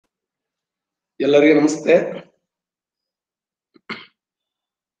ಎಲ್ಲರಿಗೂ ನಮಸ್ತೆ.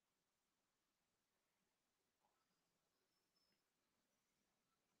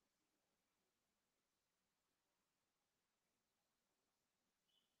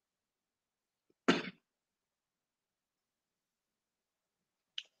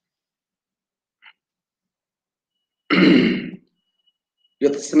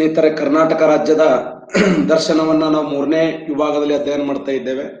 ಇವತ್ತು ಸ್ನೇಹಿತರೆ, ಕರ್ನಾಟಕ ರಾಜ್ಯದ ದರ್ಶನವನ್ನ ನಾವು 3ನೇ ವಿಭಾಗದಲ್ಲಿ ಅಧ್ಯಯನ ಮಾಡ್ತಾ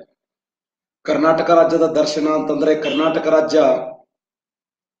ಇದ್ದೇವೆ. ಕರ್ನಾಟಕ ರಾಜ್ಯದ ದರ್ಶನ ಅಂತಂದ್ರೆ ಕರ್ನಾಟಕ ರಾಜ್ಯ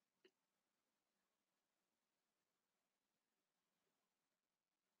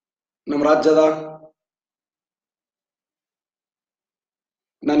ನಮ್ಮ ರಾಜ್ಯದ,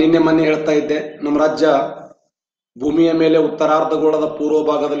 ನಾನು ನಿನ್ನೆ ಮೊನ್ನೆ ಹೇಳ್ತಾ ಇದ್ದೆ, ನಮ್ಮ ರಾಜ್ಯ ಭೂಮಿಯ ಮೇಲೆ ಉತ್ತರಾರ್ಧಗೋಳದ ಪೂರ್ವ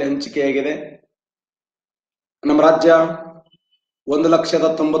ಭಾಗದಲ್ಲಿ ಹಂಚಿಕೆಯಾಗಿದೆ. ನಮ್ಮ ರಾಜ್ಯ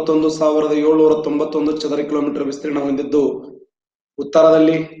 1,91,791 ಚದರ ಕಿಲೋಮೀಟರ್ ವಿಸ್ತೀರ್ಣ ಹೊಂದಿದ್ದು,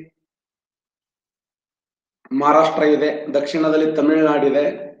 ಉತ್ತರದಲ್ಲಿ ಮಹಾರಾಷ್ಟ್ರ ಇದೆ, ದಕ್ಷಿಣದಲ್ಲಿ ತಮಿಳುನಾಡಿದೆ,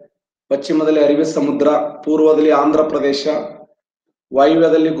 ಪಶ್ಚಿಮದಲ್ಲಿ ಅರಬ್ಬಿ ಸಮುದ್ರ, ಪೂರ್ವದಲ್ಲಿ ಆಂಧ್ರ ಪ್ರದೇಶ,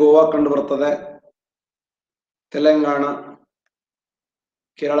 ವಾಯುವ್ಯದಲ್ಲಿ ಗೋವಾ ಕಂಡು ಬರ್ತದೆ, ತೆಲಂಗಾಣ,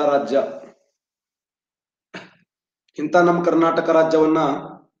 ಕೇರಳ ರಾಜ್ಯ. ಇಂಥ ನಮ್ಮ ಕರ್ನಾಟಕ ರಾಜ್ಯವನ್ನ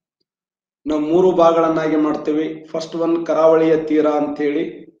ನಾವು 3 ಭಾಗಗಳನ್ನಾಗಿ ಮಾಡ್ತೀವಿ. ಫಸ್ಟ್ ಒನ್ ಕರಾವಳಿಯ ತೀರ ಅಂತ ಹೇಳಿ,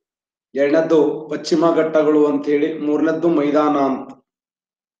 ಎರಡನೇದ್ದು ಪಶ್ಚಿಮ ಘಟ್ಟಗಳು ಅಂತ ಹೇಳಿ, ಮೂರನೇದ್ದು ಮೈದಾನ ಅಂತ.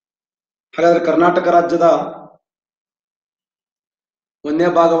 ಹಾಗಾದ್ರೆ ಕರ್ನಾಟಕ ರಾಜ್ಯದ 1ನೇ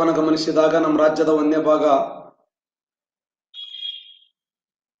ಭಾಗವನ್ನು ಗಮನಿಸಿದಾಗ, ನಮ್ಮ ರಾಜ್ಯದ 1ನೇ ಭಾಗ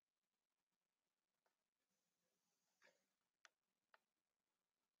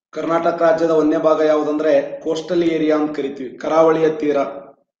ಕರ್ನಾಟಕ ರಾಜ್ಯದ 1ನೇ ಭಾಗ ಯಾವುದಂದ್ರೆ ಕೋಸ್ಟಲ್ ಏರಿಯಾ ಅಂತ ಕರಿತೀವಿ, ಕರಾವಳಿಯ ತೀರ.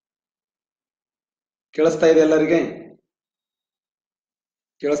 ಕೇಳಿಸ್ತಾ ಇದೆ ಎಲ್ಲರಿಗೆ?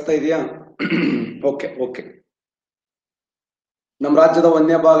 ಕೇಳಿಸ್ತಾ ಇದೆಯಾ? Okay okay. ನಮ್ಮ ರಾಜ್ಯದ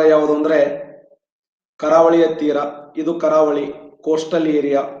 1ನೇ ಭಾಗ ಯಾವುದು ಅಂದ್ರೆ ಕರಾವಳಿಯ ತೀರ. ಇದು ಕರಾವಳಿ, ಕೋಸ್ಟಲ್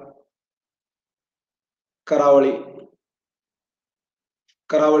ಏರಿಯಾ,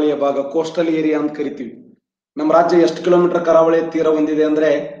 ಕರಾವಳಿಯ ಭಾಗ, ಕೋಸ್ಟಲ್ ಏರಿಯಾ ಅಂತ ಕರಿತೀವಿ. ನಮ್ಮ ರಾಜ್ಯ ಎಷ್ಟು ಕಿಲೋಮೀಟರ್ ಕರಾವಳಿಯ ತೀರ ಹೊಂದಿದೆ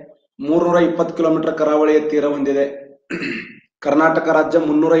ಅಂದ್ರೆ 320 ಕಿಲೋಮೀಟರ್ ಕರಾವಳಿಯ ತೀರ ಹೊಂದಿದೆ. ಕರ್ನಾಟಕ ರಾಜ್ಯ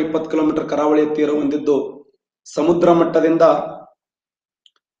 320 ಕಿಲೋಮೀಟರ್ ಕರಾವಳಿಯ ತೀರ ಹೊಂದಿದ್ದು, ಸಮುದ್ರ ಮಟ್ಟದಿಂದ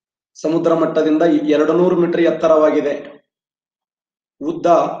 200 ಮೀಟರ್ ಎತ್ತರವಾಗಿದೆ. ಉದ್ದ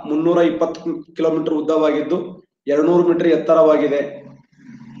 320 ಕಿಲೋಮೀಟರ್ ಉದ್ದವಾಗಿದ್ದು 200 ಮೀಟರ್ ಎತ್ತರವಾಗಿದೆ.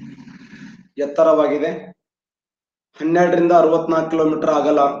 12 ರಿಂದ 64 ಕಿಲೋಮೀಟರ್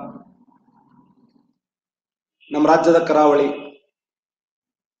ಅಗಲ ನಮ್ಮ ರಾಜ್ಯದ ಕರಾವಳಿ.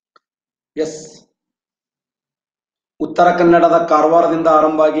 ಎಸ್, ಉತ್ತರ ಕನ್ನಡದ ಕಾರವಾರದಿಂದ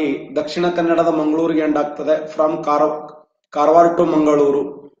ಆರಂಭ ಆಗಿ ದಕ್ಷಿಣ ಕನ್ನಡದ ಮಂಗಳೂರಿಗೆ ಎಂಡ್ ಆಗ್ತದೆ. From Karwar to Mangaluru.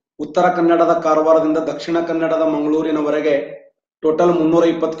 ಉತ್ತರ ಕನ್ನಡದ ಕಾರವಾರದಿಂದ ದಕ್ಷಿಣ ಕನ್ನಡದ ಮಂಗಳೂರಿನವರೆಗೆ ಟೋಟಲ್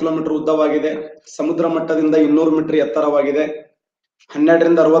 320 ಕಿಲೋಮೀಟರ್ ಉದ್ದವಾಗಿದೆ. ಸಮುದ್ರ ಮಟ್ಟದಿಂದ 200 ಮೀಟರ್ ಎತ್ತರವಾಗಿದೆ. 12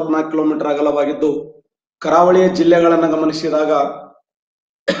 ರಿಂದ 64 ಕಿಲೋಮೀಟರ್ ಅಗಲವಾಗಿದ್ದು, ಕರಾವಳಿಯ ಜಿಲ್ಲೆಗಳನ್ನು ಗಮನಿಸಿದಾಗ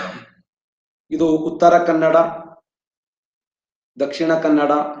ಇದು ಉತ್ತರ ಕನ್ನಡ, ದಕ್ಷಿಣ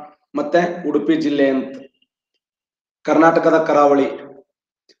ಕನ್ನಡ ಮತ್ತೆ ಉಡುಪಿ ಜಿಲ್ಲೆ ಅಂತ ಕರ್ನಾಟಕದ ಕರಾವಳಿ.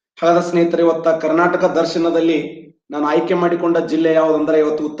 ಹಾಗಾದ ಸ್ನೇಹಿತರೆ, ಇವತ್ತ ಕರ್ನಾಟಕ ದರ್ಶನದಲ್ಲಿ ನಾನು ಆಯ್ಕೆ ಮಾಡಿಕೊಂಡ ಜಿಲ್ಲೆ ಯಾವುದಂದ್ರೆ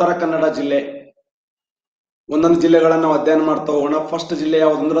ಇವತ್ತು ಉತ್ತರ ಕನ್ನಡ ಜಿಲ್ಲೆ. ಒಂದೊಂದು ಜಿಲ್ಲೆಗಳನ್ನು ನಾವು ಅಧ್ಯಯನ ಮಾಡ್ತಾ ಹೋಗೋಣ. ಫಸ್ಟ್ ಜಿಲ್ಲೆ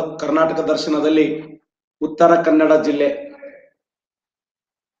ಯಾವುದಂದ್ರೆ ಕರ್ನಾಟಕ ದರ್ಶನದಲ್ಲಿ ಉತ್ತರ ಕನ್ನಡ ಜಿಲ್ಲೆ.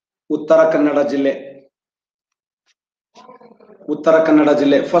 ಉತ್ತರ ಕನ್ನಡ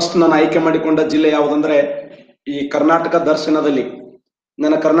ಜಿಲ್ಲೆ ಫಸ್ಟ್ ನಾನು ಆಯ್ಕೆ ಮಾಡಿಕೊಂಡ ಜಿಲ್ಲೆ ಯಾವುದಂದ್ರೆ, ಈ ಕರ್ನಾಟಕ ದರ್ಶನದಲ್ಲಿ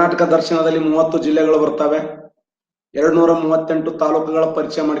ನನ್ನ ಕರ್ನಾಟಕ ದರ್ಶನದಲ್ಲಿ 30 ಜಿಲ್ಲೆಗಳು ಬರ್ತವೆ. 238 ತಾಲೂಕುಗಳ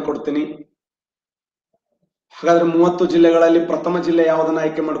ಪರಿಚಯ ಮಾಡಿಕೊಡ್ತೀನಿ. ಹಾಗಾದ್ರೆ 30 ಜಿಲ್ಲೆಗಳಲ್ಲಿ ಪ್ರಥಮ ಜಿಲ್ಲೆ ಯಾವುದನ್ನ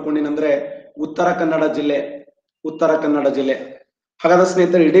ಆಯ್ಕೆ ಮಾಡ್ಕೊಂಡಿನಂದ್ರೆ ಉತ್ತರ ಕನ್ನಡ ಜಿಲ್ಲೆ. ಹಾಗಾದ್ರೆ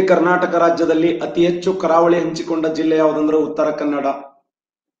ಸ್ನೇಹಿತರೆ, ಇಡೀ ಕರ್ನಾಟಕ ರಾಜ್ಯದಲ್ಲಿ ಅತಿ ಹೆಚ್ಚು ಕರಾವಳಿ ಹಂಚಿಕೊಂಡ ಜಿಲ್ಲೆ ಯಾವುದಂದ್ರೆ ಉತ್ತರ ಕನ್ನಡ.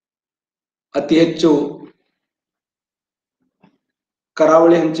 ಅತಿ ಹೆಚ್ಚು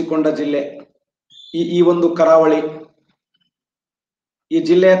ಕರಾವಳಿ ಹಂಚಿಕೊಂಡ ಜಿಲ್ಲೆ ಈ ಒಂದು ಕರಾವಳಿ. ಈ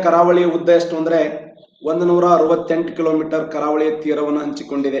ಜಿಲ್ಲೆಯ ಕರಾವಳಿಯ ಉದ್ದ ಎಷ್ಟು ಅಂದ್ರೆ 168 ಕಿಲೋಮೀಟರ್ ಕರಾವಳಿಯ ತೀರವನ್ನು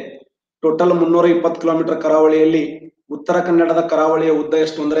ಹಂಚಿಕೊಂಡಿದೆ. ಟೋಟಲ್ 320 ಕಿಲೋಮೀಟರ್ ಕರಾವಳಿಯಲ್ಲಿ ಉತ್ತರ ಕನ್ನಡದ ಕರಾವಳಿಯ ಉದ್ದ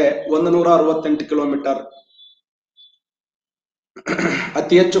ಎಷ್ಟು ಅಂದ್ರೆ 168 ಕಿಲೋಮೀಟರ್.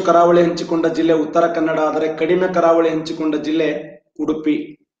 ಅತಿ ಹೆಚ್ಚು ಕರಾವಳಿ ಹಂಚಿಕೊಂಡ ಜಿಲ್ಲೆ ಉತ್ತರ ಕನ್ನಡ ಆದರೆ ಕಡಿಮೆ ಕರಾವಳಿ ಹಂಚಿಕೊಂಡ ಜಿಲ್ಲೆ ಉಡುಪಿ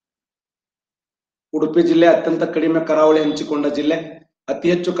ಜಿಲ್ಲೆ ಅತ್ಯಂತ ಕಡಿಮೆ ಕರಾವಳಿ ಹಂಚಿಕೊಂಡ ಜಿಲ್ಲೆ. ಅತಿ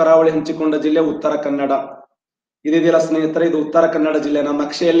ಹೆಚ್ಚು ಕರಾವಳಿ ಹಂಚಿಕೊಂಡ ಜಿಲ್ಲೆ ಉತ್ತರ ಕನ್ನಡ. ಇದೆಯಲ್ಲ ಸ್ನೇಹಿತರೆ, ಇದು ಉತ್ತರ ಕನ್ನಡ ಜಿಲ್ಲೆ. ನಾನು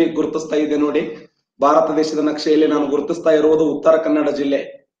ನಕ್ಷೆಯಲ್ಲಿ ಗುರುತಿಸ್ತಾ ಇದ್ದೆ ನೋಡಿ, ಭಾರತ ದೇಶದ ನಕ್ಷೆಯಲ್ಲಿ ನಾನು ಗುರುತಿಸ್ತಾ ಇರುವುದು ಉತ್ತರ ಕನ್ನಡ ಜಿಲ್ಲೆ.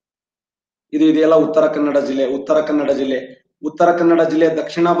 ಇದು ಇದೆಯಲ್ಲ ಉತ್ತರ ಕನ್ನಡ ಜಿಲ್ಲೆ. ಉತ್ತರ ಕನ್ನಡ ಜಿಲ್ಲೆ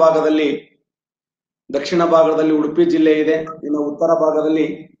ದಕ್ಷಿಣ ಭಾಗದಲ್ಲಿ ಉಡುಪಿ ಜಿಲ್ಲೆ ಇದೆ. ಇನ್ನು ಉತ್ತರ ಭಾಗದಲ್ಲಿ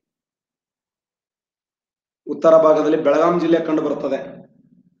ಉತ್ತರ ಭಾಗದಲ್ಲಿ ಬೆಳಗಾಂ ಜಿಲ್ಲೆ ಕಂಡು ಬರುತ್ತದೆ.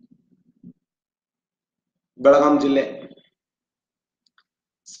 ಬೆಳಗಾಂ ಜಿಲ್ಲೆ.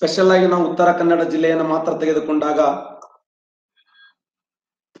 ಸ್ಪೆಷಲ್ ಆಗಿ ನಾವು ಉತ್ತರ ಕನ್ನಡ ಜಿಲ್ಲೆಯನ್ನು ಮಾತ್ರ ತೆಗೆದುಕೊಂಡಾಗ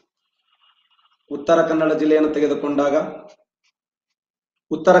ಉತ್ತರ ಕನ್ನಡ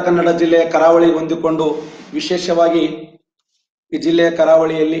ಜಿಲ್ಲೆಯ ಕರಾವಳಿ ಹೊಂದಿಕೊಂಡು ವಿಶೇಷವಾಗಿ ಈ ಜಿಲ್ಲೆಯ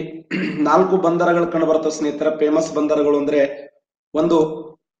ಕರಾವಳಿಯಲ್ಲಿ 4 ಬಂದರಗಳು ಕಂಡು ಬರ್ತವೆ ಸ್ನೇಹಿತರೆ. ಫೇಮಸ್ ಬಂದರಗಳು ಅಂದ್ರೆ ಒಂದು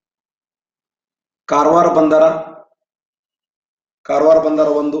ಕಾರವಾರ ಬಂದರ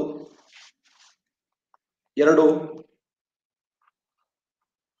 1, 2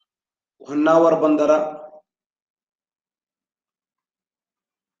 ಹೊನ್ನಾವರ ಬಂದರ,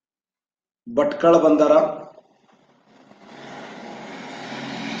 ಭಟ್ಕಳ ಬಂದರ,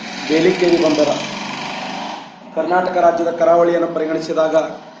 ಬೇಲಿಕೇರಿ ಬಂದರ. ಕರ್ನಾಟಕ ರಾಜ್ಯದ ಕರಾವಳಿಯನ್ನು ಪರಿಗಣಿಸಿದಾಗ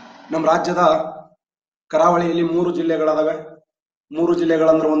ನಮ್ಮ ರಾಜ್ಯದ ಕರಾವಳಿಯಲ್ಲಿ 3 ಜಿಲ್ಲೆಗಳದಾವೆ. 3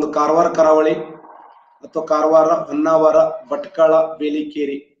 ಜಿಲ್ಲೆಗಳಂದ್ರೆ ಒಂದು ಕಾರವಾರ ಕರಾವಳಿ ಅಥವಾ ಕಾರವಾರ, ಹೊನ್ನಾವರ, ಭಟ್ಕಳ,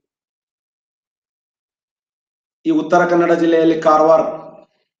 ಬೇಲಿಕೇರಿ. ಈ ಉತ್ತರ ಕನ್ನಡ ಜಿಲ್ಲೆಯಲ್ಲಿ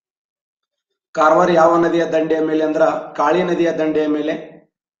ಕಾರವಾರ ಯಾವ ನದಿಯ ದಂಡೆಯ ಮೇಲೆ ಅಂದ್ರ ಕಾಳಿ ನದಿಯ ದಂಡೆಯ ಮೇಲೆ,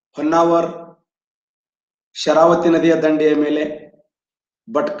 ಹೊನ್ನಾವರ್ ಶರಾವತಿ ನದಿಯ ದಂಡೆಯ ಮೇಲೆ,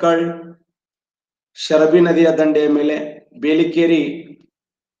 ಭಟ್ಕಳ್ ಶರಬಿ ನದಿಯ ದಂಡೆಯ ಮೇಲೆ, ಬೇಲಿಕೇರಿ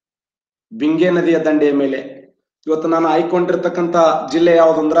ಬಿಂಗೆ ನದಿಯ ದಂಡೆಯ ಮೇಲೆ. ಇವತ್ತು ನಾನು ಆಯ್ಕೊಂಡಿರ್ತಕ್ಕಂಥ ಜಿಲ್ಲೆ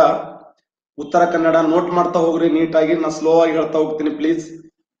ಯಾವುದಂದ್ರ ಉತ್ತರ ಕನ್ನಡ. ನೋಟ್ ಮಾಡ್ತಾ ಹೋಗ್ರಿ ನೀಟಾಗಿ, ನಾ ಸ್ಲೋ ಆಗಿ ಹೇಳ್ತಾ ಹೋಗ್ತೀನಿ ಪ್ಲೀಸ್.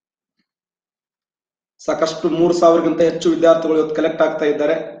 ಸಾಕಷ್ಟು 3000ಗಿಂತ ಹೆಚ್ಚು ವಿದ್ಯಾರ್ಥಿಗಳು ಇವತ್ತು ಕಲೆಕ್ಟ್ ಆಗ್ತಾ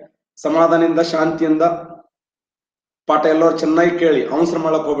ಇದ್ದಾರೆ. ಸಮಾಧಾನದಿಂದ ಶಾಂತಿಯಿಂದ ಪಾಠ ಎಲ್ಲರೂ ಚೆನ್ನಾಗಿ ಕೇಳಿ, ಅವಸರ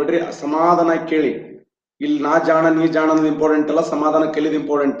ಮಾಡಕ್ ಹೋಗ್ಬಿಡ್ರಿ, ಸಮಾಧಾನ ಕೇಳಿ. ಇಲ್ಲಿ ನಾ ಜಾಣ ನೀ ಜಾಣ ಅನ್ನೋದು ಇಂಪಾರ್ಟೆಂಟ್ ಅಲ್ಲ, ಸಮಾಧಾನ ಕಲಿಯೋದು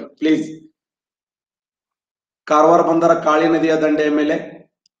ಇಂಪಾರ್ಟೆಂಟ್ ಪ್ಲೀಸ್. ಕಾರವಾರ ಬಂದರ ಕಾಳಿ ನದಿಯ ದಂಡೆಯ ಮೇಲೆ,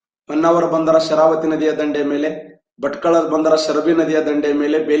 ಹೊನ್ನಾವರ ಬಂದರ ಶರಾವತಿ ನದಿಯ ದಂಡೆಯ ಮೇಲೆ, ಭಟ್ಕಳ ಬಂದರ ಶರಬಿ ನದಿಯ ದಂಡೆಯ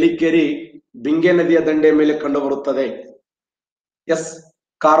ಮೇಲೆ, ಬೇಲಿಕೇರಿ ಬಿಂಗೆ ನದಿಯ ದಂಡೆಯ ಮೇಲೆ ಕಂಡು ಬರುತ್ತದೆ. ಎಸ್,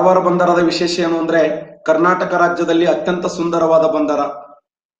 ಕಾರವಾರ ಬಂದರದ ವಿಶೇಷ ಏನು ಅಂದ್ರೆ ಕರ್ನಾಟಕ ರಾಜ್ಯದಲ್ಲಿ ಅತ್ಯಂತ ಸುಂದರವಾದ ಬಂದರ.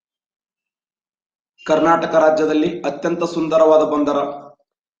 ಕರ್ನಾಟಕ ರಾಜ್ಯದಲ್ಲಿ ಅತ್ಯಂತ ಸುಂದರವಾದ ಬಂದರ.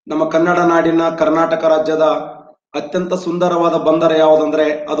 ನಮ್ಮ ಕನ್ನಡ ನಾಡಿನ ಕರ್ನಾಟಕ ರಾಜ್ಯದ ಅತ್ಯಂತ ಸುಂದರವಾದ ಬಂದರ ಯಾವುದಂದ್ರೆ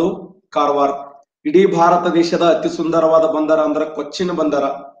ಅದು ಕಾರವಾರ. ಇಡೀ ಭಾರತ ದೇಶದ ಅತಿ ಸುಂದರವಾದ ಬಂದರ ಅಂದ್ರ ಕೊಚ್ಚಿನ ಬಂದರ.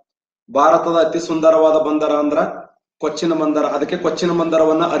 ಭಾರತದ ಅತಿ ಸುಂದರವಾದ ಬಂದರ ಅಂದ್ರ ಕೊಚ್ಚಿನ ಬಂದರ. ಅದಕ್ಕೆ ಕೊಚ್ಚಿನ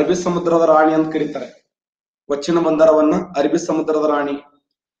ಬಂದರವನ್ನ ಅರಬ್ಬಿ ಸಮುದ್ರದ ರಾಣಿ ಅಂತ ಕರೀತಾರೆ. ಕೊಚ್ಚಿನ ಬಂದರವನ್ನ ಅರಬ್ಬಿ ಸಮುದ್ರದ ರಾಣಿ.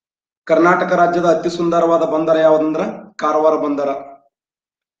 ಕರ್ನಾಟಕ ರಾಜ್ಯದ ಅತಿ ಸುಂದರವಾದ ಬಂದರ ಯಾವುದಂದ್ರ ಕಾರವಾರ ಬಂದರ.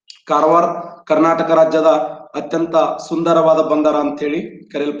 ಕಾರವಾರ ಕರ್ನಾಟಕ ರಾಜ್ಯದ ಅತ್ಯಂತ ಸುಂದರವಾದ ಬಂದರ ಅಂತ ಹೇಳಿ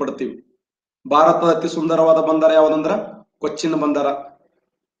ಕರೆಯಲ್ಪಡ್ತೀವಿ. ಭಾರತದ ಅತಿ ಸುಂದರವಾದ ಬಂದರ ಯಾವುದಂದ್ರ ಕೊಚ್ಚಿನ ಬಂದರ.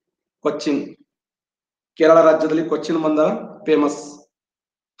 ಕೊಚ್ಚಿನ್, ಕೇರಳ ರಾಜ್ಯದಲ್ಲಿ ಕೊಚ್ಚಿನ ಬಂದರ ಫೇಮಸ್.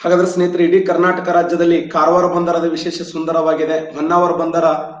 ಹಾಗಾದ್ರೆ ಸ್ನೇಹಿತರೆ, ಇಡೀ ಕರ್ನಾಟಕ ರಾಜ್ಯದಲ್ಲಿ ಕಾರವಾರ ಬಂದರದ ವಿಶೇಷ ಸುಂದರವಾಗಿದೆ. ಹೊನ್ನಾವರ ಬಂದರ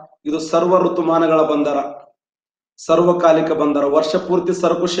ಇದು ಸರ್ವ ಋತುಮಾನಗಳ ಬಂದರ, ಸರ್ವಕಾಲಿಕ ಬಂದರ. ವರ್ಷ ಪೂರ್ತಿ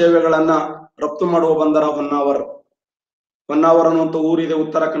ಸರಕು ಸೇವೆಗಳನ್ನ ರಫ್ತು ಮಾಡುವ ಬಂದರ ಹೊನ್ನಾವರ. ಹೊನ್ನಾವರ ಅನ್ನುವಂಥ ಊರಿದೆ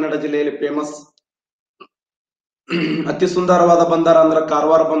ಉತ್ತರ ಕನ್ನಡ ಜಿಲ್ಲೆಯಲ್ಲಿ ಫೇಮಸ್. ಅತಿ ಸುಂದರವಾದ ಬಂದರ ಅಂದ್ರ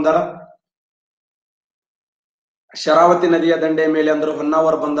ಕಾರವಾರ ಬಂದರ. ಶರಾವತಿ ನದಿಯ ದಂಡೆಯ ಮೇಲೆ ಅಂದ್ರೆ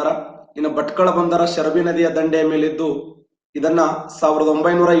ಹೊನ್ನಾವರ ಬಂದರ. ಇನ್ನು ಭಟ್ಕಳ ಬಂದರ ಶರಬಿ ನದಿಯ ದಂಡೆಯ ಮೇಲಿದ್ದು ಇದನ್ನ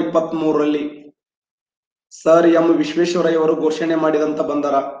 1923ರಲ್ಲಿ ಸರ್ ಎಂ ವಿಶ್ವೇಶ್ವರಯ್ಯ ಅವರು ಘೋಷಣೆ ಮಾಡಿದಂತ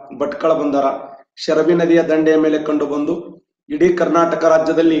ಬಂದರ ಭಟ್ಕಳ ಬಂದರ. ಶರಬಿ ನದಿಯ ದಂಡೆಯ ಮೇಲೆ ಕಂಡು ಬಂದು ಇಡೀ ಕರ್ನಾಟಕ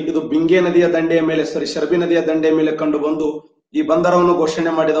ರಾಜ್ಯದಲ್ಲಿ ಇದು ಬಿಂಗೆ ನದಿಯ ದಂಡೆಯ ಮೇಲೆ ಶರಬಿ ನದಿಯ ದಂಡೆಯ ಮೇಲೆ ಕಂಡು ಬಂದು ಈ ಬಂದರವನ್ನು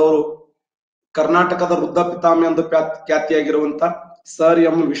ಘೋಷಣೆ ಮಾಡಿದವರು ಕರ್ನಾಟಕದ ವೃದ್ಧ ಪಿತಾಮಹ ಎಂದು ಖ್ಯಾತಿಯಾಗಿರುವಂತ sir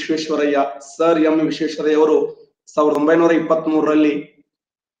M Visvesvaraya. Sir M Visvesvaraya ಅವರು 1923ರಲ್ಲಿ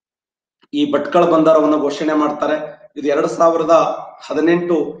ಈ ಭಟ್ಕಳ ಬಂದರವನ್ನು ಘೋಷಣೆ ಮಾಡ್ತಾರೆ. ಇದು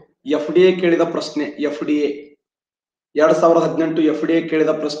 2018 FDA ಕೇಳಿದ ಪ್ರಶ್ನೆ. FDA 2018 FDA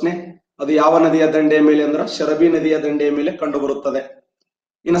ಕೇಳಿದ ಪ್ರಶ್ನೆ. ಅದು ಯಾವ ನದಿಯ ದಂಡೆಯ ಮೇಲೆ ಅಂದ್ರ ಶರಬಿ ನದಿಯ ದಂಡೆಯ ಮೇಲೆ ಕಂಡು ಬರುತ್ತದೆ.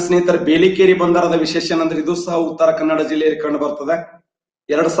 ಇನ್ನು ಸ್ನೇಹಿತರೆ, ಬೇಲಿಕೇರಿ ಬಂದರದ ವಿಶೇಷ ಏನಂದ್ರೆ ಇದು ಸಹ ಉತ್ತರ ಕನ್ನಡ ಜಿಲ್ಲೆಯಲ್ಲಿ ಕಂಡು ಬರ್ತದೆ.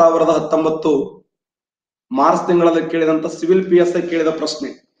 2019 ಮಾರ್ಚ್ ತಿಂಗಳಲ್ಲಿ ಕೇಳಿದಂತ ಸಿವಿಲ್ PSI ಕೇಳಿದ ಪ್ರಶ್ನೆ.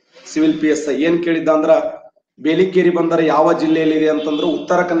 ಸಿವಿಲ್ PSI ಏನ್ ಕೇಳಿದ್ದ ಅಂದ್ರ ಬೇಲಿಕೇರಿ ಬಂದರ ಯಾವ ಜಿಲ್ಲೆಯಲ್ಲಿ ಇದೆ ಅಂತಂದ್ರೆ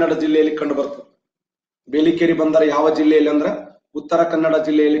ಉತ್ತರ ಕನ್ನಡ ಜಿಲ್ಲೆಯಲ್ಲಿ ಕಂಡು ಬರ್ತದೆ. ಬೇಲಿಕೇರಿ ಬಂದರ ಯಾವ ಜಿಲ್ಲೆಯಲ್ಲಿ ಅಂದ್ರ ಉತ್ತರ ಕನ್ನಡ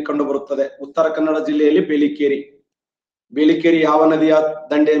ಜಿಲ್ಲೆಯಲ್ಲಿ ಕಂಡು ಬರುತ್ತದೆ. ಉತ್ತರ ಕನ್ನಡ ಜಿಲ್ಲೆಯಲ್ಲಿ ಬೇಲಿಕೇರಿ. ಬೇಲಿಕೇರಿ ಯಾವ ನದಿಯ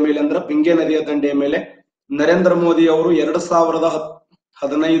ದಂಡೆಯ ಮೇಲೆ ಅಂದ್ರ ಬಿಂಗೆ ನದಿಯ ದಂಡೆಯ ಮೇಲೆ. ನರೇಂದ್ರ ಮೋದಿ ಅವರು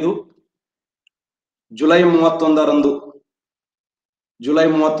 2015 ಜುಲೈ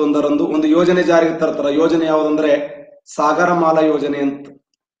 31ರಂದು ಒಂದು ಯೋಜನೆ ಜಾರಿಗೆ ತರ್ತಾರ. ಯೋಜನೆ ಯಾವುದಂದ್ರೆ ಸಾಗರಮಾಲಾ ಯೋಜನೆ ಅಂತ.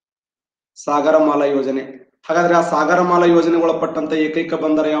 ಸಾಗರಮಾಲಾ ಯೋಜನೆ. ಹಾಗಾದ್ರೆ ಆ ಸಾಗರಮಾಲಾ ಯೋಜನೆ ಒಳಪಟ್ಟಂತ ಏಕೈಕ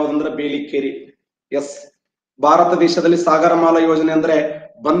ಬಂದರ ಯಾವುದಂದ್ರೆ ಬೇಲಿಕೇರಿ. ಎಸ್, ಭಾರತ ದೇಶದಲ್ಲಿ ಸಾಗರಮಾಲಾ ಯೋಜನೆ ಅಂದ್ರೆ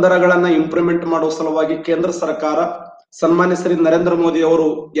ಬಂದರಗಳನ್ನ ಇಂಪ್ಲಿಮೆಂಟ್ ಮಾಡುವ ಸಲುವಾಗಿ ಕೇಂದ್ರ ಸರ್ಕಾರ ಸನ್ಮಾನ್ಯ ಶ್ರೀ ನರೇಂದ್ರ ಮೋದಿ ಅವರು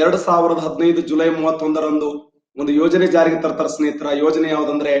 2015 ಜುಲೈ 31ರಂದು ಒಂದು ಯೋಜನೆ ಜಾರಿಗೆ ತರ್ತಾರೆ ಸ್ನೇಹಿತರ. ಯೋಜನೆ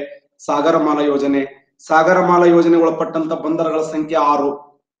ಯಾವುದಂದ್ರೆ ಸಾಗರಮಾಲಾ ಯೋಜನೆ. ಸಾಗರಮಾಲಾ ಯೋಜನೆ ಒಳಪಟ್ಟಂತ ಬಂದರಗಳ ಸಂಖ್ಯೆ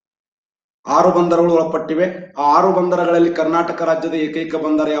 6 ಬಂದರಗಳು ಒಳಪಟ್ಟಿವೆ. ಆ 6 ಬಂದರಗಳಲ್ಲಿ ಕರ್ನಾಟಕ ರಾಜ್ಯದ ಏಕೈಕ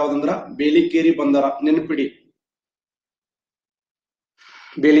ಬಂದರ ಯಾವುದಂದ್ರ ಬೇಲಿಕೇರಿ ಬಂದರ. ನೆನಪಿಡಿ,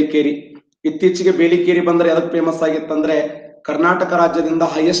 ಬೇಲಿಕೇರಿ. ಇತ್ತೀಚೆಗೆ ಬೇಲಿಕೇರಿ ಬಂದರ ಎದಕ್ಕೆ ಫೇಮಸ್ ಆಗಿತ್ತಂದ್ರೆ ಕರ್ನಾಟಕ ರಾಜ್ಯದಿಂದ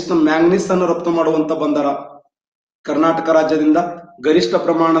ಹೈಯೆಸ್ಟ್ ಮ್ಯಾಂಗ್ನೀಸ್ ಅನ್ನು ರಫ್ತು ಮಾಡುವಂತ ಬಂದರ. ಕರ್ನಾಟಕ ರಾಜ್ಯದಿಂದ ಗರಿಷ್ಠ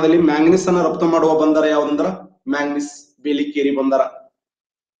ಪ್ರಮಾಣದಲ್ಲಿ ಮ್ಯಾಂಗ್ನೀಸ್ ಅನ್ನು ರಫ್ತು ಮಾಡುವ ಬಂದರ ಯಾವುದಂದ್ರ ಮ್ಯಾಂಗ್ನೀಸ್, ಬೇಲಿಕೇರಿ ಬಂದರ.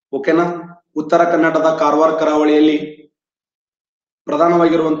 ಓಕೆನಾ. ಉತ್ತರ ಕರ್ನಾಟಕದ ಕಾರವಾರ ಕರಾವಳಿಯಲ್ಲಿ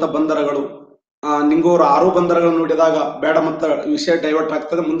ಪ್ರಧಾನವಾಗಿರುವಂತ ಬಂದರಗಳು. ನಿಂಗೂರು 6 ಬಂದರಗಳನ್ನು ನೋಡಿದಾಗ ಬೇಡ, ಮತ್ತ ವಿಷಯ ಡೈವರ್ಟ್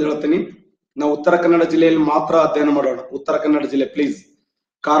ಆಗ್ತದೆ, ಮುಂದೆ ಹೇಳ್ತೀನಿ. ನಾವು ಉತ್ತರ ಕನ್ನಡ ಜಿಲ್ಲೆಯಲ್ಲಿ ಮಾತ್ರ ಅಧ್ಯಯನ ಮಾಡೋಣ. ಉತ್ತರ ಕನ್ನಡ ಜಿಲ್ಲೆ ಪ್ಲೀಸ್.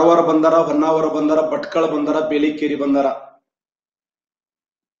 ಕಾರವಾರ ಬಂದರ, ಹೊನ್ನಾವರ ಬಂದರ, ಭಟ್ಕಳ ಬಂದರ, ಬೇಲಿಕೇರಿ ಬಂದರ.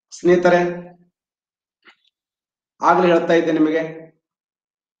 ಸ್ನೇಹಿತರೆ, ಆಗ್ಲೇ ಹೇಳ್ತಾ ಇದ್ದೆ ನಿಮಗೆ,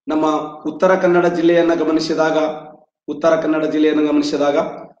 ನಮ್ಮ ಉತ್ತರ ಕನ್ನಡ ಜಿಲ್ಲೆಯನ್ನ ಗಮನಿಸಿದಾಗ ಉತ್ತರ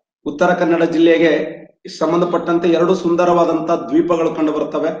ಕನ್ನಡ ಜಿಲ್ಲೆಗೆ ಸಂಬಂಧಪಟ್ಟಂತೆ 2 ಸುಂದರವಾದಂತಹ ದ್ವೀಪಗಳು ಕಂಡು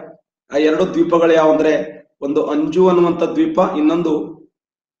ಬರ್ತವೆ. ಆ 2 ದ್ವೀಪಗಳು ಯಾವಂದ್ರೆ ಒಂದು ಅಂಜು ಅನ್ನುವಂಥ ದ್ವೀಪ, ಇನ್ನೊಂದು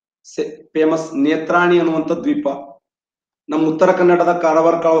ಫೇಮಸ್ ನೇತ್ರಾಣಿ ಅನ್ನುವಂಥ ದ್ವೀಪ. ನಮ್ಮ ಉತ್ತರ ಕನ್ನಡದ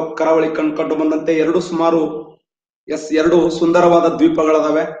ಕಾರವಾರ ಕರಾವಳಿ ಕಂಡು ಬಂದಂತೆ 2 ಸುಂದರವಾದ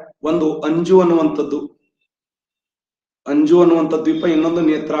ದ್ವೀಪಗಳದಾವೆ. ಒಂದು ಅಂಜು ಅನ್ನುವಂಥದ್ದು ದ್ವೀಪ, ಇನ್ನೊಂದು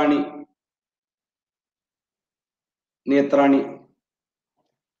ನೇತ್ರಾಣಿ.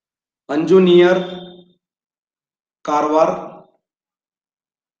 Anju near Karwar,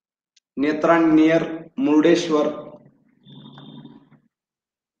 Netrani near Murudeshwar.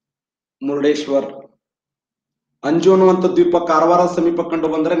 ಅಂಜು ಅನ್ನುವಂಥ ದ್ವೀಪ ಕಾರವಾರ ಸಮೀಪ ಕಂಡು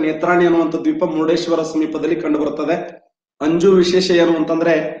ಬಂದರೆ ನೇತ್ರಾಣಿ ಅನ್ನುವಂಥ ದ್ವೀಪ ಮುರುಡೇಶ್ವರ ಸಮೀಪದಲ್ಲಿ ಕಂಡು ಬರುತ್ತದೆ. ಅಂಜು ವಿಶೇಷ ಏನು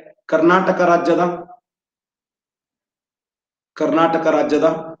ಅಂತಂದ್ರೆ ಕರ್ನಾಟಕ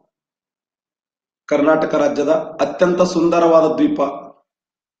ರಾಜ್ಯದ ಅತ್ಯಂತ ಸುಂದರವಾದ ದ್ವೀಪ.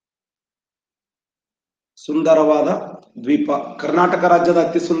 ಕರ್ನಾಟಕ ರಾಜ್ಯದ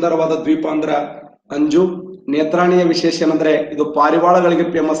ಅತಿ ಸುಂದರವಾದ ದ್ವೀಪ ಅಂದ್ರ ಅಂಜು. ನೇತ್ರಾಣಿಯ ವಿಶೇಷ ಏನಂದ್ರೆ ಇದು ಪಾರಿವಾಳಗಳಿಗೆ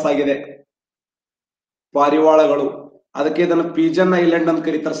ಫೇಮಸ್ ಆಗಿದೆ. ಪಾರಿವಾಳಗಳು, ಅದಕ್ಕೆ ಇದನ್ನು ಪೀಜನ್ ಐಲ್ಯಾಂಡ್ ಅಂತ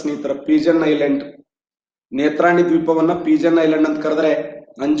ಕರೀತಾರೆ ಸ್ನೇಹಿತರ. Pigeon island. Netrani ದ್ವೀಪವನ್ನ pigeon island ಅಂತ ಕರೆದ್ರೆ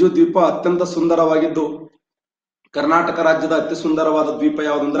ಅಂಜು ದ್ವೀಪ ಅತ್ಯಂತ ಸುಂದರವಾಗಿದ್ದು ಕರ್ನಾಟಕ ರಾಜ್ಯದ ಅತಿ ಸುಂದರವಾದ ದ್ವೀಪ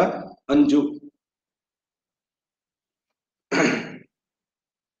ಯಾವುದಂದ್ರ ಅಂಜು.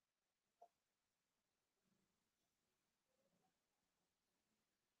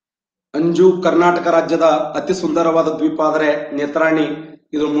 ಅಂಜು ಕರ್ನಾಟಕ ರಾಜ್ಯದ ಅತಿ ಸುಂದರವಾದ ದ್ವೀಪ ಆದರೆ ನೇತ್ರಾಣಿ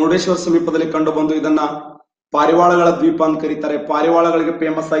ಇದು ಮುರುಡೇಶ್ವರ ಸಮೀಪದಲ್ಲಿ ಕಂಡು ಬಂದು ಇದನ್ನ ಪಾರಿವಾಳಗಳ ದ್ವೀಪ ಅಂತ ಕರೀತಾರೆ. ಪಾರಿವಾಳಗಳಿಗೆ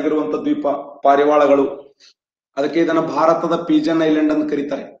ಫೇಮಸ್ ಆಗಿರುವಂತ ದ್ವೀಪ ಪಾರಿವಾಳಗಳು. ಅದಕ್ಕೆ ಇದನ್ನ ಭಾರತದ ಪೀಜನ್ ಐಲ್ಯಾಂಡ್ ಅಂತ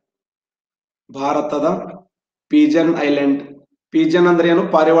ಕರೀತಾರೆ. ಭಾರತದ ಪೀಜನ್ ಐಲ್ಯಾಂಡ್. ಪೀಜನ್ ಅಂದ್ರೆ ಏನು?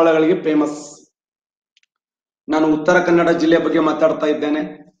 ಪಾರಿವಾಳಗಳಿಗೆ ಫೇಮಸ್. ನಾನು ಉತ್ತರ ಕನ್ನಡ ಜಿಲ್ಲೆಯ ಬಗ್ಗೆ ಮಾತಾಡ್ತಾ ಇದ್ದೇನೆ.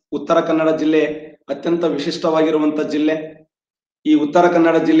 ಉತ್ತರ ಕನ್ನಡ ಜಿಲ್ಲೆ ಅತ್ಯಂತ ವಿಶಿಷ್ಟವಾಗಿರುವಂತ ಜಿಲ್ಲೆ. ಈ ಉತ್ತರ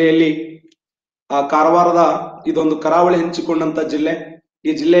ಕನ್ನಡ ಜಿಲ್ಲೆಯಲ್ಲಿ ಕಾರವಾರದ ಇದೊಂದು ಕರಾವಳಿ ಹಂಚಿಕೊಂಡಂತ ಜಿಲ್ಲೆ.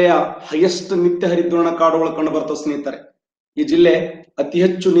 ಈ ಜಿಲ್ಲೆಯ ಹೈಯೆಸ್ಟ್ ನಿತ್ಯ ಹರಿದ್ವರ್ಣ ಕಾಡುಗಳು ಕಂಡು ಬರ್ತವೆ ಸ್ನೇಹಿತರೆ. ಈ ಜಿಲ್ಲೆ ಅತಿ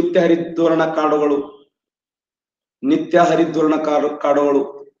ಹೆಚ್ಚು ನಿತ್ಯ ಹರಿದ್ವರ್ಣ ಕಾಡುಗಳು.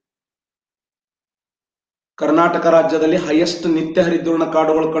 ಕರ್ನಾಟಕ ರಾಜ್ಯದಲ್ಲಿ ಹೈಯೆಸ್ಟ್ ನಿತ್ಯ ಹರಿದ್ವರ್ಣ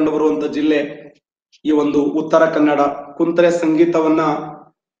ಕಾಡುಗಳು ಕಂಡು ಬರುವಂತ ಜಿಲ್ಲೆ ಈ ಒಂದು ಉತ್ತರ ಕನ್ನಡ. ಕುಂತರೆ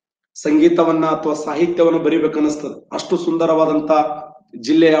ಸಂಗೀತವನ್ನ ಅಥವಾ ಸಾಹಿತ್ಯವನ್ನು ಬರಿಬೇಕನ್ನಿಸ್ತದೆ. ಅಷ್ಟು ಸುಂದರವಾದಂತ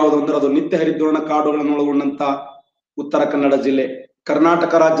ಜಿಲ್ಲೆ ಯಾವುದು ಅಂದ್ರೆ ಅದು ನಿತ್ಯ ಹರಿದ್ವರ್ಣ ಕಾಡುಗಳನ್ನು ಒಳಗೊಂಡಂತ ಉತ್ತರ ಕನ್ನಡ ಜಿಲ್ಲೆ.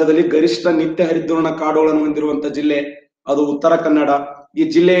 ಕರ್ನಾಟಕ ರಾಜ್ಯದಲ್ಲಿ ಗರಿಷ್ಠ ನಿತ್ಯ ಹರಿದ್ವರ್ಣ ಕಾಡುಗಳನ್ನು ಹೊಂದಿರುವಂತ ಜಿಲ್ಲೆ ಅದು ಉತ್ತರ ಕನ್ನಡ. ಈ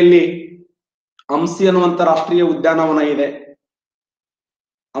ಜಿಲ್ಲೆಯಲ್ಲಿ ಅಂಸಿ ಅನ್ನುವಂತ ರಾಷ್ಟ್ರೀಯ ಉದ್ಯಾನವನ ಇದೆ.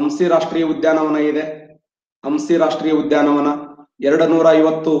 ಅಂಸಿ ರಾಷ್ಟ್ರೀಯ ಉದ್ಯಾನವನ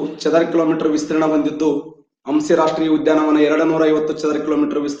 250 ಚದರ ಕಿಲೋಮೀಟರ್ ವಿಸ್ತೀರ್ಣ ಹೊಂದಿದ್ದು ಅಂಸಿ ರಾಷ್ಟ್ರೀಯ ಉದ್ಯಾನವನ 250 ಚದರ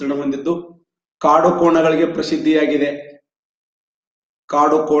ಕಿಲೋಮೀಟರ್ ವಿಸ್ತೀರ್ಣ ಹೊಂದಿದ್ದು ಕಾಡು ಕೋಣಗಳಿಗೆ ಪ್ರಸಿದ್ಧಿಯಾಗಿದೆ.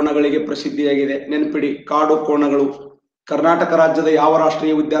 ನೆನಪಿಡಿ, ಕಾಡು ಕೋಣಗಳು. ಕರ್ನಾಟಕ ರಾಜ್ಯದ ಯಾವ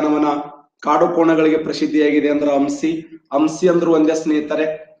ರಾಷ್ಟ್ರೀಯ ಉದ್ಯಾನವನ ಕಾಡು ಕೋಣಗಳಿಗೆ ಪ್ರಸಿದ್ಧಿಯಾಗಿದೆ ಅಂದ್ರೆ ಅಂಸಿ ಅಂದ್ರು ಒಂದೇ ಸ್ನೇಹಿತರೆ.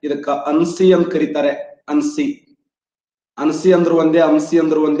 ಇದಕ್ಕ ಅನ್ಸಿ ಅಂತ ಕರೀತಾರೆ. ಅನ್ಸಿ ಅಂದ್ರು ಒಂದೇ, ಅಂಸಿ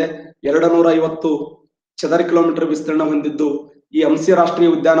ಅಂದ್ರು ಒಂದೇ. 250 ಚದರ ಕಿಲೋಮೀಟರ್ ವಿಸ್ತೀರ್ಣ ಹೊಂದಿದ್ದು ಈ ಅಂಸಿ ರಾಷ್ಟ್ರೀಯ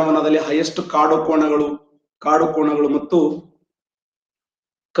ಉದ್ಯಾನವನದಲ್ಲಿ ಹೈಯೆಸ್ಟ್ ಕಾಡು ಕೋಣಗಳು ಮತ್ತು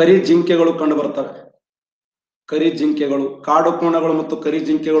ಕರಿ ಜಿಂಕೆಗಳು ಕಂಡು ಬರ್ತವೆ. ಕಾಡು ಕೋಣಗಳು ಮತ್ತು ಕರಿ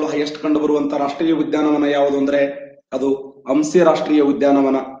ಜಿಂಕೆಗಳು ಹೈಯೆಸ್ಟ್ ಕಂಡು ಬರುವಂತ ರಾಷ್ಟ್ರೀಯ ಉದ್ಯಾನವನ ಯಾವುದು ಅಂದ್ರೆ ಅದು ಅಂಸಿ ರಾಷ್ಟ್ರೀಯ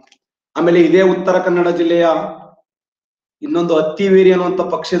ಉದ್ಯಾನವನ. ಆಮೇಲೆ ಇದೇ ಉತ್ತರ ಕನ್ನಡ ಜಿಲ್ಲೆಯ ಇನ್ನೊಂದು ಅತ್ತಿವೇರಿ ಅನ್ನುವಂತ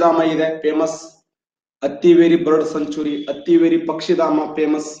ಪಕ್ಷಿಧಾಮ ಇದೆ, famous. Attiveri bird century, Attiveri ಪಕ್ಷಿಧಾಮ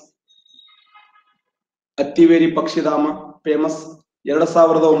ಫೇಮಸ್. ಅತ್ತಿವೇರಿ ಪಕ್ಷಿಧಾಮ ಫೇಮಸ್.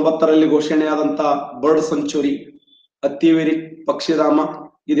 2009ರಲ್ಲಿ ಘೋಷಣೆಯಾದಂತ ಬರ್ಡ್ ಸೆಂಚುರಿ ಅತ್ತಿವೇರಿ ಪಕ್ಷಿಧಾಮ.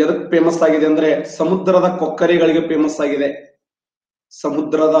 ಇದು ಎದಕ್ಕೆ ಫೇಮಸ್ ಆಗಿದೆ ಅಂದ್ರೆ ಸಮುದ್ರದ ಕೊಕ್ಕರೆಗಳಿಗೆ ಫೇಮಸ್ ಆಗಿದೆ.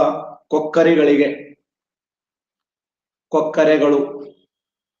 ಸಮುದ್ರದ ಕೊಕ್ಕರೆಗಳಿಗೆ, ಕೊಕ್ಕರೆಗಳು,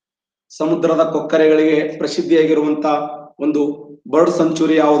 ಸಮುದ್ರದ ಕೊಕ್ಕರೆಗಳಿಗೆ ಪ್ರಸಿದ್ಧಿಯಾಗಿರುವಂತ ಒಂದು ಬರ್ಡ್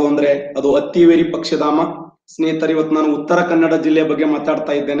ಸೆಂಚುರಿ ಯಾವುದು ಅಂದ್ರೆ ಅದು ಅತ್ತಿವೇರಿ ಪಕ್ಷಿಧಾಮ. ಸ್ನೇಹಿತರೆ, ಇವತ್ತು ನಾನು ಉತ್ತರ ಕನ್ನಡ ಜಿಲ್ಲೆಯ ಬಗ್ಗೆ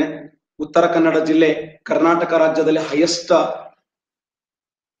ಮಾತಾಡ್ತಾ ಇದ್ದೇನೆ. ಉತ್ತರ ಕನ್ನಡ ಜಿಲ್ಲೆ ಕರ್ನಾಟಕ ರಾಜ್ಯದಲ್ಲಿ ಹೈಯೆಸ್ಟ್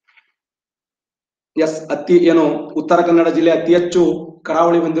ಉತ್ತರ ಕನ್ನಡ ಜಿಲ್ಲೆ ಅತಿ ಹೆಚ್ಚು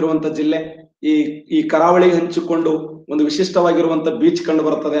ಕರಾವಳಿ ಹೊಂದಿರುವಂತ ಜಿಲ್ಲೆ. ಈ ಕರಾವಳಿಗೆ ಹಂಚಿಕೊಂಡು ಒಂದು ವಿಶಿಷ್ಟವಾಗಿರುವಂತ ಬೀಚ್ ಕಂಡು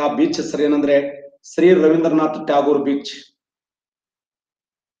ಬರುತ್ತದೆ. ಆ ಬೀಚ್ ಹೆಸರು ಏನಂದ್ರೆ Shri Ravindranath Tagore beach.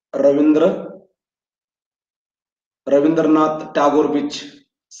 Ravindranath Tagore beach,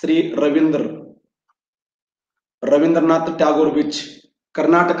 Shri Ravindranath Tagore beach.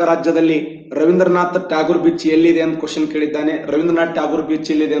 Karnataka ರಾಜ್ಯದಲ್ಲಿ ರವೀಂದ್ರನಾಥ್ ಟ್ಯಾಗೋರ್ ಬೀಚ್ ಎಲ್ಲಿದೆ ಅಂತ ಕ್ವಶನ್ ಕೇಳಿದ್ದಾನೆ. ರವೀಂದ್ರನಾಥ್ ಟ್ಯಾಗೋರ್ ಬೀಚ್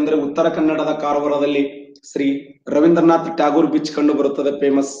ಎಲ್ಲಿದೆ ಅಂದ್ರೆ ಉತ್ತರ ಕನ್ನಡದ ಕಾರವಾರದಲ್ಲಿ ಶ್ರೀ ರವೀಂದ್ರನಾಥ್ ಟ್ಯಾಗೋರ್ ಬೀಚ್ ಕಂಡು ಬರುತ್ತದೆ,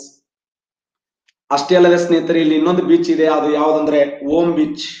 ಫೇಮಸ್. ಅಷ್ಟೇ ಅಲ್ಲದೆ ಸ್ನೇಹಿತರೆ, ಇಲ್ಲಿ ಇನ್ನೊಂದು ಬೀಚ್ ಇದೆ. ಅದು ಯಾವ್ದಂದ್ರೆ ಓಂ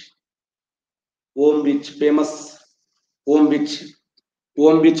ಬೀಚ್. ಓಂ ಬೀಚ್ ಫೇಮಸ್. ಓಂ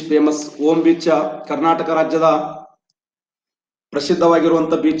ಬೀಚ್ ಫೇಮಸ್. ಓಂ ಬೀಚ್ ಕರ್ನಾಟಕ ರಾಜ್ಯದ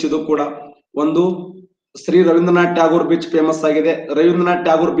ಪ್ರಸಿದ್ಧವಾಗಿರುವಂತ ಬೀಚ್. ಇದು ಕೂಡ ಒಂದು ಶ್ರೀ ರವೀಂದ್ರನಾಥ್ ಟ್ಯಾಗೋರ್ ಬೀಚ್ ಫೇಮಸ್ ಆಗಿದೆ. ರವೀಂದ್ರನಾಥ್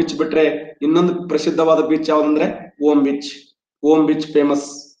ಟ್ಯಾಗೋರ್ ಬೀಚ್ ಬಿಟ್ರೆ ಇನ್ನೊಂದು ಪ್ರಸಿದ್ಧವಾದ ಬೀಚ್ ಯಾವ್ದಂದ್ರೆ ಓಂ ಬೀಚ್. ಓಂ ಬೀಚ್ ಫೇಮಸ್.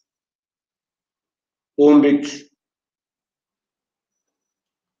 ಓಂ ಬೀಚ್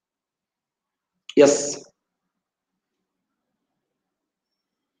ಎಸ್.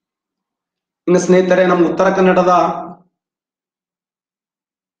 ಇನ್ನು ಸ್ನೇಹಿತರೆ, ನಮ್ಮ ಉತ್ತರ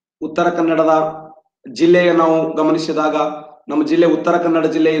ಕನ್ನಡದ ಜಿಲ್ಲೆಯ ನಾವು ಗಮನಿಸಿದಾಗ ನಮ್ಮ ಜಿಲ್ಲೆ ಉತ್ತರ ಕನ್ನಡ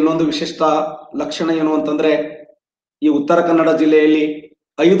ಜಿಲ್ಲೆ ಇನ್ನೊಂದು ವಿಶಿಷ್ಟ ಲಕ್ಷಣ ಏನು ಅಂತಂದ್ರೆ ಈ ಉತ್ತರ ಕನ್ನಡ ಜಿಲ್ಲೆಯಲ್ಲಿ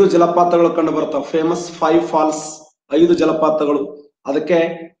 5 ಜಲಪಾತಗಳು ಕಂಡು ಬರ್ತವೆ. ಫೇಮಸ್ 5 ಫಾಲ್ಸ್, 5 ಜಲಪಾತಗಳು. ಅದಕ್ಕೆ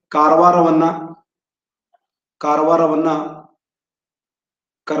ಕಾರವಾರವನ್ನ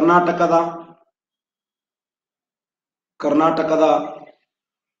ಕರ್ನಾಟಕದ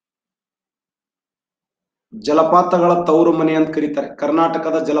ಜಲಪಾತಗಳ ತವರು ಮನೆ ಅಂತ ಕರೀತಾರೆ.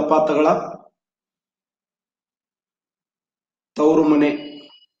 ಕರ್ನಾಟಕದ ಜಲಪಾತಗಳ ತವರು ಮನೆ,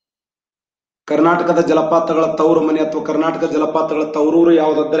 ಕರ್ನಾಟಕದ ಜಲಪಾತಗಳ ತವರು ಮನೆ ಅಥವಾ ಕರ್ನಾಟಕ ಜಲಪಾತಗಳ ತವರೂರು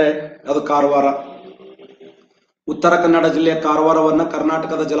ಯಾವುದಂದ್ರೆ ಅದು ಕಾರವಾರ. ಉತ್ತರ ಕನ್ನಡ ಜಿಲ್ಲೆಯ ಕಾರವಾರವನ್ನ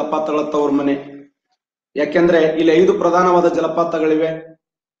ಕರ್ನಾಟಕದ ಜಲಪಾತಗಳ ತವರು ಮನೆ. ಯಾಕೆಂದ್ರೆ ಇಲ್ಲಿ 5 ಪ್ರಧಾನವಾದ ಜಲಪಾತಗಳಿವೆ.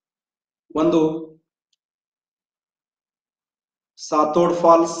 ಒಂದು ಸಾತೋಡ್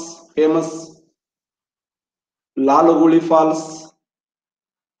falls famous, ಲಾಲುಗುಳಿ falls,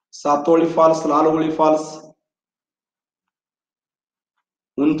 ಸಾತೋಳಿ falls, ಲಾಲುಗುಳಿ falls,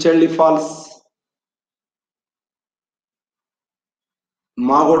 Unchalli falls,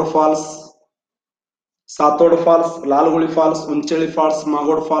 Magod falls. ಸಾತೋಡ್ falls, ಲಾಲುಗುಳಿ falls, Unchalli falls,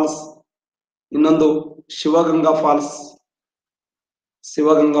 Magod falls. ಇನ್ನೊಂದು ಶಿವಗಂಗಾ ಫಾಲ್ಸ್.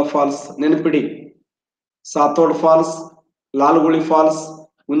 ನೆನಪಿಡಿ, ಸಾತೋಡ್ ಫಾಲ್ಸ್, ಲಾಲುಗುಳಿ ಫಾಲ್ಸ್,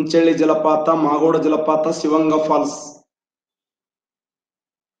 ಉಂಚಳ್ಳಿ ಜಲಪಾತ, ಮಾಗೋಡ ಜಲಪಾತ, Shivaganga falls.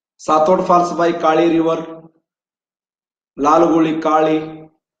 ಸಾತೋಡ್ falls by Kali river, ಲಾಲುಗುಳಿ Kali,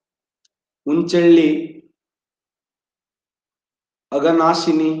 Unchalli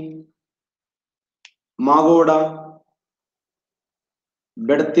Aghanashini, Magod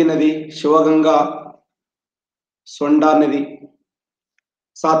ಬೆಡತಿ ನದಿ, ಶಿವಗಂಗಾ ಸೊಂಡಾ ನದಿ.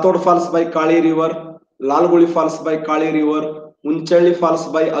 ಸಾತೋಡ್ falls by Kali river, ಲಾಲ್ಗುಳಿ falls by Kali river, Unchalli falls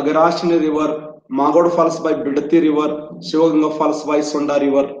by ಅಗರಾಶಿನಿ river, Magod falls by ಬಿಡತಿ river, Shivaganga falls by ಸೊಂಡಾ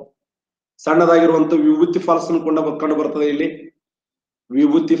river. ಸಣ್ಣದಾಗಿರುವಂತ ವಿಭೂತಿ falls ಕಂಡು ಬರ್ತದೆ ಇಲ್ಲಿ.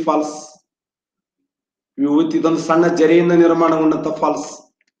 ವಿಭೂತಿ ಫಾಲ್ಸ್, ಇದೊಂದು ಸಣ್ಣ ಜರಿಯಿಂದ ನಿರ್ಮಾಣಗೊಂಡಂತ ಫಾಲ್ಸ್.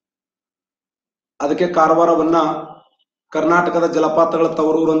 ಅದಕ್ಕೆ ಕಾರವಾರವನ್ನ ಕರ್ನಾಟಕದ ಜಲಪಾತಗಳ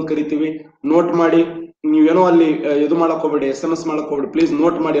ತವರೂರು ಅಂತ ಕರಿತೀವಿ. ನೋಟ್ ಮಾಡಿ, ನೀವೇನೋ ಅಲ್ಲಿ ಇದು ಮಾಡಕ್ ಹೋಗ್ಬೇಡಿ, SMS ಮಾಡಕ್ ಹೋಗ್ಬೇಡಿ, ಪ್ಲೀಸ್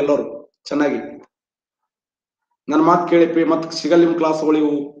ನೋಟ್ ಮಾಡಿ ಎಲ್ಲರೂ ಚೆನ್ನಾಗಿ. ನನ್ನ ಮಾತು ಕೇಳಿ ಮತ್ತೆ ಸಿಗಲ್ ನಿಮ್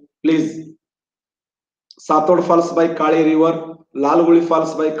ಕ್ಲಾಸ್ಗಳಿವು please. ಸಾತೋಡ್ falls by Kali river, ಲಾಲ್ಗುಳಿ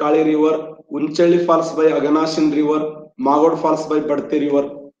falls by Kali river, Unchalli falls by ಅಗನಾಶಿನ್ river, Magod falls by ಬಡ್ತಿ ರಿವರ್.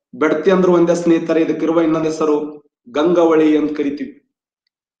 ಬೆಡ್ತಿ ಅಂದ್ರು ಒಂದೇ ಸ್ನೇಹಿತರೆ, ಇದಕ್ಕಿರುವ ಇನ್ನೊಂದು ಹೆಸರು ಗಂಗವಳಿ ಅಂತ ಕರಿತೀವಿ.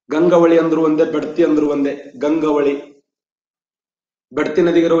 ಗಂಗವಳಿ ಅಂದ್ರು ಒಂದೇ, ಬೆಡ್ತಿ ಅಂದ್ರು ಒಂದೇ. ಗಂಗವಳಿ, ಬೆಡ್ತಿ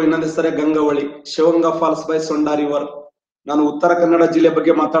ನದಿಗಿರುವ ಇನ್ನೊಂದು ಹೆಸರೇ ಗಂಗವಳಿ. Shivaganga falls by ಸೊಂಡಾ river. ನಾನು ಉತ್ತರ ಕನ್ನಡ ಜಿಲ್ಲೆ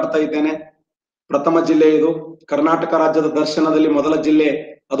ಬಗ್ಗೆ ಮಾತಾಡ್ತಾ ಇದ್ದೇನೆ. ಪ್ರಥಮ ಜಿಲ್ಲೆ ಇದು. ಕರ್ನಾಟಕ ರಾಜ್ಯದ ದರ್ಶನದಲ್ಲಿ ಮೊದಲ ಜಿಲ್ಲೆ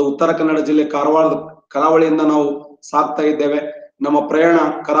ಅದು ಉತ್ತರ ಕನ್ನಡ ಜಿಲ್ಲೆ. ಕಾರವಾರದ ಕರಾವಳಿಯಿಂದ ನಾವು ಸಾಗ್ತಾ ಇದ್ದೇವೆ. ನಮ್ಮ ಪ್ರಯಾಣ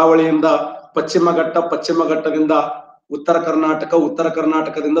ಕರಾವಳಿಯಿಂದ ಪಶ್ಚಿಮ ಘಟ್ಟದಿಂದ ಉತ್ತರ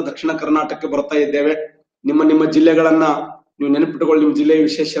ಕರ್ನಾಟಕದಿಂದ ದಕ್ಷಿಣ ಕರ್ನಾಟಕಕ್ಕೆ ಬರ್ತಾ ಇದ್ದೇವೆ. ನಿಮ್ಮ ಜಿಲ್ಲೆಗಳನ್ನ ನೀವು ನೆನಪಿಟ್ಕೊಳ್ಳಿ ನಿಮ್ಮ ಜಿಲ್ಲೆಯ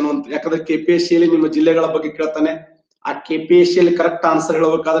ವಿಶೇಷ ಏನು ಅಂತ. ಯಾಕಂದ್ರೆ KPSC ಯಲ್ಲಿ ನಿಮ್ಮ ಜಿಲ್ಲೆಗಳ ಬಗ್ಗೆ ಕೇಳ್ತಾನೆ. ಆ KPSC ಯಲ್ಲಿ ಕರೆಕ್ಟ್ ಆನ್ಸರ್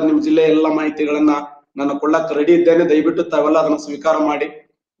ಹೇಳಬೇಕಾದ್ರೆ ನಿಮ್ಮ ಜಿಲ್ಲೆಯ ಎಲ್ಲ ಮಾಹಿತಿಗಳನ್ನ ನಾನು ಕೊಳ್ಳಕ್ಕೆ ರೆಡಿ ಇದ್ದೇನೆ. ದಯವಿಟ್ಟು ತಾವೆಲ್ಲ ಅದನ್ನ ಸ್ವೀಕಾರ ಮಾಡಿ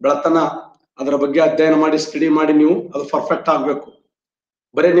ಬೆಳತನ ಅದರ ಬಗ್ಗೆ ಅಧ್ಯಯನ ಮಾಡಿ ಸ್ಟಡಿ ಮಾಡಿ ನೀವು ಅದು ಪರ್ಫೆಕ್ಟ್ ಆಗ್ಬೇಕು.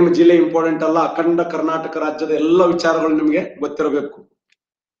 ಬರೀ ನಿಮ್ಮ ಜಿಲ್ಲೆ ಇಂಪಾರ್ಟೆಂಟ್ ಅಲ್ಲ, ಅಖಂಡ ಕರ್ನಾಟಕ ರಾಜ್ಯದ ಎಲ್ಲ ವಿಚಾರಗಳು ನಿಮಗೆ ಗೊತ್ತಿರಬೇಕು.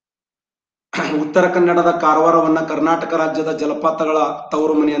 ಉತ್ತರ ಕನ್ನಡದ ಕಾರವಾರವನ್ನ ಕರ್ನಾಟಕ ರಾಜ್ಯದ ಜಲಪಾತಗಳ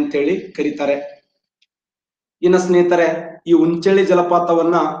ತವರು ಮನೆ ಅಂತೇಳಿ ಕರೀತಾರೆ. ಇನ್ನು ಸ್ನೇಹಿತರೆ, ಈ ಉಂಚಳ್ಳಿ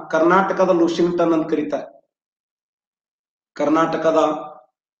ಜಲಪಾತವನ್ನ ಕರ್ನಾಟಕದ ಲೂಷಿಂಗ್ಟನ್ ಅಂತ ಕರೀತಾರೆ. ಕರ್ನಾಟಕದ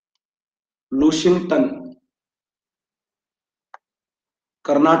ಲೂಷಿಂಗ್ಟನ್.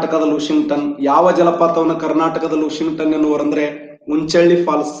 ಕರ್ನಾಟಕದ ಲೂಷಿಂಗ್ಟನ್. ಯಾವ ಜಲಪಾತವನ್ನ ಕರ್ನಾಟಕದ ಲೂಷಿಂಗ್ಟನ್ ಎನ್ನುವರಂದ್ರೆ ಉಂಚಳ್ಳಿ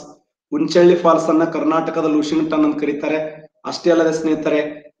ಫಾಲ್ಸ್. ಉಂಚಳ್ಳಿ ಫಾಲ್ಸ್ ಅನ್ನ ಕರ್ನಾಟಕದ ಲೂಷಿಂಗ್ಟನ್ ಅಂತ ಕರೀತಾರೆ. ಅಷ್ಟೇ ಅಲ್ಲದೆ ಸ್ನೇಹಿತರೆ,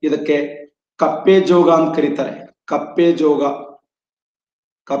 ಇದಕ್ಕೆ ಕಪ್ಪೆ ಜೋಗ ಅಂತ ಕರೀತಾರೆ. ಕಪ್ಪೆ ಜೋಗ.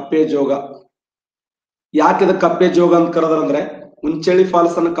 ಕಪ್ಪೆ ಜೋಗ. ಯಾಕಿದ ಕಪ್ಪೆ ಜೋಗ ಅಂತ ಕರೆದ್ರಂದ್ರೆ, ಉಂಚಳ್ಳಿ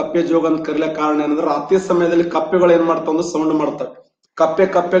ಫಾಲ್ಸ್ ಅನ್ನ ಕಪ್ಪೆ ಜೋಗ ಅಂತ ಕರೀಲಿಕ್ಕೆ ಕಾರಣ ಏನಂದ್ರೆ, ರಾತ್ರಿ ಸಮಯದಲ್ಲಿ ಕಪ್ಪೆಗಳು ಏನ್ ಮಾಡ್ತಾವ ಅಂದ್ರೆ ಸೌಂಡ್ ಮಾಡ್ತವೆ.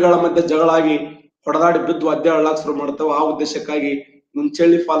 ಕಪ್ಪೆಗಳ ಮಧ್ಯೆ ಜಗಳಾಗಿ ಹೊಡೆದಾಡಿ ಬಿದ್ದು ಒದ್ದೆ ಅಳ್ಳಾಕ್ ಶುರು ಮಾಡ್ತಾವ. ಆ ಉದ್ದೇಶಕ್ಕಾಗಿ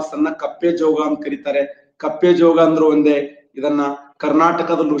ಉಂಚಳ್ಳಿ ಫಾಲ್ಸ್ ಅನ್ನ ಕಪ್ಪೆ ಜೋಗ ಅಂತ ಕರೀತಾರೆ. ಕಪ್ಪೆ ಜೋಗ ಅಂದ್ರೂ ಒಂದೇ. ಇದನ್ನ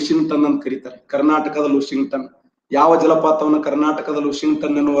ಕರ್ನಾಟಕದ ಲೂಷಿಂಗ್ಟನ್ ಅಂತ ಕರೀತಾರೆ. ಕರ್ನಾಟಕದ ಲೂಷಿಂಗ್ಟನ್. ಯಾವ ಜಲಪಾತವನ್ನ ಕರ್ನಾಟಕದ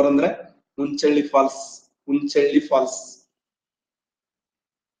ಲೂಷಿಂಗ್ಟನ್ ಎನ್ನುವರಂದ್ರೆ Unchalli falls. Unchalli falls.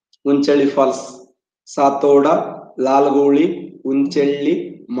 Unchalli falls. ಸಾತೋಡ, ಲಾಲ್ಗೋಳಿ, Unchalli,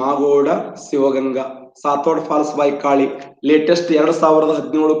 Magod, Shivaganga. ಸಾತೋಡ್ falls by Kali. Latest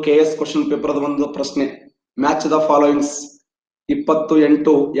 2017 KS question paper ಒಂದು ಪ್ರಶ್ನೆ. Match the followings.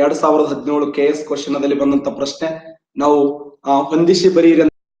 28/2017 KS question ದಲ್ಲಿ ಬಂದಂತ ಪ್ರಶ್ನೆ. ನಾವು ಹೊಂದಿಸಿ ಬರೀರಿ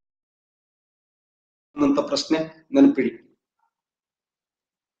ಅಂತ ಪ್ರಶ್ನೆ ನೆನಪಿಡಿ.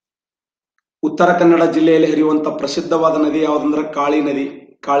 ಉತ್ತರ ಕನ್ನಡ ಜಿಲ್ಲೆಯಲ್ಲಿ ಹರಿಯುವಂತ ಪ್ರಸಿದ್ಧವಾದ ನದಿ ಯಾವ್ದಂದ್ರೆ ಕಾಳಿ ನದಿ.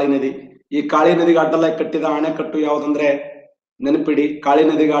 ಕಾಳಿ ನದಿ. ಈ ಕಾಳಿ ನದಿಗೆ ಅಡ್ಡಲಾಗಿ ಕಟ್ಟಿದ ಅಣೆಕಟ್ಟು ಯಾವ್ದಂದ್ರೆ ನೆನಪಿಡಿ. ಕಾಳಿ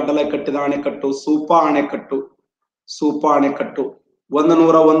ನದಿಗೆ ಅಡ್ಡಲಾಗಿ ಕಟ್ಟಿದ ಅಣೆಕಟ್ಟು ಸೂಪಾ ಅಣೆಕಟ್ಟು. ಸೂಪಾ ಅಣೆಕಟ್ಟು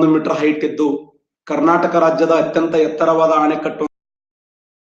 101 ಮೀಟರ್ ಹೈಟ್ ಇದ್ದು ಕರ್ನಾಟಕ ರಾಜ್ಯದ ಅತ್ಯಂತ ಎತ್ತರವಾದ ಅಣೆಕಟ್ಟು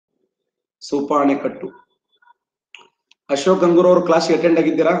ಸೂಪಾ ಅಣೆಕಟ್ಟು. ಅಶೋಕ್ ಗಂಗೂರ್ ಅವರು ಕ್ಲಾಸ್ ಅಟೆಂಡ್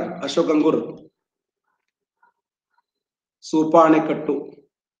ಆಗಿದ್ದೀರಾ? ಅಶೋಕ್ ಗಂಗೂರ್. ಸೂಪಾ ಅಣೆಕಟ್ಟು.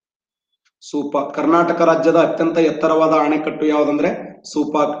 ಸೂಪಾ. ಕರ್ನಾಟಕ ರಾಜ್ಯದ ಅತ್ಯಂತ ಎತ್ತರವಾದ ಅಣೆಕಟ್ಟು ಯಾವ್ದಂದ್ರೆ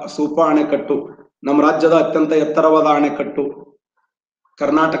ಸೂಪಾ ಅಣೆಕಟ್ಟು. ನಮ್ಮ ರಾಜ್ಯದ ಅತ್ಯಂತ ಎತ್ತರವಾದ ಅಣೆಕಟ್ಟು.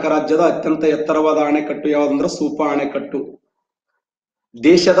 ಕರ್ನಾಟಕ ರಾಜ್ಯದ ಅತ್ಯಂತ ಎತ್ತರವಾದ ಅಣೆಕಟ್ಟು ಯಾವ್ದಂದ್ರೆ ಸೂಪಾ ಅಣೆಕಟ್ಟು.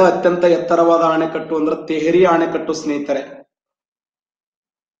 ದೇಶದ ಅತ್ಯಂತ ಎತ್ತರವಾದ ಅಣೆಕಟ್ಟು ಅಂದ್ರೆ ತೆಹರಿ ಅಣೆಕಟ್ಟು ಸ್ನೇಹಿತರೆ.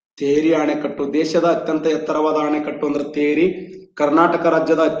 ತೆಹರಿ ಅಣೆಕಟ್ಟು. ದೇಶದ ಅತ್ಯಂತ ಎತ್ತರವಾದ ಅಣೆಕಟ್ಟು ಅಂದ್ರೆ ತೆಹರಿ. ಕರ್ನಾಟಕ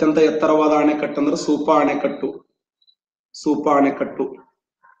ರಾಜ್ಯದ ಅತ್ಯಂತ ಎತ್ತರವಾದ ಅಣೆಕಟ್ಟು ಅಂದ್ರೆ ಸೂಪಾ ಅಣೆಕಟ್ಟು. ಸೂಪಾ ಅಣೆಕಟ್ಟು.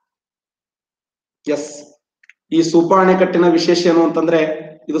 ಎಸ್. ಈ ಸೂಪಾ ಅಣೆಕಟ್ಟಿನ ವಿಶೇಷ ಏನು ಅಂತಂದ್ರೆ,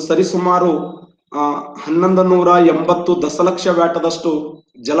 ಇದು ಸರಿಸುಮಾರು 1180 ದಶಲಕ್ಷ ವ್ಯಾಟದಷ್ಟು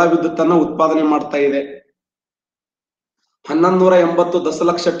ಜಲ ವಿದ್ಯುತ್ ಅನ್ನು ಉತ್ಪಾದನೆ ಮಾಡ್ತಾ ಇದೆ. 1180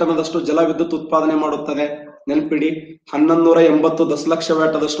 ದಶಲಕ್ಷ ಟನ್ನದಷ್ಟು ಜಲ ವಿದ್ಯುತ್ ಉತ್ಪಾದನೆ ಮಾಡುತ್ತದೆ. ನೆನಪಿಡಿ, 1180 ದಶಲಕ್ಷ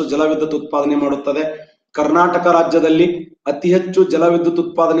ವ್ಯಾಟದಷ್ಟು ಜಲ ವಿದ್ಯುತ್ ಉತ್ಪಾದನೆ ಮಾಡುತ್ತದೆ. ಕರ್ನಾಟಕ ರಾಜ್ಯದಲ್ಲಿ ಅತಿ ಹೆಚ್ಚು ಜಲ ವಿದ್ಯುತ್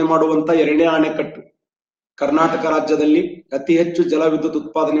ಉತ್ಪಾದನೆ ಮಾಡುವಂತ ಎರಡನೇ ಅಣೆಕಟ್ಟು. ಕರ್ನಾಟಕ ರಾಜ್ಯದಲ್ಲಿ ಅತಿ ಹೆಚ್ಚು ಜಲ ವಿದ್ಯುತ್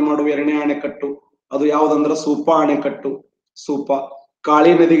ಉತ್ಪಾದನೆ ಮಾಡುವ ಎರಡನೇ ಅಣೆಕಟ್ಟು ಅದು ಯಾವ್ದಂದ್ರೆ ಸೂಪಾ ಅಣೆಕಟ್ಟು. ಸೂಪಾ.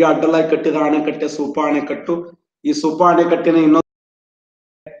 ಕಾಳಿ ನದಿಗೆ ಅಡ್ಡಲಾಗಿ ಕಟ್ಟಿದ ಅಣೆಕಟ್ಟೆ ಸೂಪಾ ಅಣೆಕಟ್ಟು. ಈ ಸೂಪಾ ಅಣೆಕಟ್ಟಿನ ಇನ್ನೊಂದು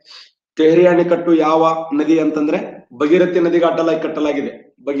ತೆಹರಿ ಅಣೆಕಟ್ಟು ಯಾವ ನದಿ ಅಂತಂದ್ರೆ ಭಗೀರಥಿ ನದಿಗೆ ಅಡ್ಡಲಾಗಿ ಕಟ್ಟಲಾಗಿದೆ.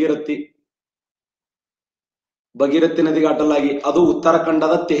 ಭಗೀರಥಿ. ಭಗೀರಥಿ ನದಿಗೆ ಅಡ್ಡಲಾಗಿ. ಅದು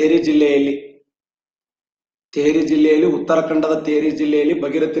ಉತ್ತರಾಖಂಡದ ತೆಹರಿ ಜಿಲ್ಲೆಯಲ್ಲಿ. ತೆಹರಿ ಜಿಲ್ಲೆಯಲ್ಲಿ ಉತ್ತರಾಖಂಡದ ತೆಹರಿ ಜಿಲ್ಲೆಯಲ್ಲಿ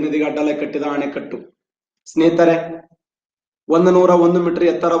ಭಗೀರಥಿ ನದಿಗೆ ಅಡ್ಡಲಾಗಿ ಕಟ್ಟಿದ ಅಣೆಕಟ್ಟು. ಸ್ನೇಹಿತರೆ, 101 ಮೀಟರ್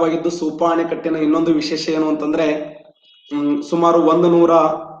ಎತ್ತರವಾಗಿದ್ದು ಸೂಪಾ ಅಣೆಕಟ್ಟಿನ ಇನ್ನೊಂದು ವಿಶೇಷ ಏನು ಅಂತಂದ್ರೆ, ಸುಮಾರು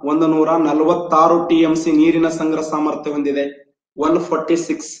 146 TMC ನೀರಿನ ಸಂಗ್ರಹ ಸಾಮರ್ಥ್ಯ ಹೊಂದಿದೆ.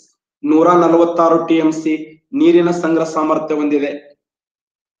 146 146 TMC ನೀರಿನ ಸಂಗ್ರಹ ಸಾಮರ್ಥ್ಯ ಹೊಂದಿದೆ.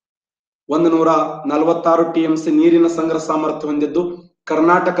 146 TMC ನೀರಿನ ಸಂಗ್ರಹ ಸಾಮರ್ಥ್ಯ ಹೊಂದಿದ್ದು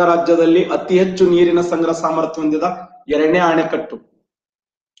ಕರ್ನಾಟಕ ರಾಜ್ಯದಲ್ಲಿ ಅತಿ ಹೆಚ್ಚು ನೀರಿನ ಸಂಗ್ರಹ ಸಾಮರ್ಥ್ಯ ಹೊಂದಿದ ಎರಡನೇ ಅಣೆಕಟ್ಟು.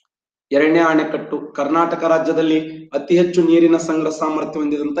 ಎರಡನೇ ಅಣೆಕಟ್ಟು. ಕರ್ನಾಟಕ ರಾಜ್ಯದಲ್ಲಿ ಅತಿ ಹೆಚ್ಚು ನೀರಿನ ಸಂಗ್ರಹ ಸಾಮರ್ಥ್ಯ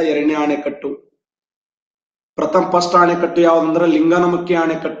ಹೊಂದಿದಂತ ಎರಡನೇ ಅಣೆಕಟ್ಟು. ಫಸ್ಟ್ ಅಣೆಕಟ್ಟು ಯಾವ್ದಂದ್ರೆ ಲಿಂಗನಮಕ್ಕಿ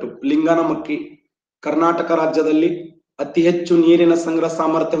ಅಣೆಕಟ್ಟು. ಲಿಂಗನಮಕ್ಕಿ. ಕರ್ನಾಟಕ ರಾಜ್ಯದಲ್ಲಿ ಅತಿ ಹೆಚ್ಚು ನೀರಿನ ಸಂಗ್ರಹ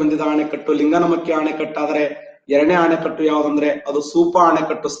ಸಾಮರ್ಥ್ಯ ಹೊಂದಿದ ಅಣೆಕಟ್ಟು ಲಿಂಗನಮಕ್ಕಿ ಅಣೆಕಟ್ಟು. ಆದರೆ ಎರಡನೇ ಅಣೆಕಟ್ಟು ಯಾವ್ದಂದ್ರೆ ಅದು ಸೂಪಾ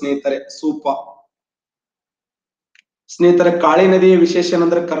ಅಣೆಕಟ್ಟು ಸ್ನೇಹಿತರೆ. ಸೂಪಾ. ಸ್ನೇಹಿತರೆ, ಕಾಳಿ ನದಿಯ ವಿಶೇಷ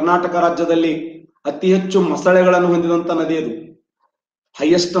ಏನಂದ್ರೆ ಕರ್ನಾಟಕ ರಾಜ್ಯದಲ್ಲಿ ಅತಿ ಹೆಚ್ಚು ಮೊಸಳೆಗಳನ್ನು ಹೊಂದಿದಂತ ನದಿ ಅದು.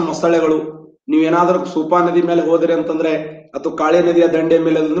 ಹೈಯೆಸ್ಟ್ ಮೊಸಳೆಗಳು. ನೀವೇನಾದ್ರೂ ಸೂಪಾ ನದಿ ಮೇಲೆ ಹೋದ್ರಿ ಅಂತಂದ್ರೆ ಅಥವಾ ಕಾಳಿ ನದಿಯ ದಂಡೆ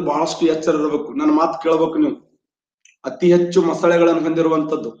ಮೇಲೆ ಅಂದ್ರೆ ಬಹಳಷ್ಟು ಎಚ್ಚರ ಇರಬೇಕು. ನನ್ನ ಮಾತು ಕೇಳಬೇಕು ನೀವು. ಅತಿ ಹೆಚ್ಚು ಮೊಸಳೆಗಳನ್ನು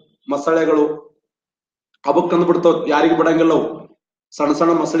ಹೊಂದಿರುವಂತದ್ದು ಮೊಸಳೆಗಳು ಹಬ್ಬಕ್ ಅಂದ್ಬಿಡ್ತಾವ್, ಯಾರಿಗೂ ಬಿಡಂಗಿಲ್ಲ ಅವು. ಸಣ್ಣ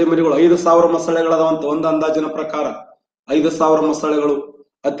ಸಣ್ಣ ಮೊಸಳೆ ಮರಿಗಳು 5,000 ಮೊಸಳೆಗಳದಾವಂತ ಒಂದು ಅಂದಾಜಿನ ಪ್ರಕಾರ. 5,000 ಮೊಸಳೆಗಳು,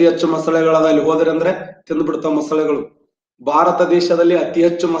 ಅತಿ ಹೆಚ್ಚು ಮೊಸಳೆಗಳದ. ಅಲ್ಲಿ ಹೋದ್ರೆ ಅಂದ್ರೆ ತಿಂದ್ಬಿಡ್ತಾವ ಮೊಸಳೆಗಳು. ಭಾರತ ದೇಶದಲ್ಲಿ ಅತಿ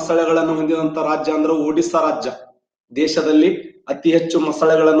ಹೆಚ್ಚು ಮೊಸಳೆಗಳನ್ನು ಹೊಂದಿದಂತ ರಾಜ್ಯ ಅಂದ್ರೆ ಒಡಿಸ್ಸಾ ರಾಜ್ಯ. ದೇಶದಲ್ಲಿ ಅತಿ ಹೆಚ್ಚು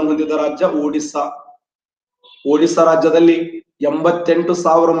ಮೊಸಳೆಗಳನ್ನು ಹೊಂದಿದ ರಾಜ್ಯ ಒಡಿಸ್ಸಾ. ಒಡಿಸ್ಸಾ ರಾಜ್ಯದಲ್ಲಿ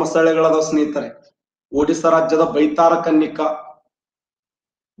 88,000 ಮೊಸಳೆಗಳದ ಸ್ನೇಹಿತರೆ. ಒಡಿಸ್ಸಾ ರಾಜ್ಯದ ಬೈತಾರ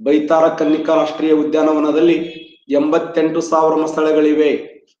ಕನ್ನಿಕಾ ರಾಷ್ಟ್ರೀಯ ಉದ್ಯಾನವನದಲ್ಲಿ 88,000 ಮೊಸಳೆಗಳಿವೆ.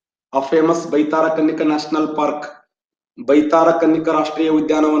 ಆ ಫೇಮಸ್ ಬೈತಾರ ಕನ್ನಿಕಾ ನ್ಯಾಷನಲ್ ಪಾರ್ಕ್, ಬೈತಾರ ಕನ್ನಿಕಾ ರಾಷ್ಟ್ರೀಯ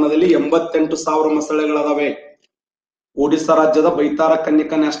ಉದ್ಯಾನವನದಲ್ಲಿ 88,000 ಮೊಸಳೆಗಳದಾವೆ. ಒಡಿಸ್ಸಾ ರಾಜ್ಯದ ಬೈತಾರ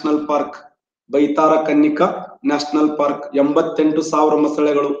ಕನ್ನಿಕಾ ನ್ಯಾಷನಲ್ ಪಾರ್ಕ್, ಬೈತಾರ ಕನ್ನಿಕಾ ನ್ಯಾಷನಲ್ ಪಾರ್ಕ್ 88,000